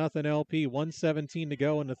 27-0 LP, 1:17 to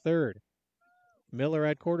go in the 3rd. Miller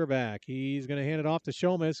at quarterback. He's going to hand it off to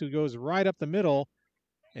Shomas, who goes right up the middle,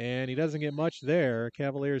 and he doesn't get much there.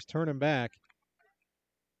 Cavaliers turn him back.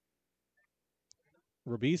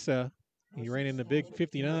 Rabisa, he ran in the big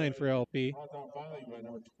 59 for LP.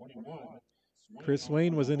 Chris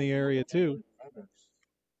Swain was in the area too.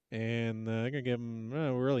 And they're going to give him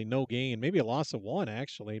really no gain. Maybe a loss of 1,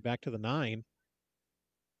 actually, back to the 9.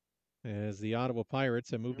 As the Ottawa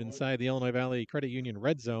Pirates have moved inside the Illinois Valley Credit Union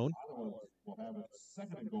red zone. Will have a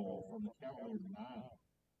 2nd and goal from the Cavaliers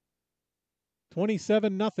 9.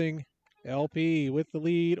 27-0 LP with the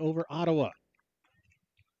lead over Ottawa.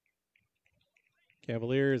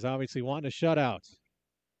 Cavaliers obviously wanting a shutout.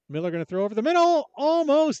 Miller going to throw over the middle.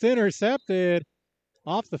 Almost intercepted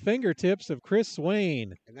off the fingertips of Chris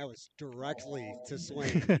Swain. And that was directly to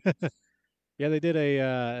Swain. Yeah, they did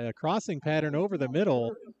a crossing pattern over the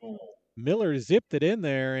middle. Miller zipped it in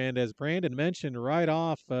there, and as Brandon mentioned, right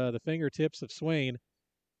off the fingertips of Swain.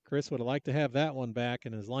 Chris would have liked to have that one back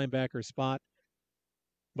in his linebacker spot.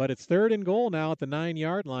 But it's 3rd and goal now at the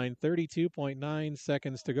 9-yard line, 32.9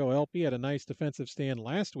 seconds to go. LP had a nice defensive stand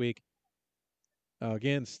last week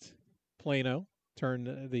against Plano,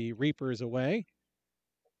 turned the Reapers away.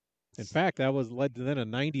 In fact, that was led to then a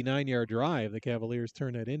 99-yard drive the Cavaliers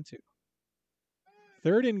turned that into.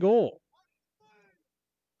 3rd and goal.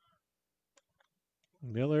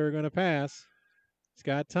 Miller going to pass. He's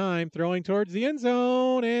got time, throwing towards the end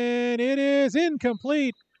zone, and it is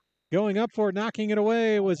incomplete. Going up for it, knocking it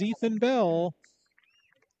away was Ethan Bell.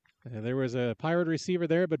 And there was a Pirate receiver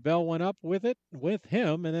there, but Bell went up with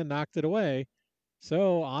him, and then knocked it away.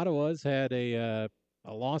 So Ottawa's had a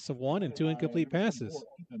loss of 1 and 2 incomplete passes.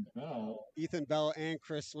 Ethan Bell and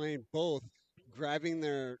Chris Swain both grabbing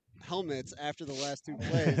their helmets after the last two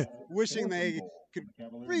plays, wishing they could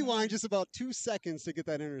rewind just about 2 seconds to get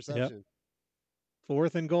that interception.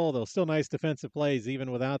 4th and goal, though. Still nice defensive plays,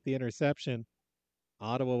 even without the interception.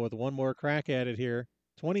 Ottawa with one more crack at it here.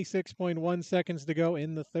 26.1 seconds to go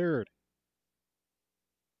in the third.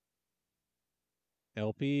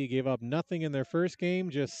 LP gave up nothing in their first game,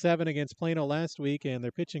 just 7 against Plano last week, and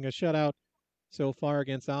they're pitching a shutout so far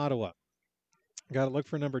against Ottawa. Got to look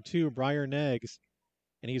for number 2, Briar Neggs,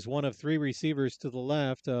 and he's one of 3 receivers to the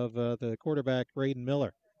left of the quarterback, Braden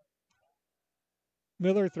Miller.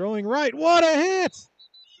 Miller throwing right. What a hit!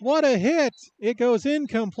 What a hit! It goes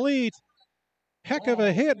incomplete. Heck of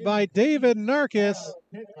a hit by David Narkis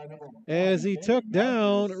as he took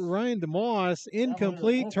down Ryan DeMoss.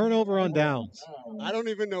 Incomplete, turnover on downs. I don't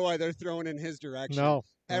even know why they're throwing in his direction. No.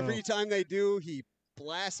 Every time they do, he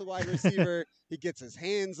blasts a wide receiver. He gets his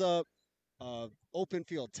hands up. Open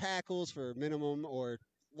field tackles for minimum or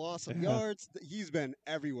loss of yards. He's been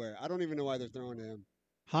everywhere. I don't even know why they're throwing to him.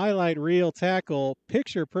 Highlight reel tackle,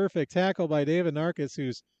 picture perfect tackle by David Narkis,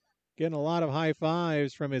 who's getting a lot of high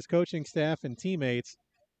fives from his coaching staff and teammates.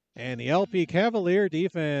 And the LP Cavalier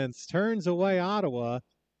defense turns away Ottawa.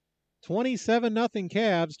 27-0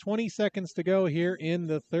 Cavs, 20 seconds to go here in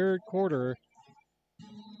the third quarter.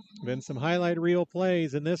 Been some highlight reel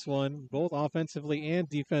plays in this one, both offensively and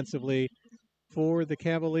defensively for the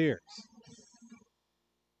Cavaliers.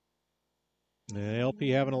 And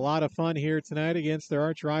LP having a lot of fun here tonight against their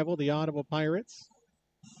arch rival, the Ottawa Pirates.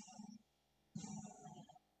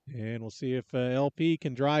 And we'll see if LP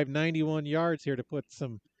can drive 91 yards here to put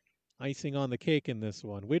some icing on the cake in this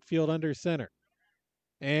one. Whitfield under center.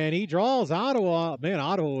 And he draws Ottawa. Man,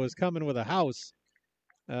 Ottawa was coming with a house.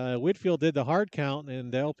 Whitfield did the hard count,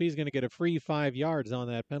 and LP's going to get a free 5 yards on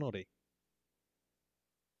that penalty.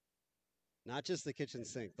 Not just the kitchen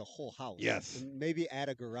sink, the whole house. Yes. And maybe add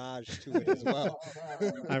a garage to it as well.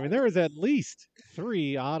 I mean, there was at least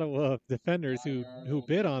 3 Ottawa defenders who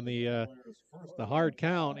bid on the hard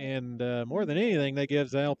count, and more than anything, that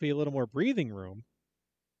gives LP a little more breathing room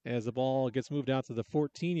as the ball gets moved out to the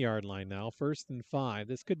 14-yard line now. 1st and 5.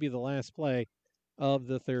 This could be the last play of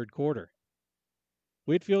the third quarter.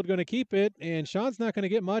 Whitfield going to keep it, and Sean's not going to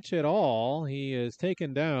get much at all. He is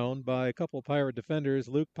taken down by a couple Pirate defenders,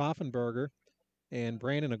 Luke Poffenberger and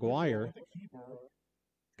Brandon Aguirre.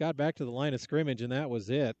 Got back to the line of scrimmage, and that was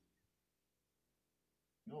it.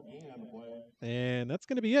 And that's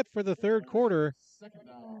going to be it for the third quarter.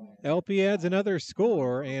 LP adds another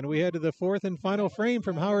score, and we head to the 4th and final frame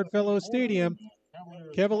from Howard Fellows Stadium.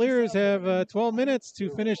 Cavaliers have 12 minutes to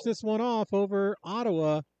finish this one off over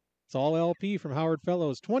Ottawa. It's all LP from Howard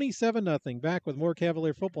Fellows, 27-0. Back with more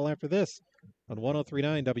Cavalier football after this on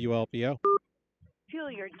 103.9 WLPO. Fuel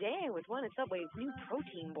your day with one of Subway's new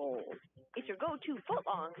protein bowls. It's your go-to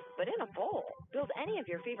footlong, but in a bowl. Build any of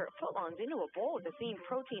your favorite footlongs into a bowl with the same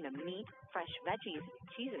protein of meat, fresh veggies,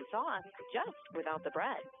 cheese, and sauce, just without the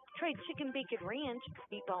bread. Try chicken bacon ranch,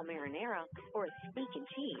 meatball marinara, or steak and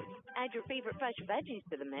cheese. Add your favorite fresh veggies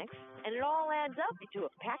to the mix, and it all adds up into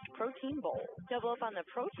a packed protein bowl. Double up on the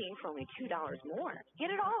protein for only $2 more.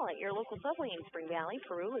 Get it all at your local Subway in Spring Valley,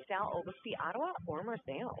 Peru, LaSalle, Oglesby, Ottawa, or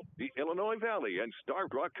Marseille. The Illinois Valley and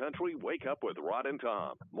Starved Rock Country Wake Up with Rod and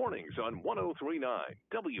Tom. Mornings on 103.9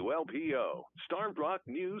 WLPO. Starved Rock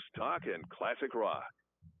News, Talk, and Classic Rock.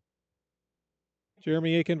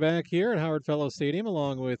 Jeremy Aiken back here at Howard Fellows Stadium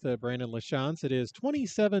along with Brandon LaChance. It is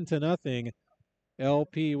 27-0.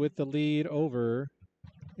 LP with the lead over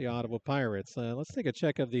the Ottawa Pirates. Let's take a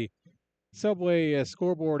check of the Subway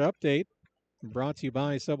scoreboard update brought to you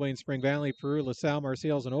by Subway in Spring Valley, Peru, LaSalle,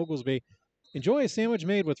 Marseilles, and Oglesby. Enjoy a sandwich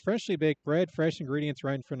made with freshly baked bread, fresh ingredients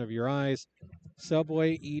right in front of your eyes.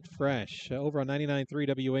 Subway, eat fresh. Over on 99.3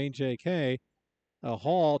 WAJK.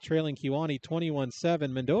 Hall trailing Kewanee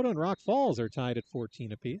 21-7. Mendota and Rock Falls are tied at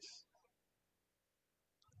 14 apiece.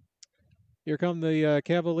 Here come the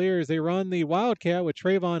Cavaliers. They run the Wildcat with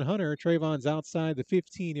Trayvon Hunter. Trayvon's outside the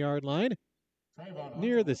 15-yard line.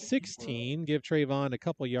 Near the 16. Give Trayvon a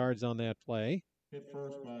couple yards on that play. Hit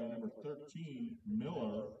first by number 13,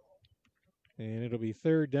 Miller. And it'll be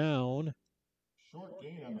third down. Short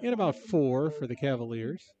gain on the and about 4 for the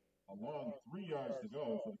Cavaliers. A long 3 yards to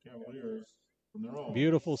go for the Cavaliers.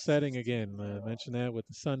 Beautiful setting again. Mentioned that with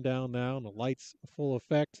the sun down now and the lights full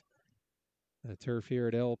effect. The turf here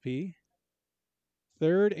at LP.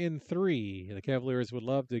 3rd and 3. The Cavaliers would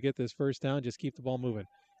love to get this first down. Just keep the ball moving.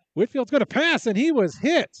 Whitfield's going to pass, and he was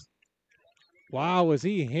hit. Wow, was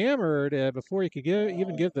he hammered before he could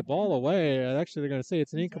even give the ball away. Actually, they're going to say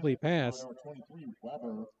it's an incomplete pass.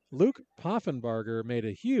 Luke Poffenbarger made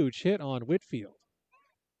a huge hit on Whitfield.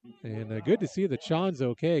 And good to see that Sean's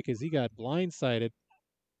okay because he got blindsided.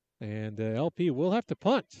 And LP will have to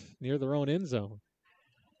punt near their own end zone.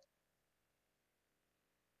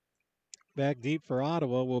 Back deep for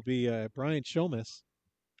Ottawa will be Brian Shomas.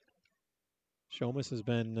 Shomas has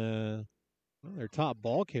been their top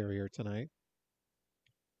ball carrier tonight.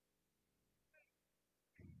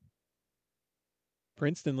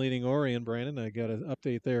 Princeton leading Orion, Brandon. I got an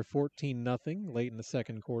update there, 14-0 late in the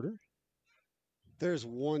second quarter. There's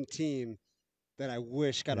one team that I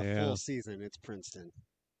wish got a full season. It's Princeton.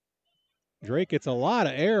 Drake gets a lot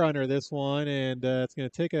of air under this one, and it's going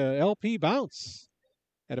to take a LP bounce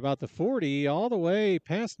at about the 40, all the way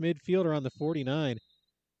past midfield around the 49.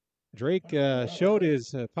 Drake showed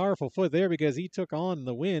his powerful foot there because he took on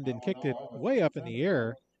the wind and kicked it way up in the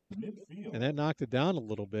air, and that knocked it down a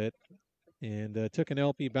little bit, and took an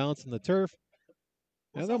LP bounce in the turf.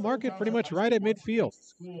 And they'll mark it pretty much right at midfield.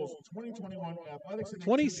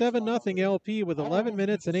 27-0 LP with 11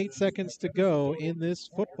 minutes and 8 seconds to go in this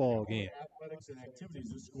football game.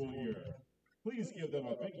 Please give them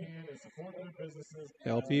a big hand and support their businesses.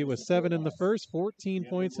 LP was 7 in the first, 14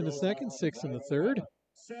 points in the second, 6 in the third.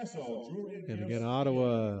 And again,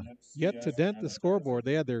 Ottawa yet to dent the scoreboard.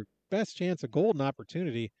 They had their best chance, a golden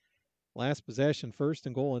opportunity. Last possession, first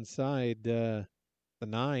and goal inside the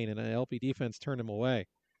 9, and an LP defense turned him away.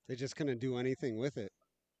 They just couldn't do anything with it.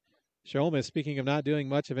 Shomas, speaking of not doing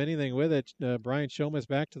much of anything with it, Brian Shomas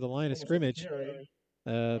back to the line of scrimmage.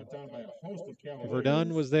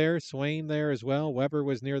 Verdun was there, Swain there as well. Weber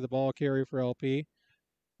was near the ball carrier for LP.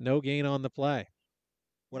 No gain on the play.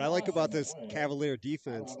 What I like about this Cavalier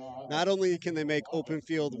defense, not only can they make open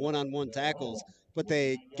field one-on-one tackles, but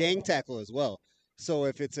they gang tackle as well. So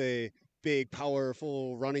if it's a big,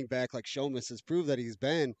 powerful running back like Shomas has proved that he's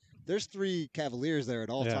been, there's 3 Cavaliers there at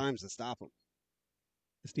all times to stop him.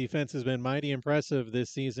 This defense has been mighty impressive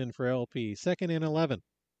this season for LP. 2nd and 11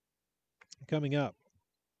 coming up.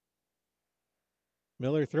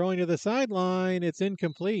 Miller throwing to the sideline. It's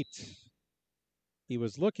incomplete. He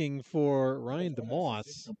was looking for Ryan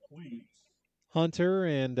DeMoss. Hunter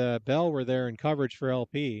and Bell were there in coverage for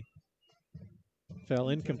LP. Fell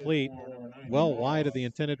incomplete, well wide of the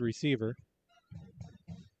intended receiver.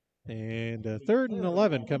 And 3rd and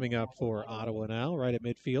 11 coming up for Ottawa now, right at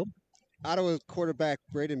midfield. Ottawa quarterback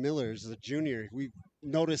Braden Miller is a junior. We've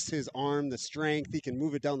noticed his arm, the strength. He can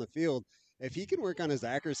move it down the field. If he can work on his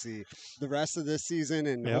accuracy the rest of this season,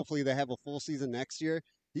 and hopefully they have a full season next year,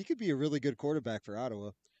 he could be a really good quarterback for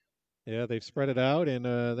Ottawa. Yeah, they've spread it out, and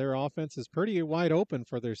their offense is pretty wide open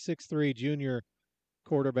for their 6'3" junior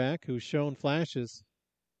quarterback who's shown flashes.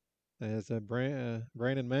 As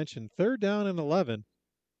Brandon mentioned, 3rd down and 11,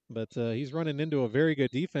 but he's running into a very good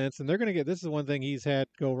defense, and they're going to get, this is one thing he's had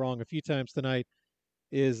go wrong a few times tonight,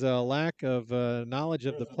 is a lack of knowledge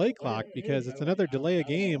of the play clock, because it's another delay of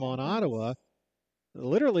game on Ottawa.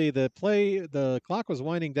 Literally, the clock was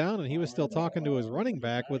winding down, and he was still talking to his running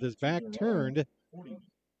back with his back turned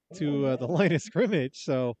to the line of scrimmage.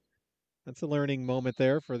 So that's a learning moment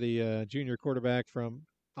there for the junior quarterback from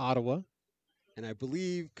Ottawa. And I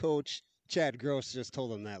believe Coach Chad Gross just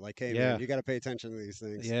told him that, like, hey, man, you got to pay attention to these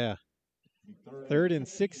things. Yeah. 3rd and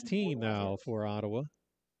 16 now for Ottawa.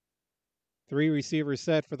 3 receivers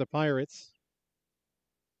set for the Pirates.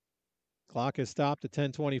 Clock is stopped at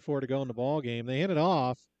 10:24 to go in the ball game. They hand it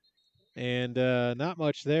off, and not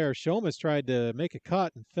much there. Shomas tried to make a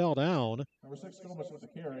cut and fell down. Number 6, Thomas with the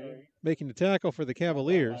carry. Making the tackle for the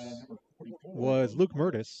Cavaliers was Luke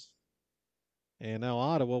Murtis. And now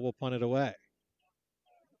Ottawa will punt it away.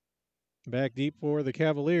 Back deep for the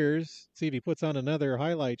Cavaliers. See if he puts on another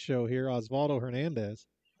highlight show here, Osvaldo Hernandez.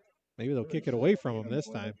 Maybe they'll kick it away from him this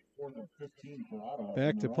time.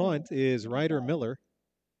 Back to punt is Ryder Miller.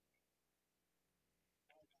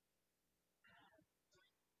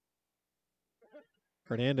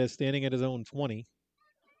 Hernandez standing at his own 20.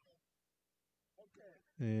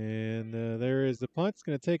 And there is the punt. It's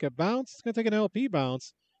going to take a bounce. It's going to take an LP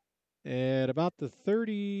bounce at about the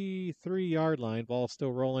 33-yard line. Ball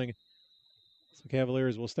still rolling. So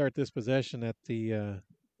Cavaliers will start this possession at the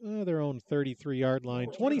their own 33-yard line.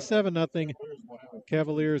 27-0.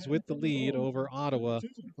 Cavaliers with the lead over Ottawa.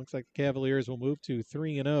 Looks like the Cavaliers will move to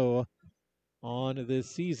 3-0 on this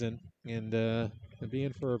season, and be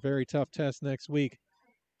in for a very tough test next week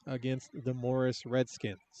against the Morris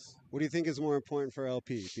Redskins. What do you think is more important for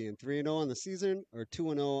LP, being 3-0 on the season or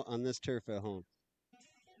 2-0 on this turf at home?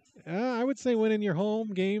 I would say winning your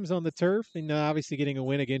home games on the turf, and obviously getting a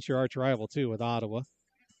win against your arch rival too with Ottawa.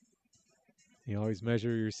 You always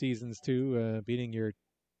measure your seasons too, beating your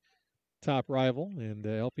top rival, and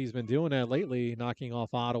LP's been doing that lately, knocking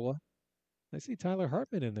off Ottawa. I see Tyler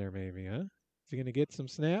Hartman in there maybe, huh? Is he going to get some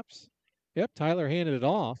snaps? Yep, Tyler handed it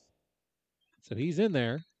off. So he's in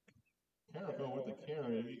there. Carrico with the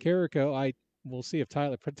carry. Carrico, we'll see if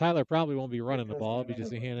Tyler probably won't be running the ball. He'll be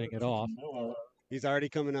just handing it off. He's already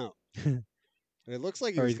coming out. It looks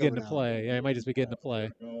like Or he's getting coming to play. Yeah, he might just be getting to play.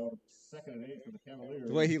 Second and 8 for the Cavaliers.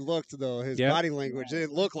 The way he looked, though, his body language,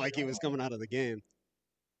 it looked like he was coming out of the game.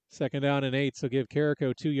 2nd down and 8, so give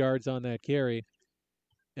Carrico 2 yards on that carry.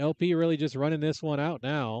 LP really just running this one out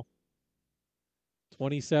now.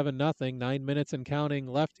 27-0, 9 minutes and counting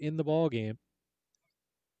left in the ball game.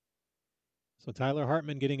 So Tyler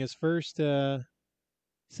Hartman getting his first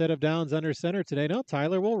set of downs under center today. No,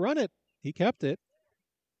 Tyler will run it. He kept it.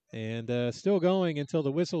 And still going until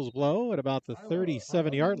the whistles blow at about the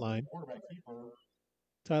 37-yard line.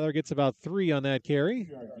 Tyler gets about 3 on that carry.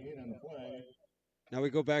 Now we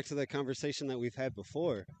go back to that conversation that we've had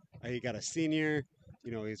before. You got a senior,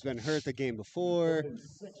 he's been hurt the game before.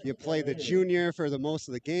 You play the junior for the most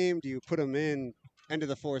of the game. Do you put him in end of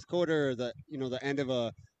the fourth quarter or the end of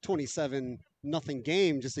a 27-0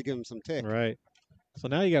 game just to give him some tick? Right. So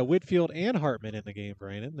now you got Whitfield and Hartman in the game,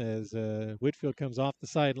 Brandon, as Whitfield comes off the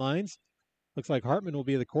sidelines. Looks like Hartman will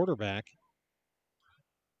be the quarterback.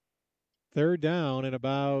 3rd down and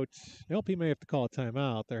about, LP may have to call a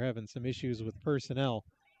timeout. They're having some issues with personnel.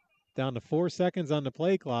 Down to 4 seconds on the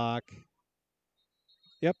play clock.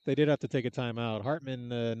 Yep, they did have to take a timeout. Hartman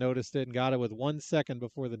noticed it and got it with 1 second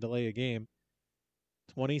before the delay of game.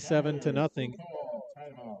 27-0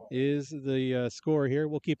 is the score here.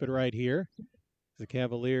 We'll keep it right here. The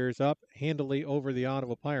Cavaliers up handily over the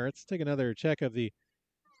Ottawa Pirates. Take another check of the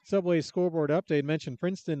Subway scoreboard update. Mentioned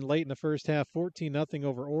Princeton late in the first half, 14-0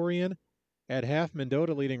 over Orion. At half,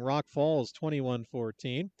 Mendota leading Rock Falls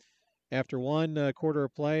 21-14. After 1 quarter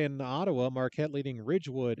of play in Ottawa, Marquette leading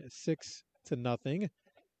Ridgewood 6-0.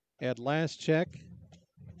 At last check,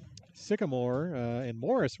 Sycamore and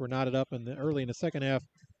Morris were knotted up early in the second half,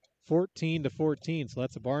 14-14. So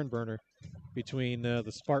that's a barn burner between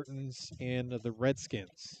the Spartans and the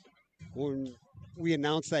Redskins. When we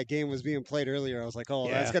announced that game was being played earlier, I was like,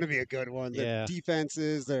 that's going to be a good one. The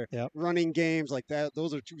defenses, their running games like that,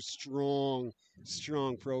 those are 2 strong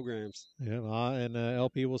programs. Yeah, and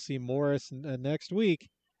LP will see Morris next week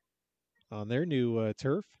on their new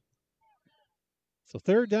turf. So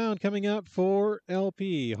 3rd down coming up for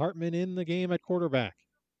LP. Hartman in the game at quarterback.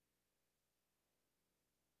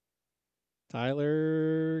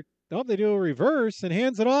 Tyler... Oh, they do a reverse and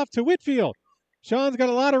hands it off to Whitfield. Sean's got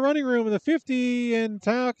a lot of running room in the 50 and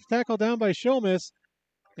tackle down by Shomas.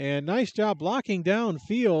 And nice job blocking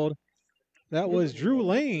downfield. That was Drew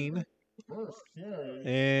Lane.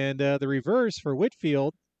 And the reverse for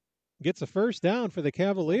Whitfield gets a 1st down for the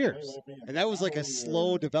Cavaliers. And that was like a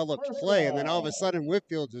slow developed play. And then all of a sudden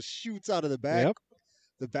Whitfield just shoots out of the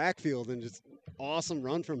backfield and just awesome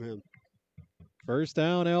run from him. 1st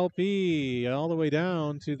down LP all the way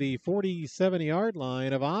down to the 47-yard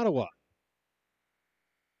line of Ottawa.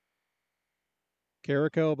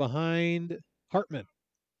 Carrico behind Hartman.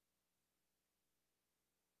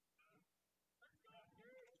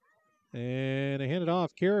 And they hand it off.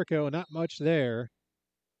 Carrico, not much there.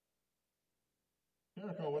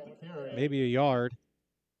 Carrico with the carry. Maybe a yard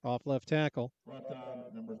off left tackle. Brought down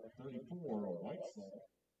number 34, Whitesell.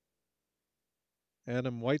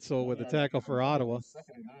 Adam Whitesell with the tackle for Ottawa.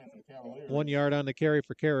 1 yard on the carry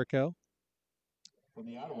for Carrico. From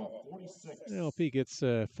the Ottawa 46. LP gets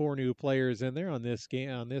 4 new players in there on this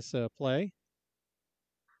game, on this play.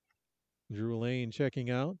 Drew Lane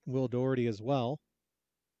checking out. Will Doherty as well.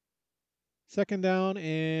 2nd down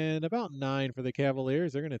and about 9 for the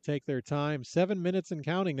Cavaliers. They're going to take their time. 7 minutes and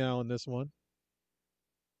counting now in this one.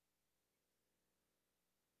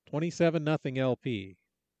 27-0 LP.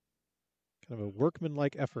 Kind of a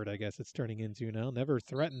workmanlike effort, I guess it's turning into now. Never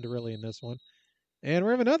threatened really in this one. And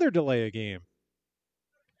we have another delay of game.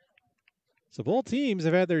 So both teams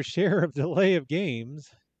have had their share of delay of games.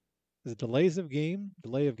 Is it delays of game?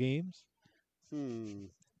 Delay of games?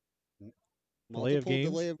 Delay of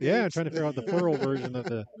games? Yeah, I'm trying to figure out the plural version of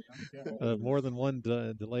the more than one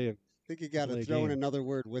delay of. I think you got to throw in another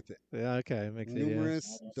word with it. Yeah, okay. It makes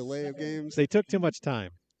numerous delay of games. They took too much time.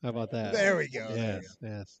 How about that? There we go.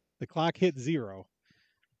 Yes. The clock hit 0.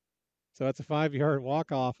 So that's a 5-yard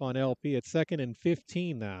walk-off on LP. It's 2nd and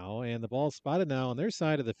 15 now, and the ball's spotted now on their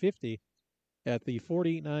side of the 50 at the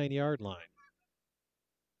 49-yard line.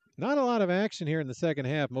 Not a lot of action here in the second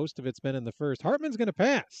half. Most of it's been in the first. Hartman's going to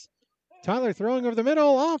pass. Tyler throwing over the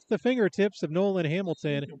middle off the fingertips of Nolan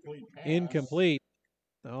Hamilton. Incomplete.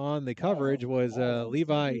 On the coverage was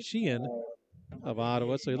Levi Sheehan of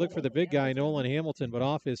Ottawa. So you look for the big guy, Nolan Hamilton, but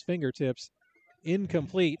off his fingertips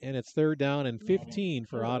incomplete, and it's 3rd down and 15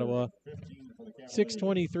 for Ottawa.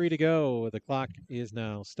 6:23 to go. The clock is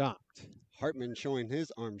now stopped. Hartman showing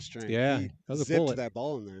his arm strength. Yeah, He that was a zipped bullet. that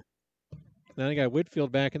ball in there. Now you got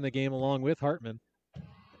Whitfield back in the game along with Hartman.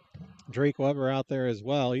 Drake Weber out there as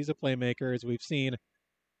well. He's a playmaker, as we've seen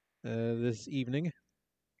this evening.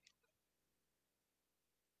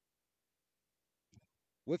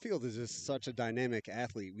 Whitfield is just such a dynamic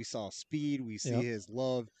athlete. We saw speed. We see Yep. his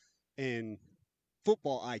love and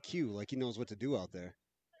football IQ. Like he knows what to do out there.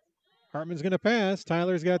 Hartman's going to pass.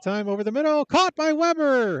 Tyler's got time over the middle. Caught by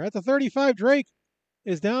Weber at the 35. Drake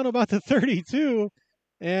is down about the 32.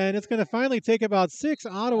 And it's going to finally take about 6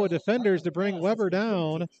 Ottawa defenders to bring Weber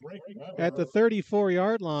down at the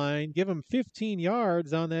 34-yard line. Give him 15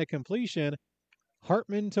 yards on that completion.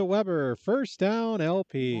 Hartman to Weber. First down,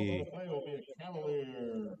 LP.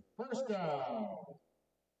 First down.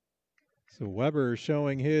 So Weber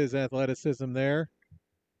showing his athleticism there.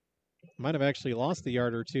 Might have actually lost a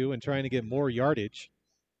yard or two and trying to get more yardage.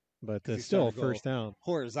 But still first down.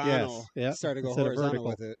 Horizontal. Yes, yep, Started to go instead of horizontal vertical.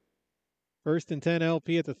 with it. 1st and 10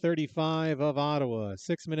 LP at the 35 of Ottawa.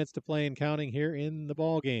 6 minutes to play and counting here in the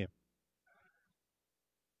ball game.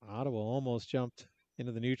 Ottawa almost jumped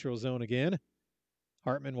into the neutral zone again.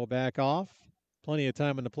 Hartman will back off. Plenty of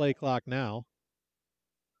time on the play clock now.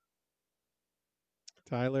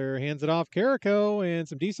 Tyler hands it off. Carrico and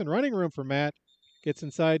some decent running room for Matt. Gets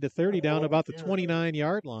inside to 30 down about the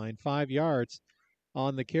 29-yard line. 5 yards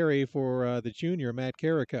on the carry for the junior, Matt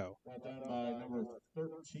Carrico. Brought down by number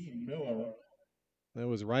 13, Miller. That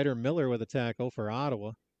was Ryder Miller with a tackle for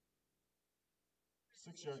Ottawa.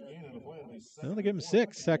 6-yard gain on the play. Well, they give him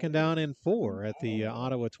 6. 2nd down and 4 at the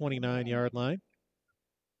Ottawa 29-yard line.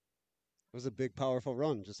 It was a big, powerful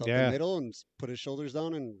run. Just up Yeah. the middle and put his shoulders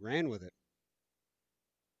down and ran with it.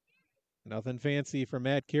 Nothing fancy for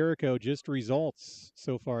Matt Carrico, just results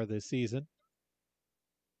so far this season.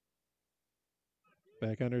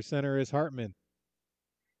 Back under center is Hartman.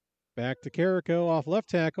 Back to Carrico off left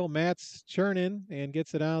tackle. Matt's churning and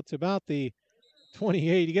gets it out to about the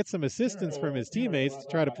 28. He gets some assistance from his teammates to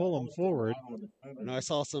try to pull him forward. And I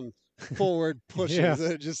saw some forward pushes,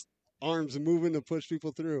 Yeah. just arms moving to push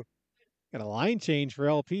people through. Got a line change for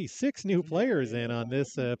LP. 6 new players in on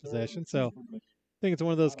this possession. So I think it's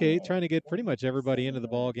one of those cases trying to get pretty much everybody into the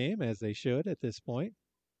ball game, as they should at this point.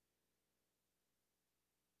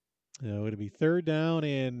 It'll be 3rd down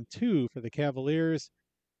and 2 for the Cavaliers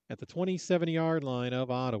at the 27-yard line of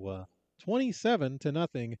Ottawa.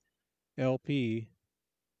 27-0. LP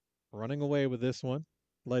running away with this one.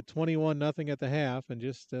 Led 21-0 at the half, and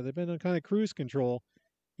just they've been on kind of cruise control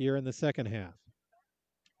here in the second half.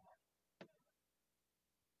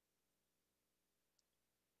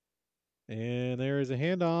 And there is a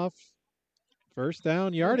handoff. First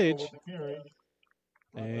down yardage.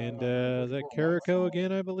 And is that Carrico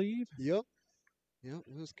again, I believe? Yep. Yep,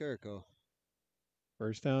 it was Carrico.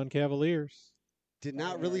 First down Cavaliers. Did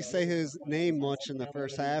not really say his name much in the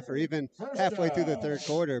first half or even halfway through the 3rd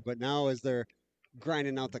quarter, but now as they're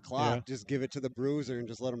grinding out the clock, just give it to the bruiser and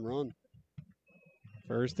just let him run.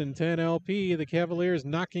 1st and 10 LP. The Cavaliers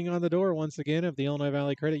knocking on the door once again of the Illinois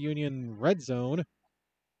Valley Credit Union red zone.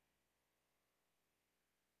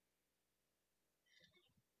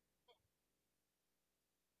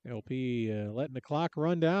 LP letting the clock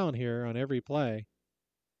run down here on every play.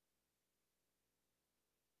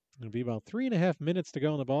 It'll be about 3.5 minutes to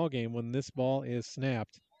go in the ball game when this ball is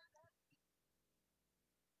snapped.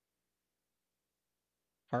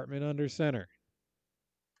 Hartman under center.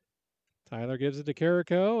 Tyler gives it to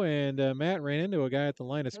Carrico, and Matt ran into a guy at the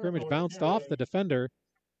line of scrimmage, bounced off the defender,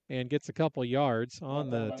 and gets a couple yards. On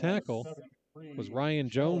the tackle was Ryan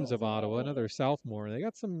Jones of Ottawa, another sophomore. They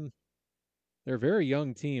got some. They're a very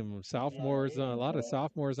young team. Sophomores, a lot of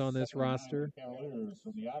sophomores on this roster.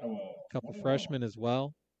 A couple freshmen as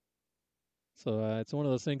well. So it's one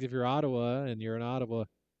of those things, if you're Ottawa and you're an Ottawa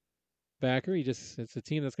backer, it's a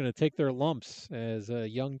team that's going to take their lumps as a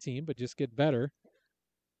young team, but just get better.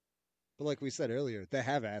 But like we said earlier, they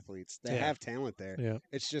have athletes. They have talent there. Yeah.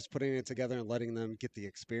 It's just putting it together and letting them get the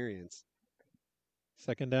experience.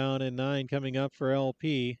 2nd down and 9 coming up for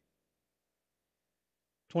LP.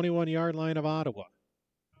 21-yard line of Ottawa.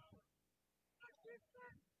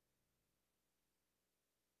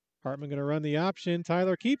 Hartman going to run the option.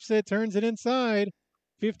 Tyler keeps it, turns it inside.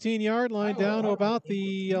 15-yard line down to about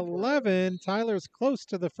the 11. Tyler's close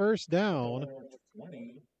to the first down.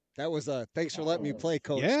 That was a thanks for letting me play,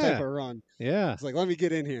 coach, Yeah. type of run. Yeah. It's like, let me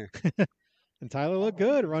get in here. And Tyler looked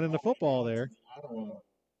good running the football there.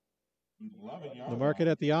 The market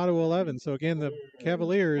at the Ottawa 11. So again, the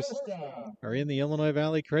Cavaliers are in the Illinois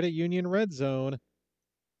Valley Credit Union red zone.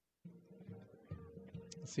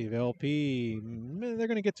 Let's see if LP, they're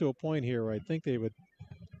going to get to a point here where I think they would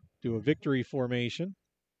do a victory formation.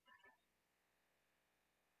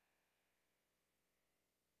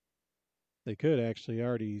 They could actually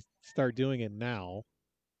already start doing it now.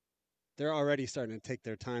 They're already starting to take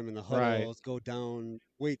their time in the huddles, Right. go down,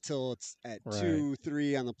 wait till it's at Right. 2,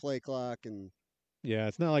 3 on the play clock, and Yeah,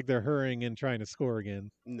 it's not like they're hurrying and trying to score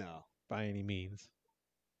again. No. By any means.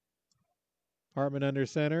 Hartman under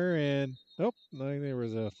center, and nope, there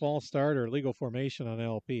was a false start or legal formation on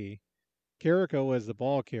LP. Carrico was the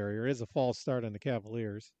ball carrier. It is a false start on the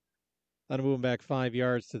Cavaliers. That'll move him back 5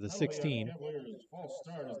 yards to the 16. False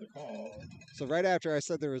start is the call. So right after I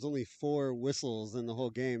said there was only 4 whistles in the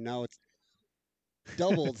whole game, now it's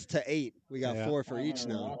doubled to 8. We got 4 for each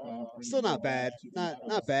now. Still not bad.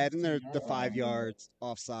 Not bad. And they're the 5 yards,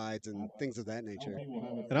 offsides, and things of that nature.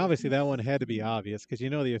 And obviously that one had to be obvious because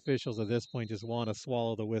the officials at this point just want to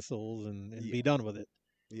swallow the whistles and be done with it.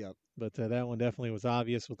 Yep. But that one definitely was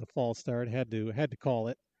obvious with the false start. Had to call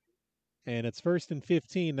it. And it's 1st and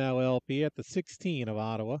 15 now, LP at the 16 of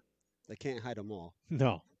Ottawa. They can't hide them all.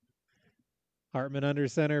 No. Hartman under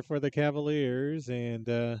center for the Cavaliers,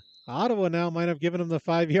 and Ottawa now might have given them the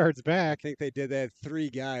 5 yards back. I think they did. They had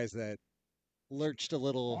 3 guys that lurched a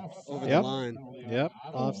little over the line. Yep,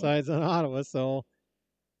 offsides on Ottawa, so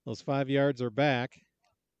those 5 yards are back.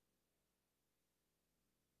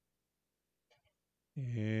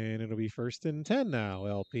 And it'll be 1st and 10 now,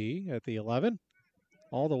 LP at the 11.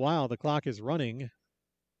 All the while, the clock is running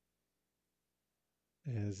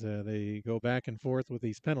as they go back and forth with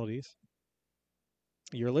these penalties.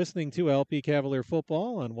 You're listening to LP Cavalier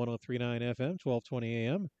Football on 103.9 FM, 1220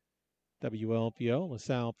 AM, WLPO,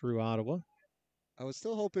 LaSalle, Peru, Ottawa. I was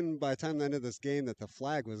still hoping by the time the end of this game that the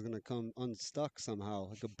flag was going to come unstuck somehow.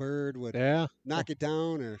 Like a bird would knock it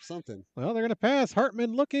down or something. Well, they're going to pass.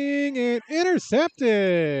 Hartman looking and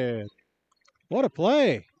intercepted. What a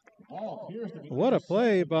play. What a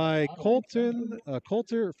play by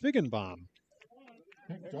Coulter Figgenbaum.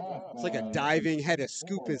 It's like a diving, had to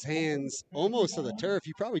scoop his hands almost to the turf.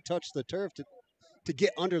 He probably touched the turf to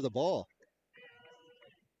get under the ball.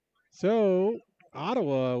 So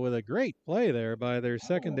Ottawa with a great play there by their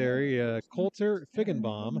secondary, Coulter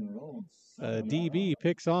Figgenbaum. DB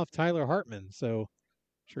picks off Tyler Hartman. So I'm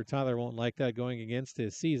sure Tyler won't like that going against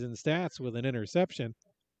his season stats with an interception.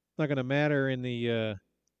 It's not going to matter in the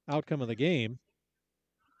outcome of the game.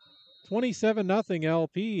 27-0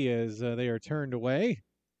 LP as they are turned away.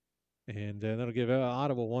 And that'll give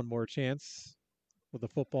Ottawa one more chance with the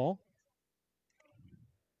football.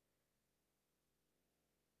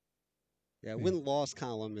 Yeah, win-loss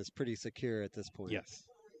column is pretty secure at this point. Yes.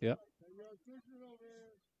 Yep.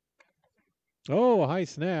 Oh, high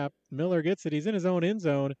snap. Miller gets it. He's in his own end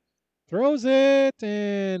zone. Throws it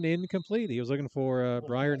and incomplete. He was looking for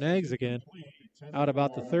Briar Nags again. Out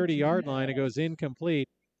about the 30-yard line. It goes incomplete.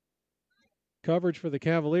 Coverage for the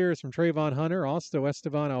Cavaliers from Trayvon Hunter, also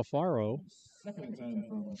Esteban Alfaro.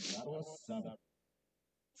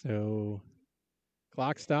 So,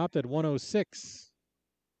 clock stopped at 1:06.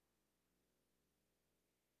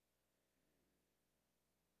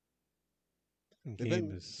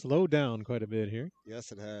 Game has slowed down quite a bit here.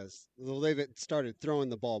 Yes, it has. Well, they've started throwing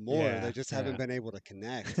the ball more. Yeah, they just haven't been able to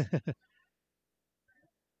connect.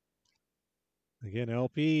 Again,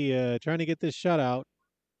 LP trying to get this shutout.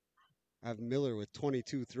 I have Miller with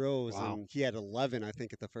 22 throws, Wow. and he had 11, I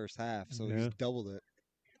think, at the first half, so he's doubled it.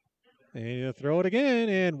 And he'll throw it again,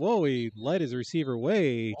 and whoa, he led his receiver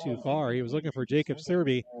way too far. He was looking for Jacob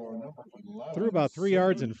Serby. Threw about 3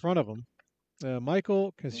 yards in front of him.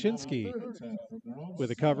 Michael Kaczynski with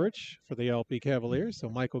the coverage for the LP Cavaliers. So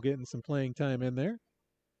Michael getting some playing time in there.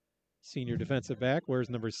 Senior defensive back, wears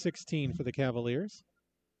number 16 for the Cavaliers.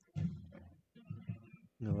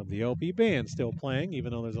 Now the LP band still playing,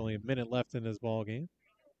 even though there's only a minute left in this ball game.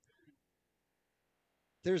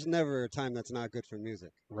 There's never a time that's not good for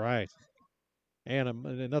music. Right. And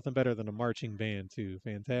nothing better than a marching band, too.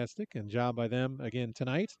 Fantastic. And job by them again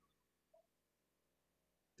tonight.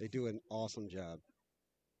 They do an awesome job.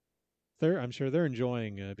 I'm sure they're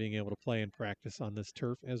enjoying being able to play and practice on this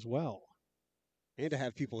turf as well. And to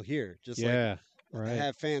have people here. Just right. They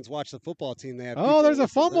have fans watch the football team. They have there's a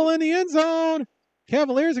fumble in the end zone.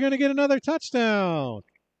 Cavaliers are going to get another touchdown.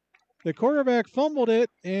 The quarterback fumbled it,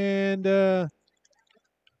 and it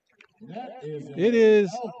is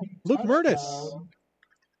Luke Murtis.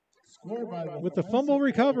 with the fumble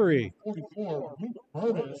recovery.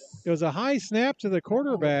 It was a high snap to the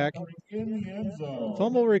quarterback.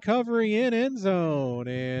 Fumble recovery in end zone.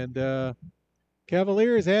 And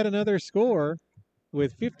Cavaliers had another score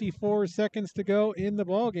with 54 seconds to go in the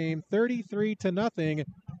ballgame, 33-0.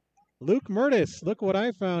 Luke Murtis, look what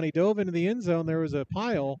I found. He dove into the end zone. There was a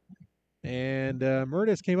pile, and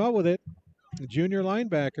Murtis came up with it, the junior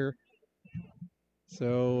linebacker.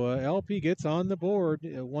 So LP gets on the board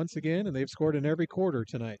once again, and they've scored in every quarter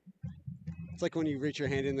tonight. It's like when you reach your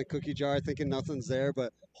hand in the cookie jar thinking nothing's there,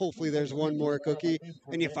 but hopefully there's one more cookie,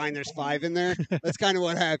 and you find there's 5 in there. That's kind of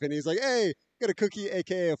what happened. He's like, hey, got a cookie,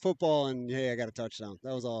 a.k.a. a football, and hey, I got a touchdown.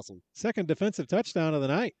 That was awesome. Second defensive touchdown of the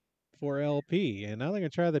night for LP, and now they're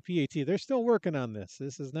going to try the PAT. They're still working on this.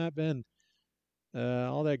 This has not been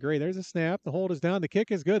all that great. There's a snap. The hold is down. The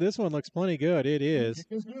kick is good. This one looks plenty good. It is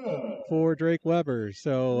for Drake Weber.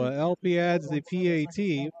 So LP adds the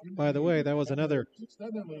PAT. By the way, that was another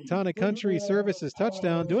Town and Country Services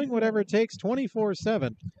touchdown. Doing whatever it takes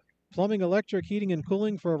 24/7. Plumbing, electric, heating, and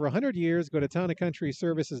cooling for over 100 years. Go to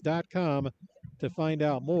townandcountryservices.com to find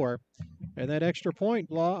out more. And that extra point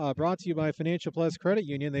brought to you by Financial Plus Credit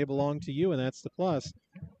Union. They belong to you, and that's the plus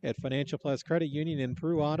at Financial Plus Credit Union in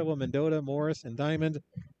Peru, Ottawa, Mendota, Morris, and Diamond.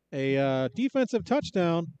 A defensive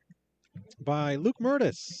touchdown by Luke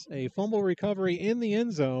Murtis. A fumble recovery in the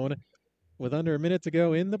end zone with under a minute to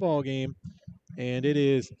go in the ballgame. And it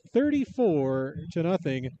is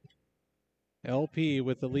 34-0. LP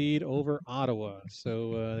with the lead over Ottawa.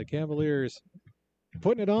 So the Cavaliers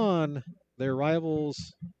putting it on their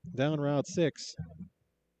rivals down Route 6,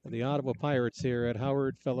 the Ottawa Pirates here at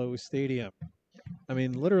Howard Fellows Stadium. I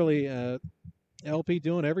mean, literally, LP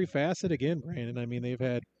doing every facet again, Brandon. I mean, they've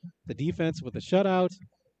had the defense with the shutout.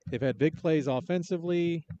 They've had big plays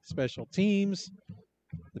offensively, special teams,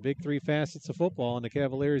 the big 3 facets of football, and the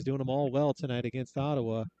Cavaliers doing them all well tonight against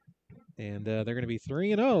Ottawa. And they're going to be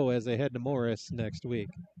 3-0 as they head to Morris next week.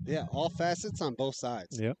 Yeah, all facets on both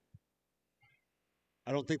sides. Yep.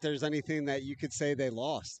 I don't think there's anything that you could say they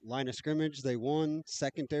lost. Line of scrimmage, they won.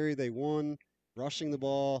 Secondary, they won. Rushing the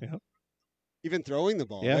ball. Yep. Even throwing the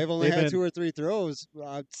ball. Yeah, They've only had 2 or 3 throws.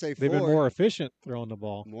 I'd say 4. They've been more efficient throwing the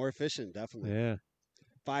ball. More efficient, definitely. Yeah.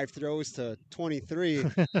 5 throws to 23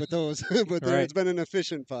 with those, but Right. It's been an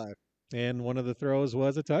efficient 5. And one of the throws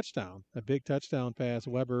was a touchdown, a big touchdown pass,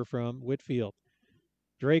 Weber from Whitfield.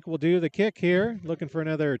 Drake will do the kick here, looking for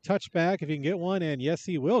another touchback if he can get one, and yes,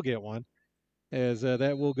 he will get one, as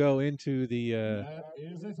that will go into the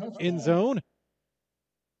end zone.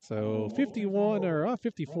 So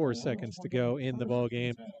 54 seconds to go in the ball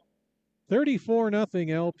game.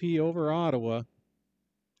 34-0 LP over Ottawa.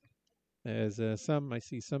 As I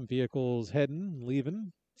see some vehicles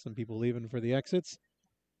leaving, some people leaving for the exits.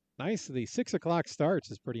 Nice. The 6 o'clock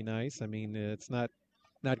starts is pretty nice. I mean, it's not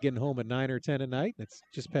getting home at 9 or 10 at night. It's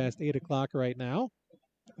just past 8 o'clock right now.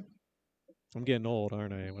 I'm getting old,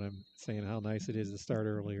 aren't I, when I'm saying how nice it is to start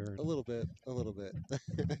earlier. A little bit.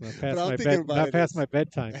 Not past my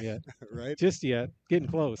bedtime yet. Right? Just yet. Getting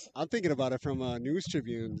close. I'm thinking about it from News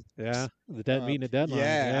Tribune. Yeah, meeting a deadline.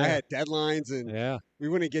 Yeah, I had deadlines, and yeah, we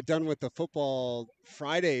wouldn't get done with the football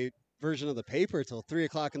Friday version of the paper till 3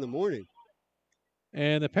 o'clock in the morning.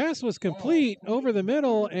 And the pass was complete over the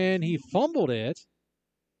middle, and he fumbled it.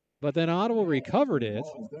 But then Ottawa recovered it.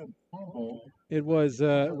 It was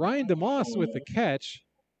Ryan DeMoss with the catch,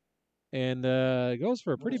 and goes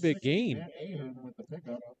for a pretty big gain. It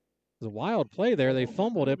was a wild play there. They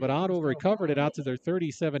fumbled it, but Ottawa recovered it out to their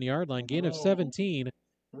 37-yard line. Gain of 17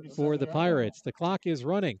 for the Pirates. The clock is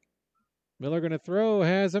running. Miller going to throw,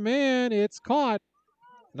 has a man. It's caught.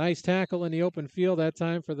 Nice tackle in the open field that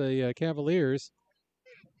time for the Cavaliers.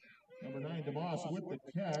 Number 9, DeMoss with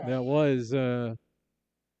the catch. That was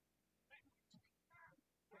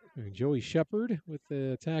Joey Shepard with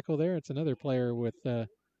the tackle there. It's another player with, there's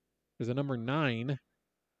a number 9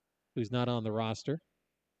 who's not on the roster.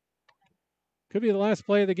 Could be the last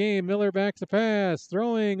play of the game. Miller back to pass,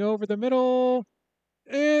 throwing over the middle,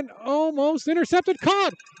 and almost intercepted,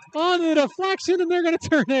 caught on the deflection, and they're going to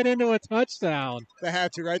turn that into a touchdown. They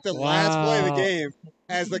had to, right? The last play of the game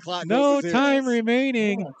as the clock No goes to time zero.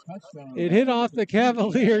 remaining. It hit off the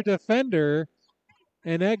Cavalier defender,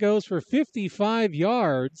 and that goes for 55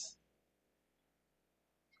 yards.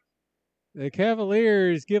 The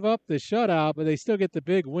Cavaliers give up the shutout, but they still get the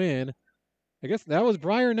big win. I guess that was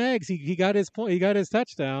Briar Nags. He got his point. He got his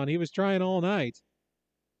touchdown. He was trying all night.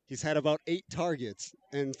 He's had about 8 targets,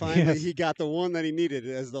 and finally Yes. he got the one that he needed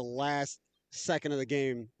as the last second of the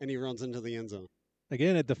game, and he runs into the end zone.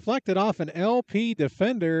 Again, it deflected off an LP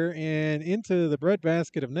defender and into the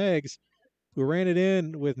breadbasket of Nags. who ran it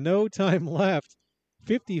in with no time left,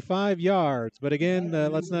 55 yards. But again,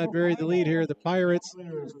 let's not bury the lead here. The Pirates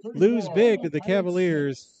lose big to the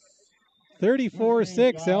Cavaliers.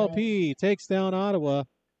 34-6, LP takes down Ottawa.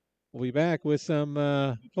 We'll be back with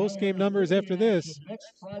some post-game numbers after this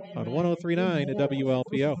on 103.9 at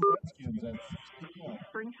WLPO.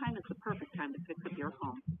 Springtime is the perfect time to fix up your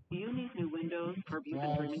home. Do you need new windows, or have you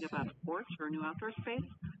been dreaming about a porch or a new outdoor space?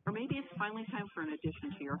 Or maybe it's finally time for an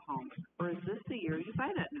addition to your home. Or is this the year you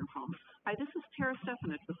buy that new home? Hi, this is Tara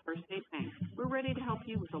Stefanich with First State Bank. We're ready to help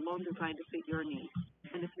you with a loan designed to fit your needs.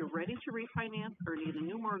 And if you're ready to refinance or need a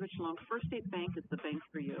new mortgage loan, First State Bank is the bank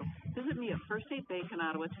for you. Visit me at First State Bank in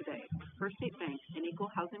Ottawa today. First State Bank, an equal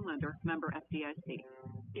housing lender, member FDIC.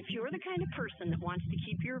 If you're the kind of person that wants to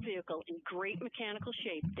keep your vehicle in great mechanical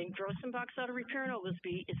shape, then Gross & Box Auto Repair in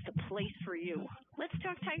Oglesby is the place for you. Let's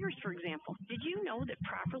talk tires, for example. Did you know that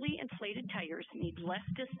properly inflated tires need less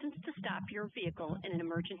distance to stop your vehicle in an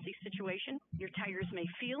emergency situation? Your tires may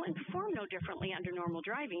feel and perform no differently under normal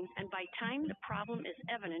driving, and by time the problem is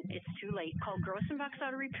evident, it's too late. Call Gross & Box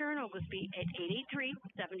Auto Repair in Oglesby at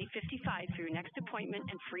 883-7055 for your next appointment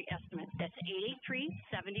and free estimate. That's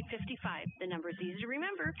 883-7055. The number is easy to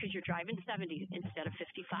remember because you're driving 70 instead of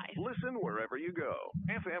 55. Listen wherever you go.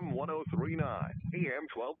 FM 1039, AM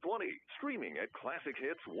 1220. Streaming at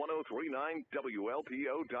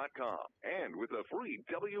ClassicHits1039WLPO.com. And with the free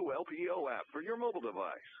WLPO app for your mobile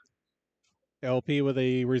device. LP with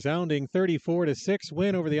a resounding 34-6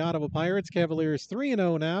 win over the Ottawa Pirates. Cavaliers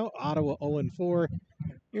 3-0 now. Ottawa 0-4.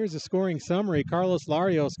 Here's a scoring summary. Carlos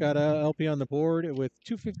Larios got LP on the board with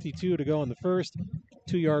 2:52 to go in the first.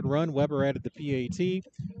 2-yard run. Weber added the PAT.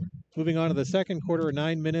 Moving on to the second quarter,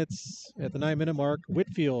 9 minutes. At the 9-minute mark,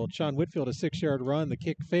 Sean Whitfield, a 6-yard run. The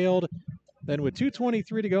kick failed. Then with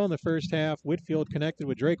 2:23 to go in the first half, Whitfield connected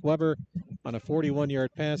with Drake Weber on a 41-yard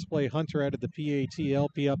pass play. Hunter added the PAT.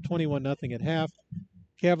 LP up 21-0 at half.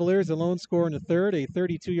 Cavaliers a lone score in the third, a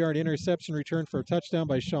 32-yard interception return for a touchdown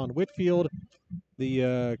by Sean Whitfield.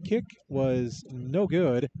 The kick was no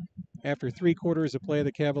good. After 3 quarters of play,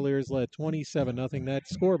 the Cavaliers led 27-0. That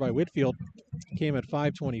score by Whitfield came at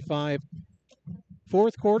 5:25.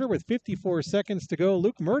 Fourth quarter with 54 seconds to go,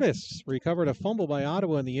 Luke Murtis recovered a fumble by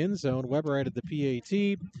Ottawa in the end zone. Weber added the PAT.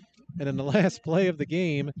 And in the last play of the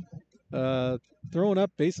game, thrown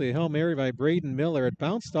up basically a Hail Mary by Braden Miller. It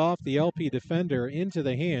bounced off the LP defender into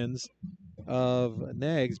the hands of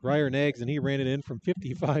Briar Nags, and he ran it in from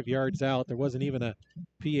 55 yards out. There wasn't even a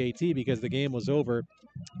PAT because the game was over.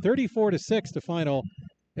 34-6 to final.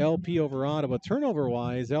 LP over Ottawa.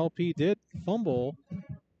 Turnover-wise, LP did fumble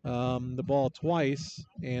the ball twice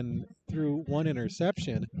and threw 1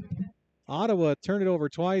 interception. Ottawa turned it over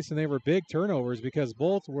twice, and they were big turnovers because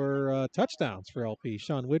both were touchdowns for LP.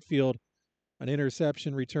 Sean Whitfield, an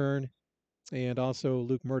interception return, and also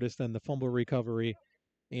Luke Murtis, then the fumble recovery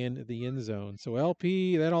in the end zone. So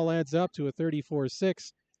LP, that all adds up to a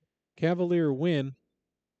 34-6 Cavalier win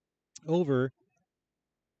over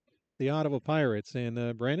the Ottawa Pirates.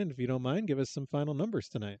 And Brandon, if you don't mind, give us some final numbers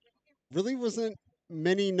tonight. Really wasn't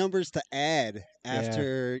many numbers to add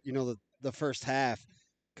after, the first half,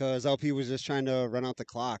 because LP was just trying to run out the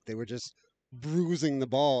clock. They were just bruising the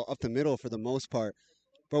ball up the middle for the most part.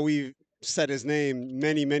 But we said his name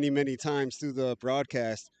many, many, many times through the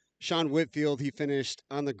broadcast. Sean Whitfield, he finished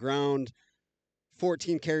on the ground,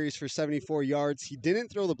 14 carries for 74 yards. He didn't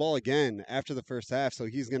throw the ball again after the first half, so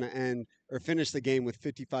he's going to finish the game with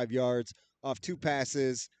 55 yards off 2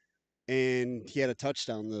 passes, and he had a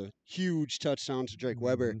touchdown, the huge touchdown to Drake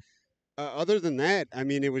Weber. Other than that,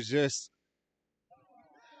 it was just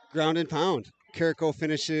ground and pound. Carrico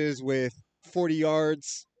finishes with 40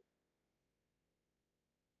 yards.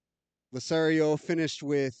 Lasario finished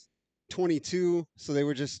with 22, so they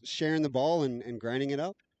were just sharing the ball and grinding it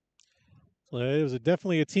up. Well, it was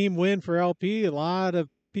definitely a team win for LP. A lot of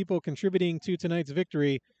people contributing to tonight's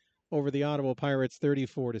victory over the Ottawa Pirates,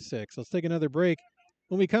 34-6. Let's take another break.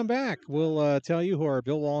 When we come back, we'll tell you who our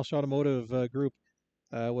Bill Walsh Automotive Group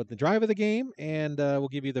with the drive of the game, and we'll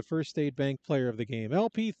give you the First State Bank player of the game.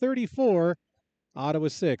 LP 34, Ottawa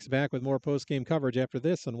 6. Back with more post-game coverage after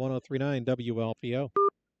this on 103.9 WLPO.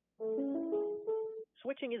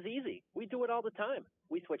 Switching is easy. We do it all the time.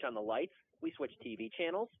 We switch on the lights. We switch TV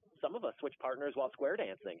channels. Some of us switch partners while square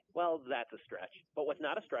dancing. Well, that's a stretch. But what's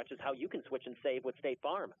not a stretch is how you can switch and save with State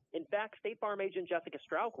Farm. In fact, State Farm agent Jessica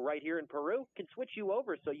Strauch, right here in Peru, can switch you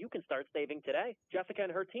over so you can start saving today. Jessica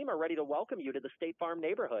and her team are ready to welcome you to the State Farm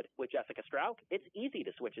neighborhood. With Jessica Strauch, it's easy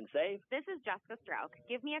to switch and save. This is Jessica Strauch.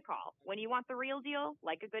 Give me a call. When you want the real deal,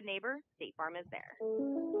 like a good neighbor, State Farm is there.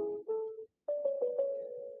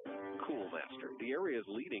 Cool Coolmaster, the area's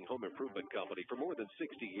leading home improvement company for more than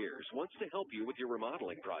 60 years, wants to help you with your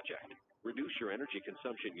remodeling project. Reduce your energy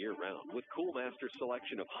consumption year-round with Coolmaster's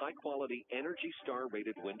selection of high-quality, Energy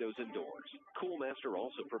Star-rated windows and doors. Coolmaster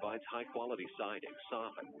also provides high-quality siding,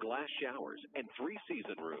 soffit, glass showers, and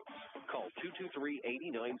 3-season rooms. Call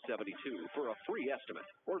 223-8972 for a free estimate,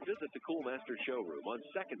 or visit the Coolmaster showroom on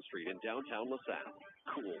 2nd Street in downtown LaSalle.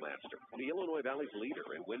 Coolmaster, the Illinois Valley's leader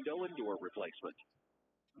in window and door replacement.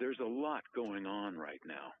 There's a lot going on right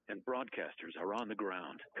now, and broadcasters are on the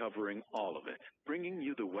ground, covering all of it, bringing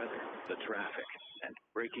you the weather, the traffic, and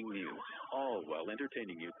breaking news, all while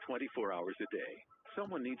entertaining you 24 hours a day.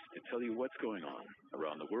 Someone needs to tell you what's going on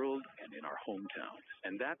around the world and in our hometowns.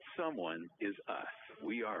 And that someone is us.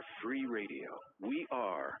 We are free radio. We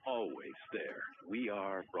are always there. We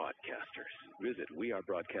are broadcasters. Visit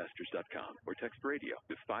wearebroadcasters.com or text radio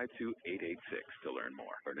to 52886 to learn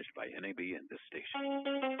more. Furnished by NAB and this station.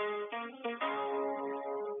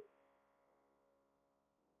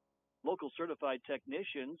 Local certified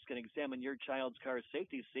technicians can examine your child's car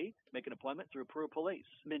safety seat. Make an appointment through Peru Police.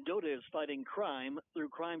 Mendota is fighting crime through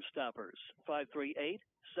Crime Stoppers. 538-7777.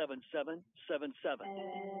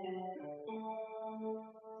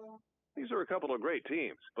 These are a couple of great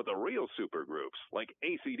teams, but the real super groups, like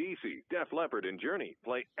AC/DC, Def Leppard, and Journey,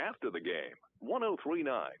 play after the game.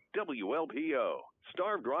 1039 WLPO.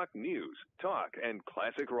 Starved Rock News, Talk, and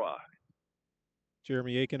Classic Rock.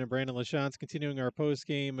 Jeremy Aiken and Brandon LaChance continuing our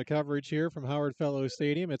post-game coverage here from Howard Fellows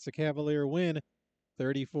Stadium. It's a Cavalier win,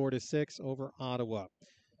 34-6 over Ottawa.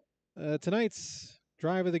 Tonight's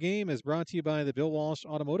drive of the game is brought to you by the Bill Walsh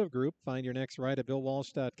Automotive Group. Find your next ride at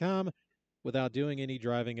BillWalsh.com without doing any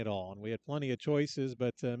driving at all. And we had plenty of choices,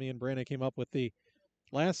 but me and Brandon came up with the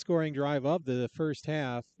last scoring drive of the first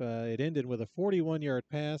half. It ended with a 41-yard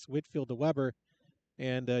pass, Whitfield to Weber.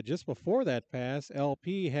 And just before that pass,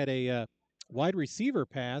 LP had a wide receiver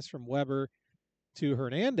pass from Weber to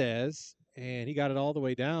Hernandez, and he got it all the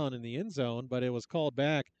way down in the end zone, but it was called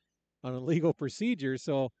back on a legal procedure.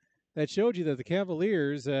 So that showed you that the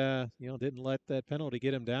Cavaliers, didn't let that penalty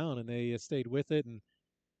get him down, and they stayed with it and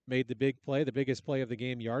made the big play, the biggest play of the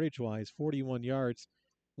game yardage-wise, 41 yards.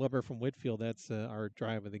 Weber from Whitfield, that's our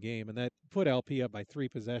drive of the game, and that put LP up by 3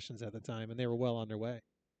 possessions at the time, and they were well underway.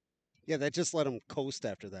 Yeah, that just let them coast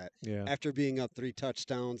after that. Yeah. After being up 3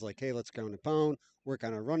 touchdowns, like, hey, let's ground and pound, work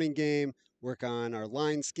on our running game, work on our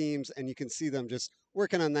line schemes, and you can see them just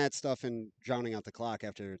working on that stuff and drowning out the clock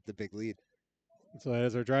after the big lead. So that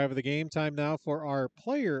is our drive of the game. Time now for our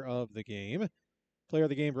player of the game. Player of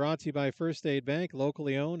the game brought to you by First Aid Bank,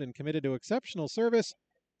 locally owned and committed to exceptional service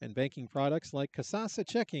and banking products like Kasasa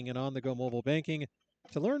Checking and on-the-go mobile banking.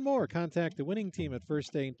 To learn more, contact the winning team at First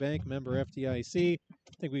State Bank, member FDIC.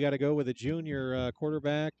 I think we got to go with a junior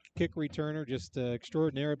quarterback, kick returner, just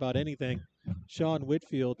extraordinary about anything. Sean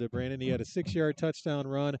Whitfield, Brandon, he had a 6-yard touchdown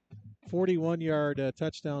run, 41-yard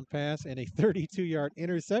touchdown pass, and a 32-yard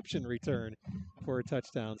interception return for a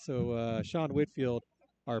touchdown. So Sean Whitfield,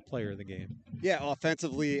 our player of the game. Yeah,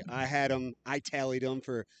 offensively, I tallied him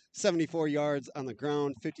for 74 yards on the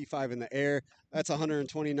ground, 55 in the air. That's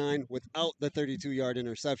 129 without the 32-yard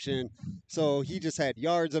interception. So he just had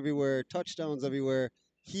yards everywhere, touchdowns everywhere.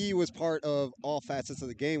 He was part of all facets of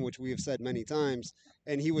the game, which we have said many times,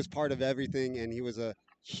 and he was part of everything, and he was a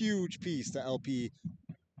huge piece to LP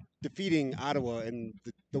defeating Ottawa in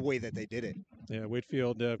the way that they did it. Yeah,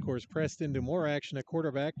 Whitfield, of course, pressed into more action at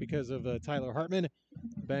quarterback because of Tyler Hartman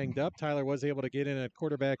banged up. Tyler was able to get in at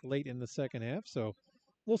quarterback late in the second half, so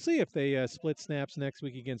we'll see if they split snaps next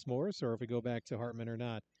week against Morris or if we go back to Hartman or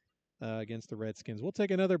not against the Redskins. We'll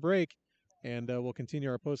take another break, and we'll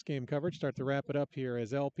continue our post-game coverage, start to wrap it up here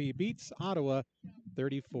as LP beats Ottawa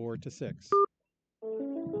 34-6.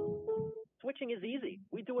 Switching is easy.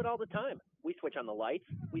 We do it all the time. We switch on the lights.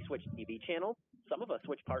 We switch TV channels. Some of us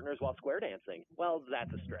switch partners while square dancing. Well,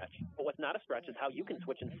 that's a stretch. But what's not a stretch is how you can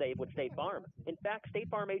switch and save with State Farm. In fact, State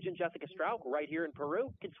Farm agent Jessica Strauch, right here in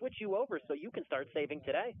Peru, can switch you over so you can start saving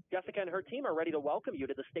today. Jessica and her team are ready to welcome you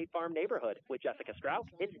to the State Farm neighborhood. With Jessica Strauch,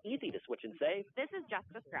 it's easy to switch and save. This is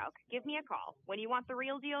Jessica Strauch. Give me a call. When you want the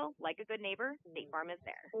real deal, like a good neighbor, State Farm is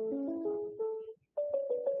there.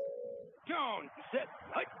 Down, set,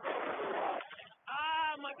 hike.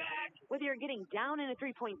 Ah, my back! Whether you're getting down in a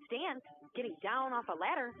three-point stance, getting down off a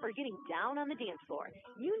ladder, or getting down on the dance floor,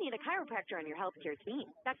 you need a chiropractor on your healthcare team.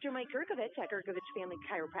 Dr. Mike Gerkovich at Gerkovich Family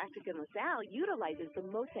Chiropractic in LaSalle utilizes the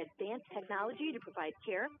most advanced technology to provide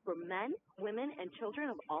care for men, women, and children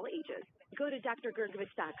of all ages. Go to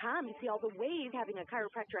drgergovich.com to see all the ways having a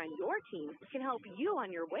chiropractor on your team can help you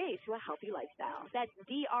on your way to a healthy lifestyle. That's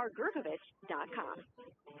drgergovich.com.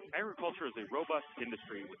 Agriculture is a robust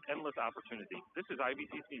industry with endless opportunity. This is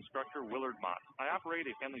IVCC instructor Willard Mott. I operate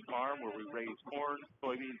a family farm where we raise corn,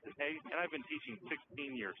 soybeans, and hay, and I've been teaching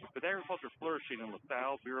 16 years. With agriculture flourishing in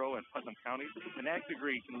LaSalle, Bureau, and Putnam counties, an ag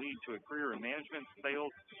degree can lead to a career in management,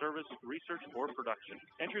 sales, service, research, or production.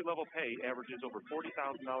 Entry-level pay averages over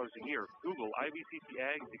 $40,000 a year. Google IVCC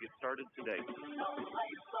Ag to get started today.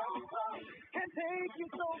 Can take you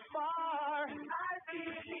so far.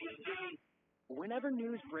 Whenever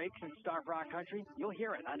news breaks in Stark Rock Country, you'll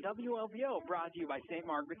hear it on WLPO, brought to you by St.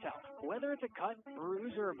 Margaret's Health. Whether it's a cut,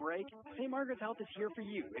 bruise, or a break, St. Margaret's Health is here for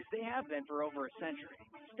you, as they have been for over a century.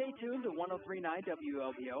 Stay tuned to 103.9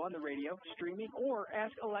 WLPO on the radio, streaming, or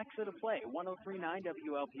ask Alexa to play 103.9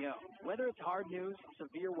 WLPO. Whether it's hard news,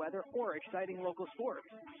 severe weather, or exciting local sports,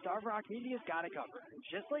 Stark Rock Media's got it covered.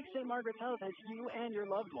 Just like St. Margaret's Health has you and your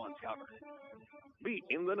loved ones covered. Be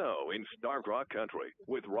in the know in Stark Rock Country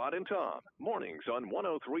with Rod and Tom. Mornings on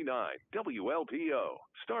 103.9 WLPO.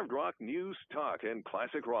 Stark Rock News, Talk, and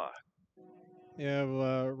Classic Rock. Yeah,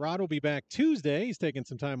 Rod will be back Tuesday. He's taking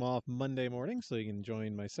some time off Monday morning, so you can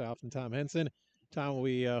join myself and Tom Henson. Tom will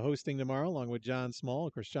be hosting tomorrow along with John Small.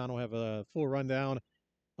 Of course, John will have a full rundown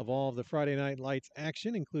of all of the Friday Night Lights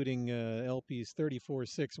action, including LP's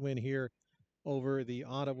 34-6 win here over the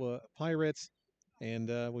Ottawa Pirates. And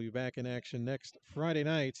we'll be back in action next Friday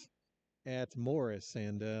night at Morris.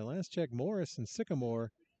 And last check, Morris and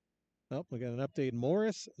Sycamore. Oh, we got an update.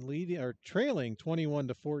 Morris trailing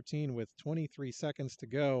 21-14 with 23 seconds to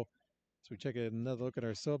go. So we check another look at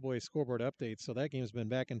our Subway scoreboard update. So that game's been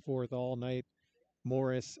back and forth all night.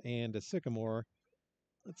 Morris and Sycamore.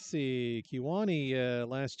 Let's see. Kewanee,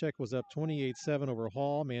 last check was up 28-7 over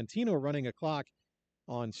Hall. Mantino running a clock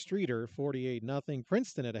on Streeter, 48-0.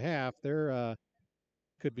 Princeton at a half. They're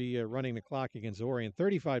could be running the clock against Orion,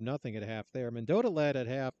 35-0 at half there. Mendota led at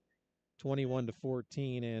half,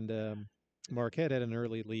 21-14, and Marquette had an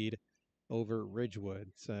early lead over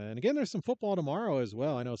Ridgewood. And again, there's some football tomorrow as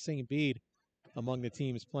well. I know St. Bede, among the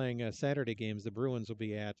teams playing Saturday games, the Bruins will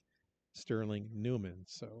be at Sterling Newman.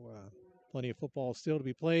 So plenty of football still to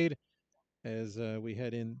be played as we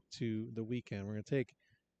head into the weekend. We're going to take.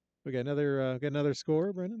 We got another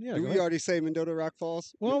score, Brendan? Yeah. Did we already say Mendota Rock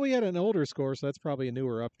Falls? Well, we had an older score, so that's probably a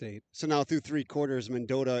newer update. So now through 3 quarters,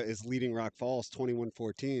 Mendota is leading Rock Falls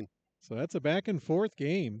 21-14. So that's a back and forth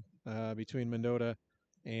game between Mendota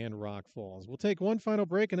and Rock Falls. We'll take one final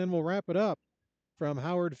break and then we'll wrap it up. From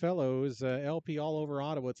Howard Fellows, LP all over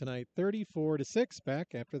Ottawa tonight, 34-6.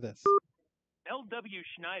 Back after this. LW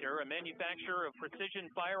Schneider, a manufacturer of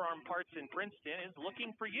precision firearm parts in Princeton, is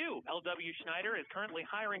looking for you. LW Schneider is currently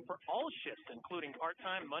hiring for all shifts, including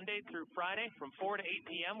part-time Monday through Friday from 4 to 8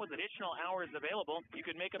 p.m. with additional hours available. You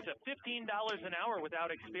could make up to $15 an hour without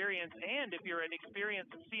experience, and if you're an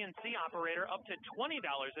experienced CNC operator, up to $20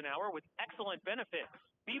 an hour with excellent benefits.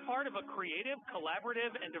 Be part of a creative,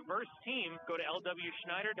 collaborative, and diverse team. Go to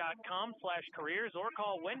lwschneider.com/careers or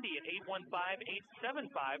call Wendy at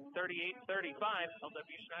 815-875-3835.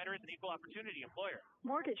 LW Schneider is an equal opportunity employer.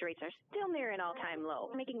 Mortgage rates are still near an all-time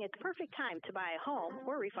low, making it the perfect time to buy a home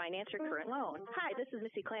or refinance your current loan. Hi, this is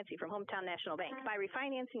Missy Clancy from Hometown National Bank. By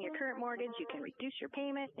refinancing your current mortgage, you can reduce your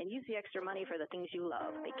payment and use the extra money for the things you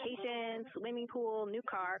love. Vacation, swimming pool, new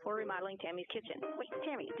car, or remodeling Tammy's kitchen. Wait,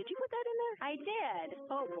 Tammy, did you put that in there? I did.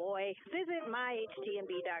 Oh, boy. Visit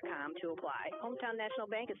myhtmb.com to apply. Hometown National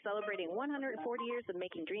Bank is celebrating 140 years of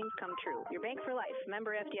making dreams come true. Your bank for life.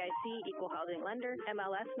 Member FDIC, Equal Housing Lender,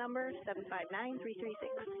 MLS number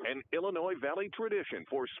 759336. An Illinois Valley tradition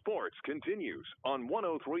for sports continues on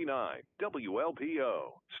 103.9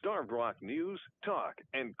 WLPO. Starved Rock News, Talk,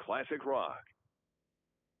 and Classic Rock.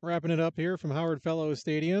 Wrapping it up here from Howard Fellows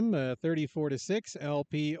Stadium, 34-6,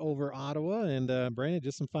 LP over Ottawa. And Brandon,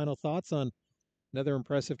 just some final thoughts on another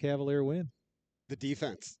impressive Cavalier win. The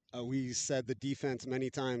defense. We said the defense many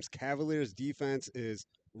times. Cavaliers' defense is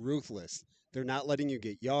ruthless. They're not letting you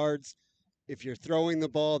get yards. If you're throwing the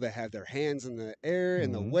ball, they have their hands in the air,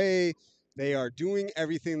 in the way. They are doing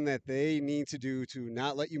everything that they need to do to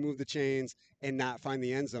not let you move the chains and not find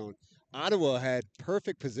the end zone. Ottawa had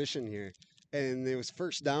perfect position here. And it was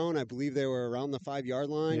first down. I believe they were around the 5-yard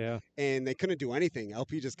line. And they couldn't do anything.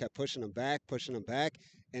 LP just kept pushing them back,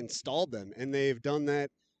 and stalled them. And they've done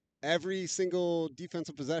that every single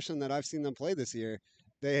defensive possession that I've seen them play this year.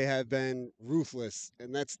 They have been ruthless,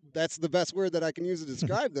 and that's the best word that I can use to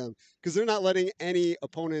describe them, because they're not letting any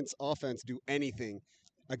opponent's offense do anything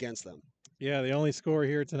against them. Yeah, the only score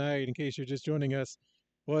here tonight, in case you're just joining us,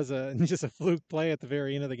 was just a fluke play at the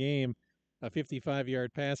very end of the game. a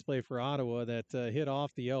 55-yard pass play for Ottawa that hit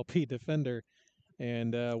off the LP defender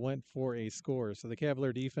and went for a score. So the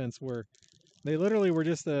Cavalier defense they literally were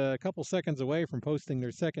just a couple seconds away from posting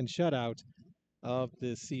their second shutout of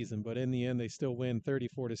this season, but in the end they still win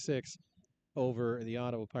 34-6 over the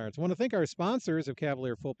Ottawa Pirates. I want to thank our sponsors of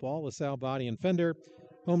Cavalier football: LaSalle Body and Fender,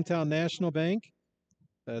 Hometown National Bank,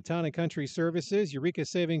 Town and Country Services, Eureka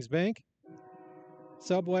Savings Bank,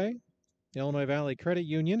 Subway, Illinois Valley Credit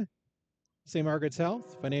Union, St. Margaret's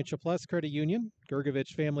Health, Financial Plus Credit Union,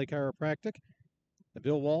 Gergovich Family Chiropractic,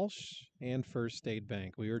 Bill Walsh, and First State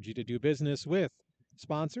Bank. We urge you to do business with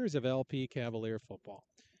sponsors of LP Cavalier football.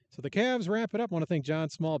 So the Cavs wrap it up. I want to thank John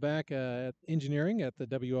Smallback at Engineering at the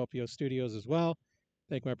WLPO studios as well.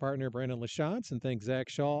 Thank my partner, Brandon Lachance, and thank Zach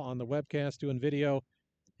Shaw on the webcast doing video.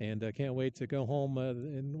 And can't wait to go home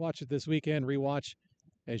and watch it this weekend, rewatch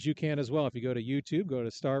as you can as well. If you go to YouTube, go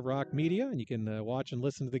to Starved Rock Media, and you can watch and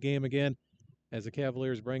listen to the game again as the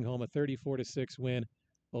Cavaliers bring home a 34-6 win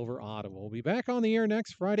over Ottawa. We'll be back on the air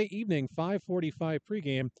next Friday evening, 5:45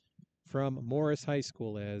 pregame from Morris High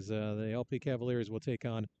School, as the LP Cavaliers will take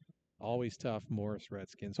on always tough Morris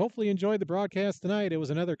Redskins. Hopefully you enjoyed the broadcast tonight. It was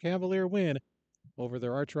another Cavalier win over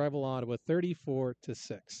their arch rival Ottawa, 34-6.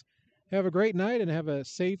 Have a great night and have a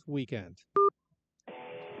safe weekend.